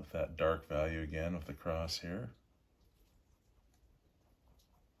with that dark value again with the cross here.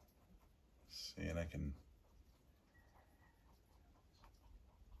 See, and I can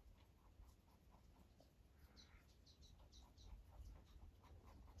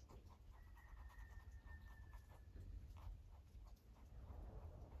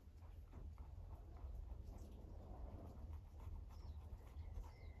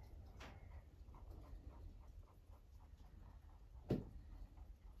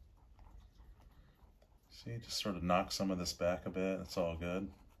see, just sort of knock some of this back a bit. It's all good.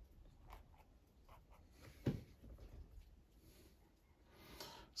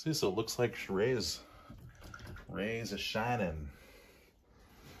 See, so it looks like rays is shining.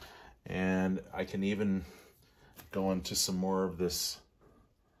 And I can even go into some more of this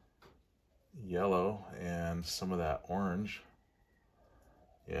yellow and some of that orange.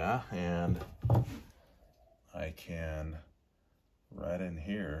 Yeah, and I can right in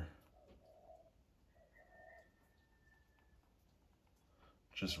here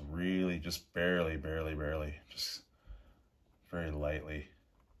just really, just barely, just very lightly.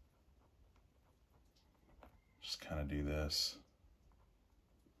 Just kind of do this.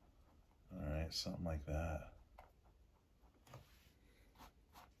 All right, something like that.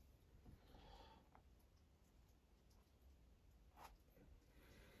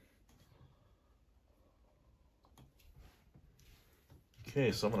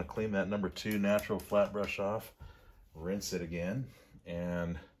 Okay, so I'm going to clean that number 2 natural flat brush off, rinse it again,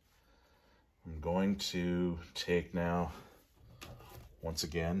 and I'm going to take now, once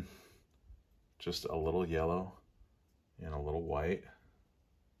again, just a little yellow and a little white.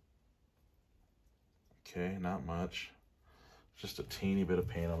 Okay, not much, just a teeny bit of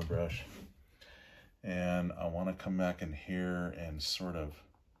paint on the brush. And I want to come back in here and sort of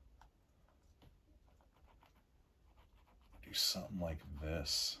do something like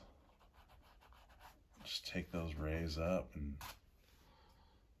this. Just take those rays up and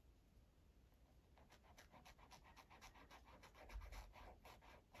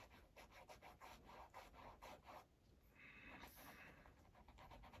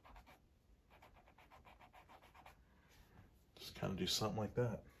just kind of do something like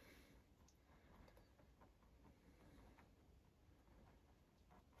that.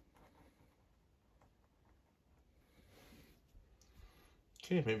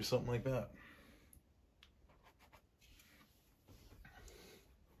 Okay, maybe something like that.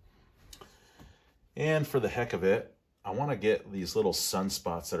 And for the heck of it, I want to get these little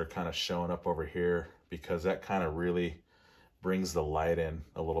sunspots that are kind of showing up over here, because that kind of really brings the light in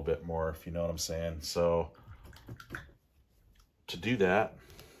a little bit more, if you know what I'm saying. So to do that,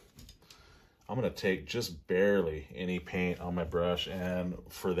 I'm going to take just barely any paint on my brush, and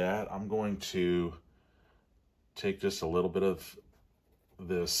for that I'm going to take just a little bit of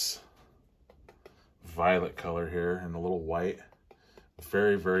this violet color here and a little white,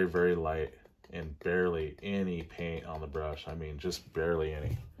 very, very light, and barely any paint on the brush. I mean, just barely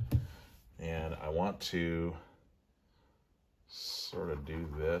any. And I want to sort of do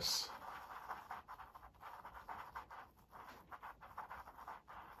this.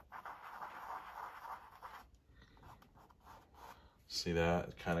 See that?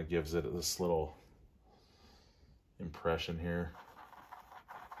 It kind of gives it this little impression here.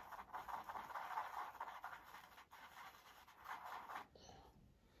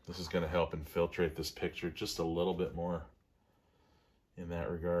 This is going to help infiltrate this picture just a little bit more in that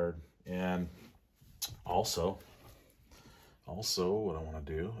regard. And also what I want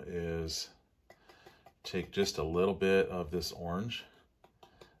to do is take just a little bit of this orange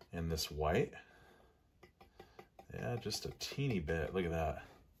and this white. Yeah, just a teeny bit. Look at that.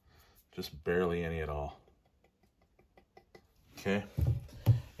 Just barely any at all. Okay.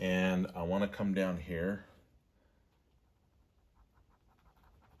 And I want to come down here.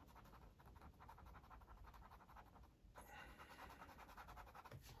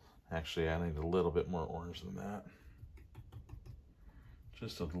 Actually, I need a little bit more orange than that.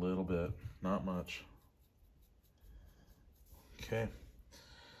 Just a little bit, not much. Okay.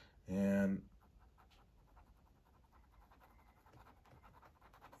 And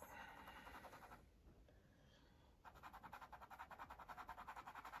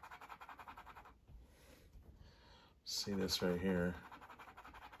see this right here.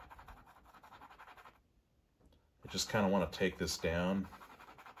 I just kind of want to take this down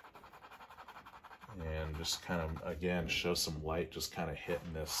and just kind of, again, show some light just kind of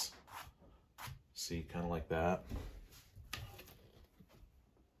hitting this. See, kind of like that.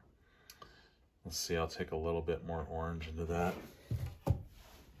 Let's see, I'll take a little bit more orange into that. And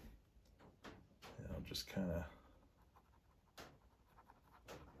I'll just kind of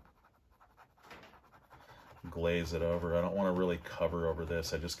glaze it over. I don't want to really cover over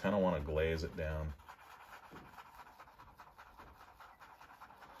this. I just kind of want to glaze it down.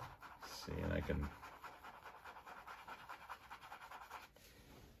 See, and I can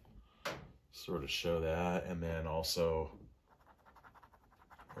sort of show that, and then also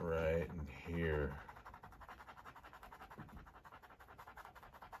right in here.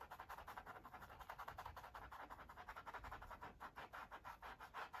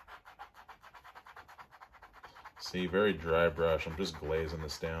 See, very dry brush. I'm just glazing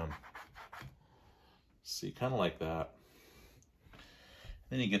this down. See, kind of like that.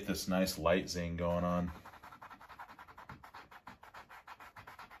 Then you get this nice light zing going on.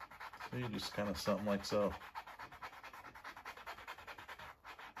 So you just kind of something like so.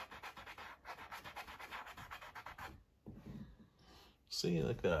 See,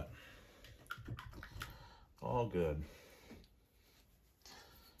 like that. All good.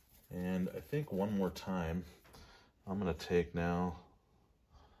 And I think one more time, I'm gonna take now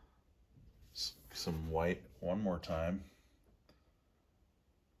some white one more time.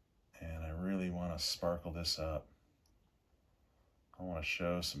 And I really want to sparkle this up. I want to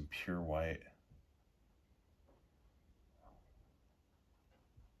show some pure white.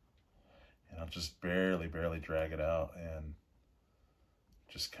 And I'll just barely drag it out and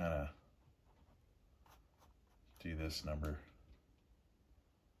just kind of do this number.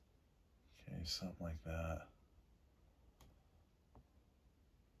 Okay, something like that.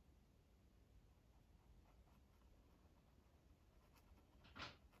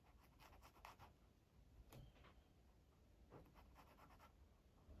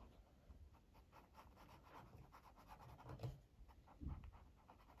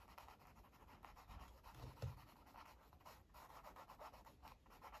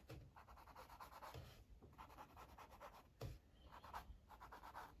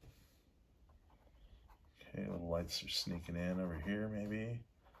 Okay, little lights are sneaking in over here, maybe.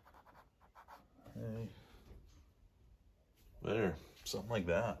 Okay. There, something like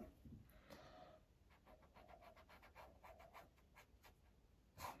that.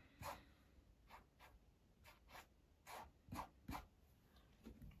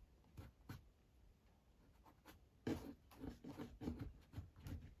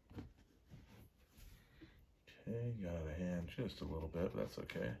 Okay, got out of hand just a little bit, but that's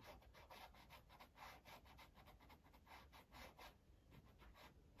okay.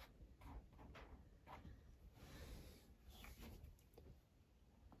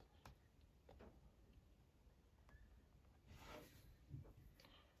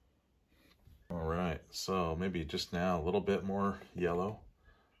 All right, so maybe just now a little bit more yellow,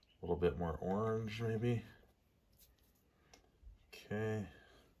 a little bit more orange maybe. Okay,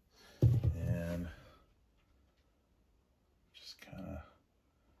 and just kind of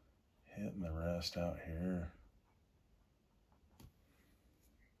hitting the rest out here.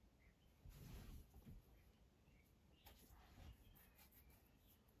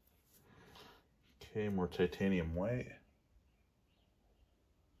 Okay, more titanium white.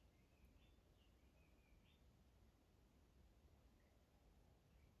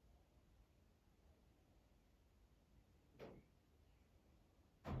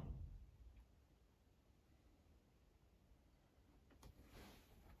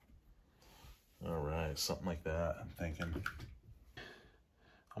 All right, something like that, I'm thinking.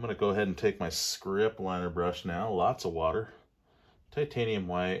 I'm gonna go ahead and take my script liner brush now, lots of water, titanium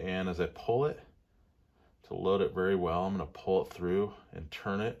white, and as I pull it, to load it very well, I'm gonna pull it through and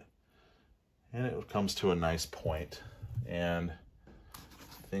turn it, and it comes to a nice point. And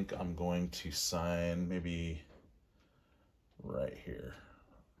I think I'm going to sign maybe right here.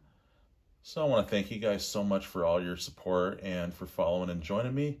 So I wanna thank you guys so much for all your support and for following and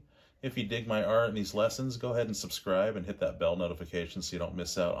joining me. If you dig my art and these lessons, go ahead and subscribe and hit that bell notification so you don't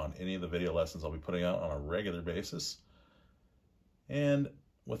miss out on any of the video lessons I'll be putting out on a regular basis. And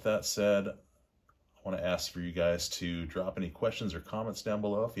with that said, I want to ask for you guys to drop any questions or comments down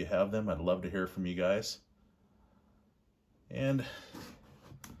below if you have them. I'd love to hear from you guys. And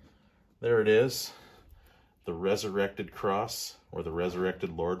there it is, the resurrected cross, or the resurrected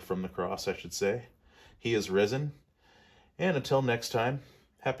Lord from the cross, I should say. He is risen. And until next time,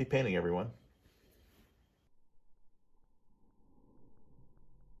 happy painting, everyone.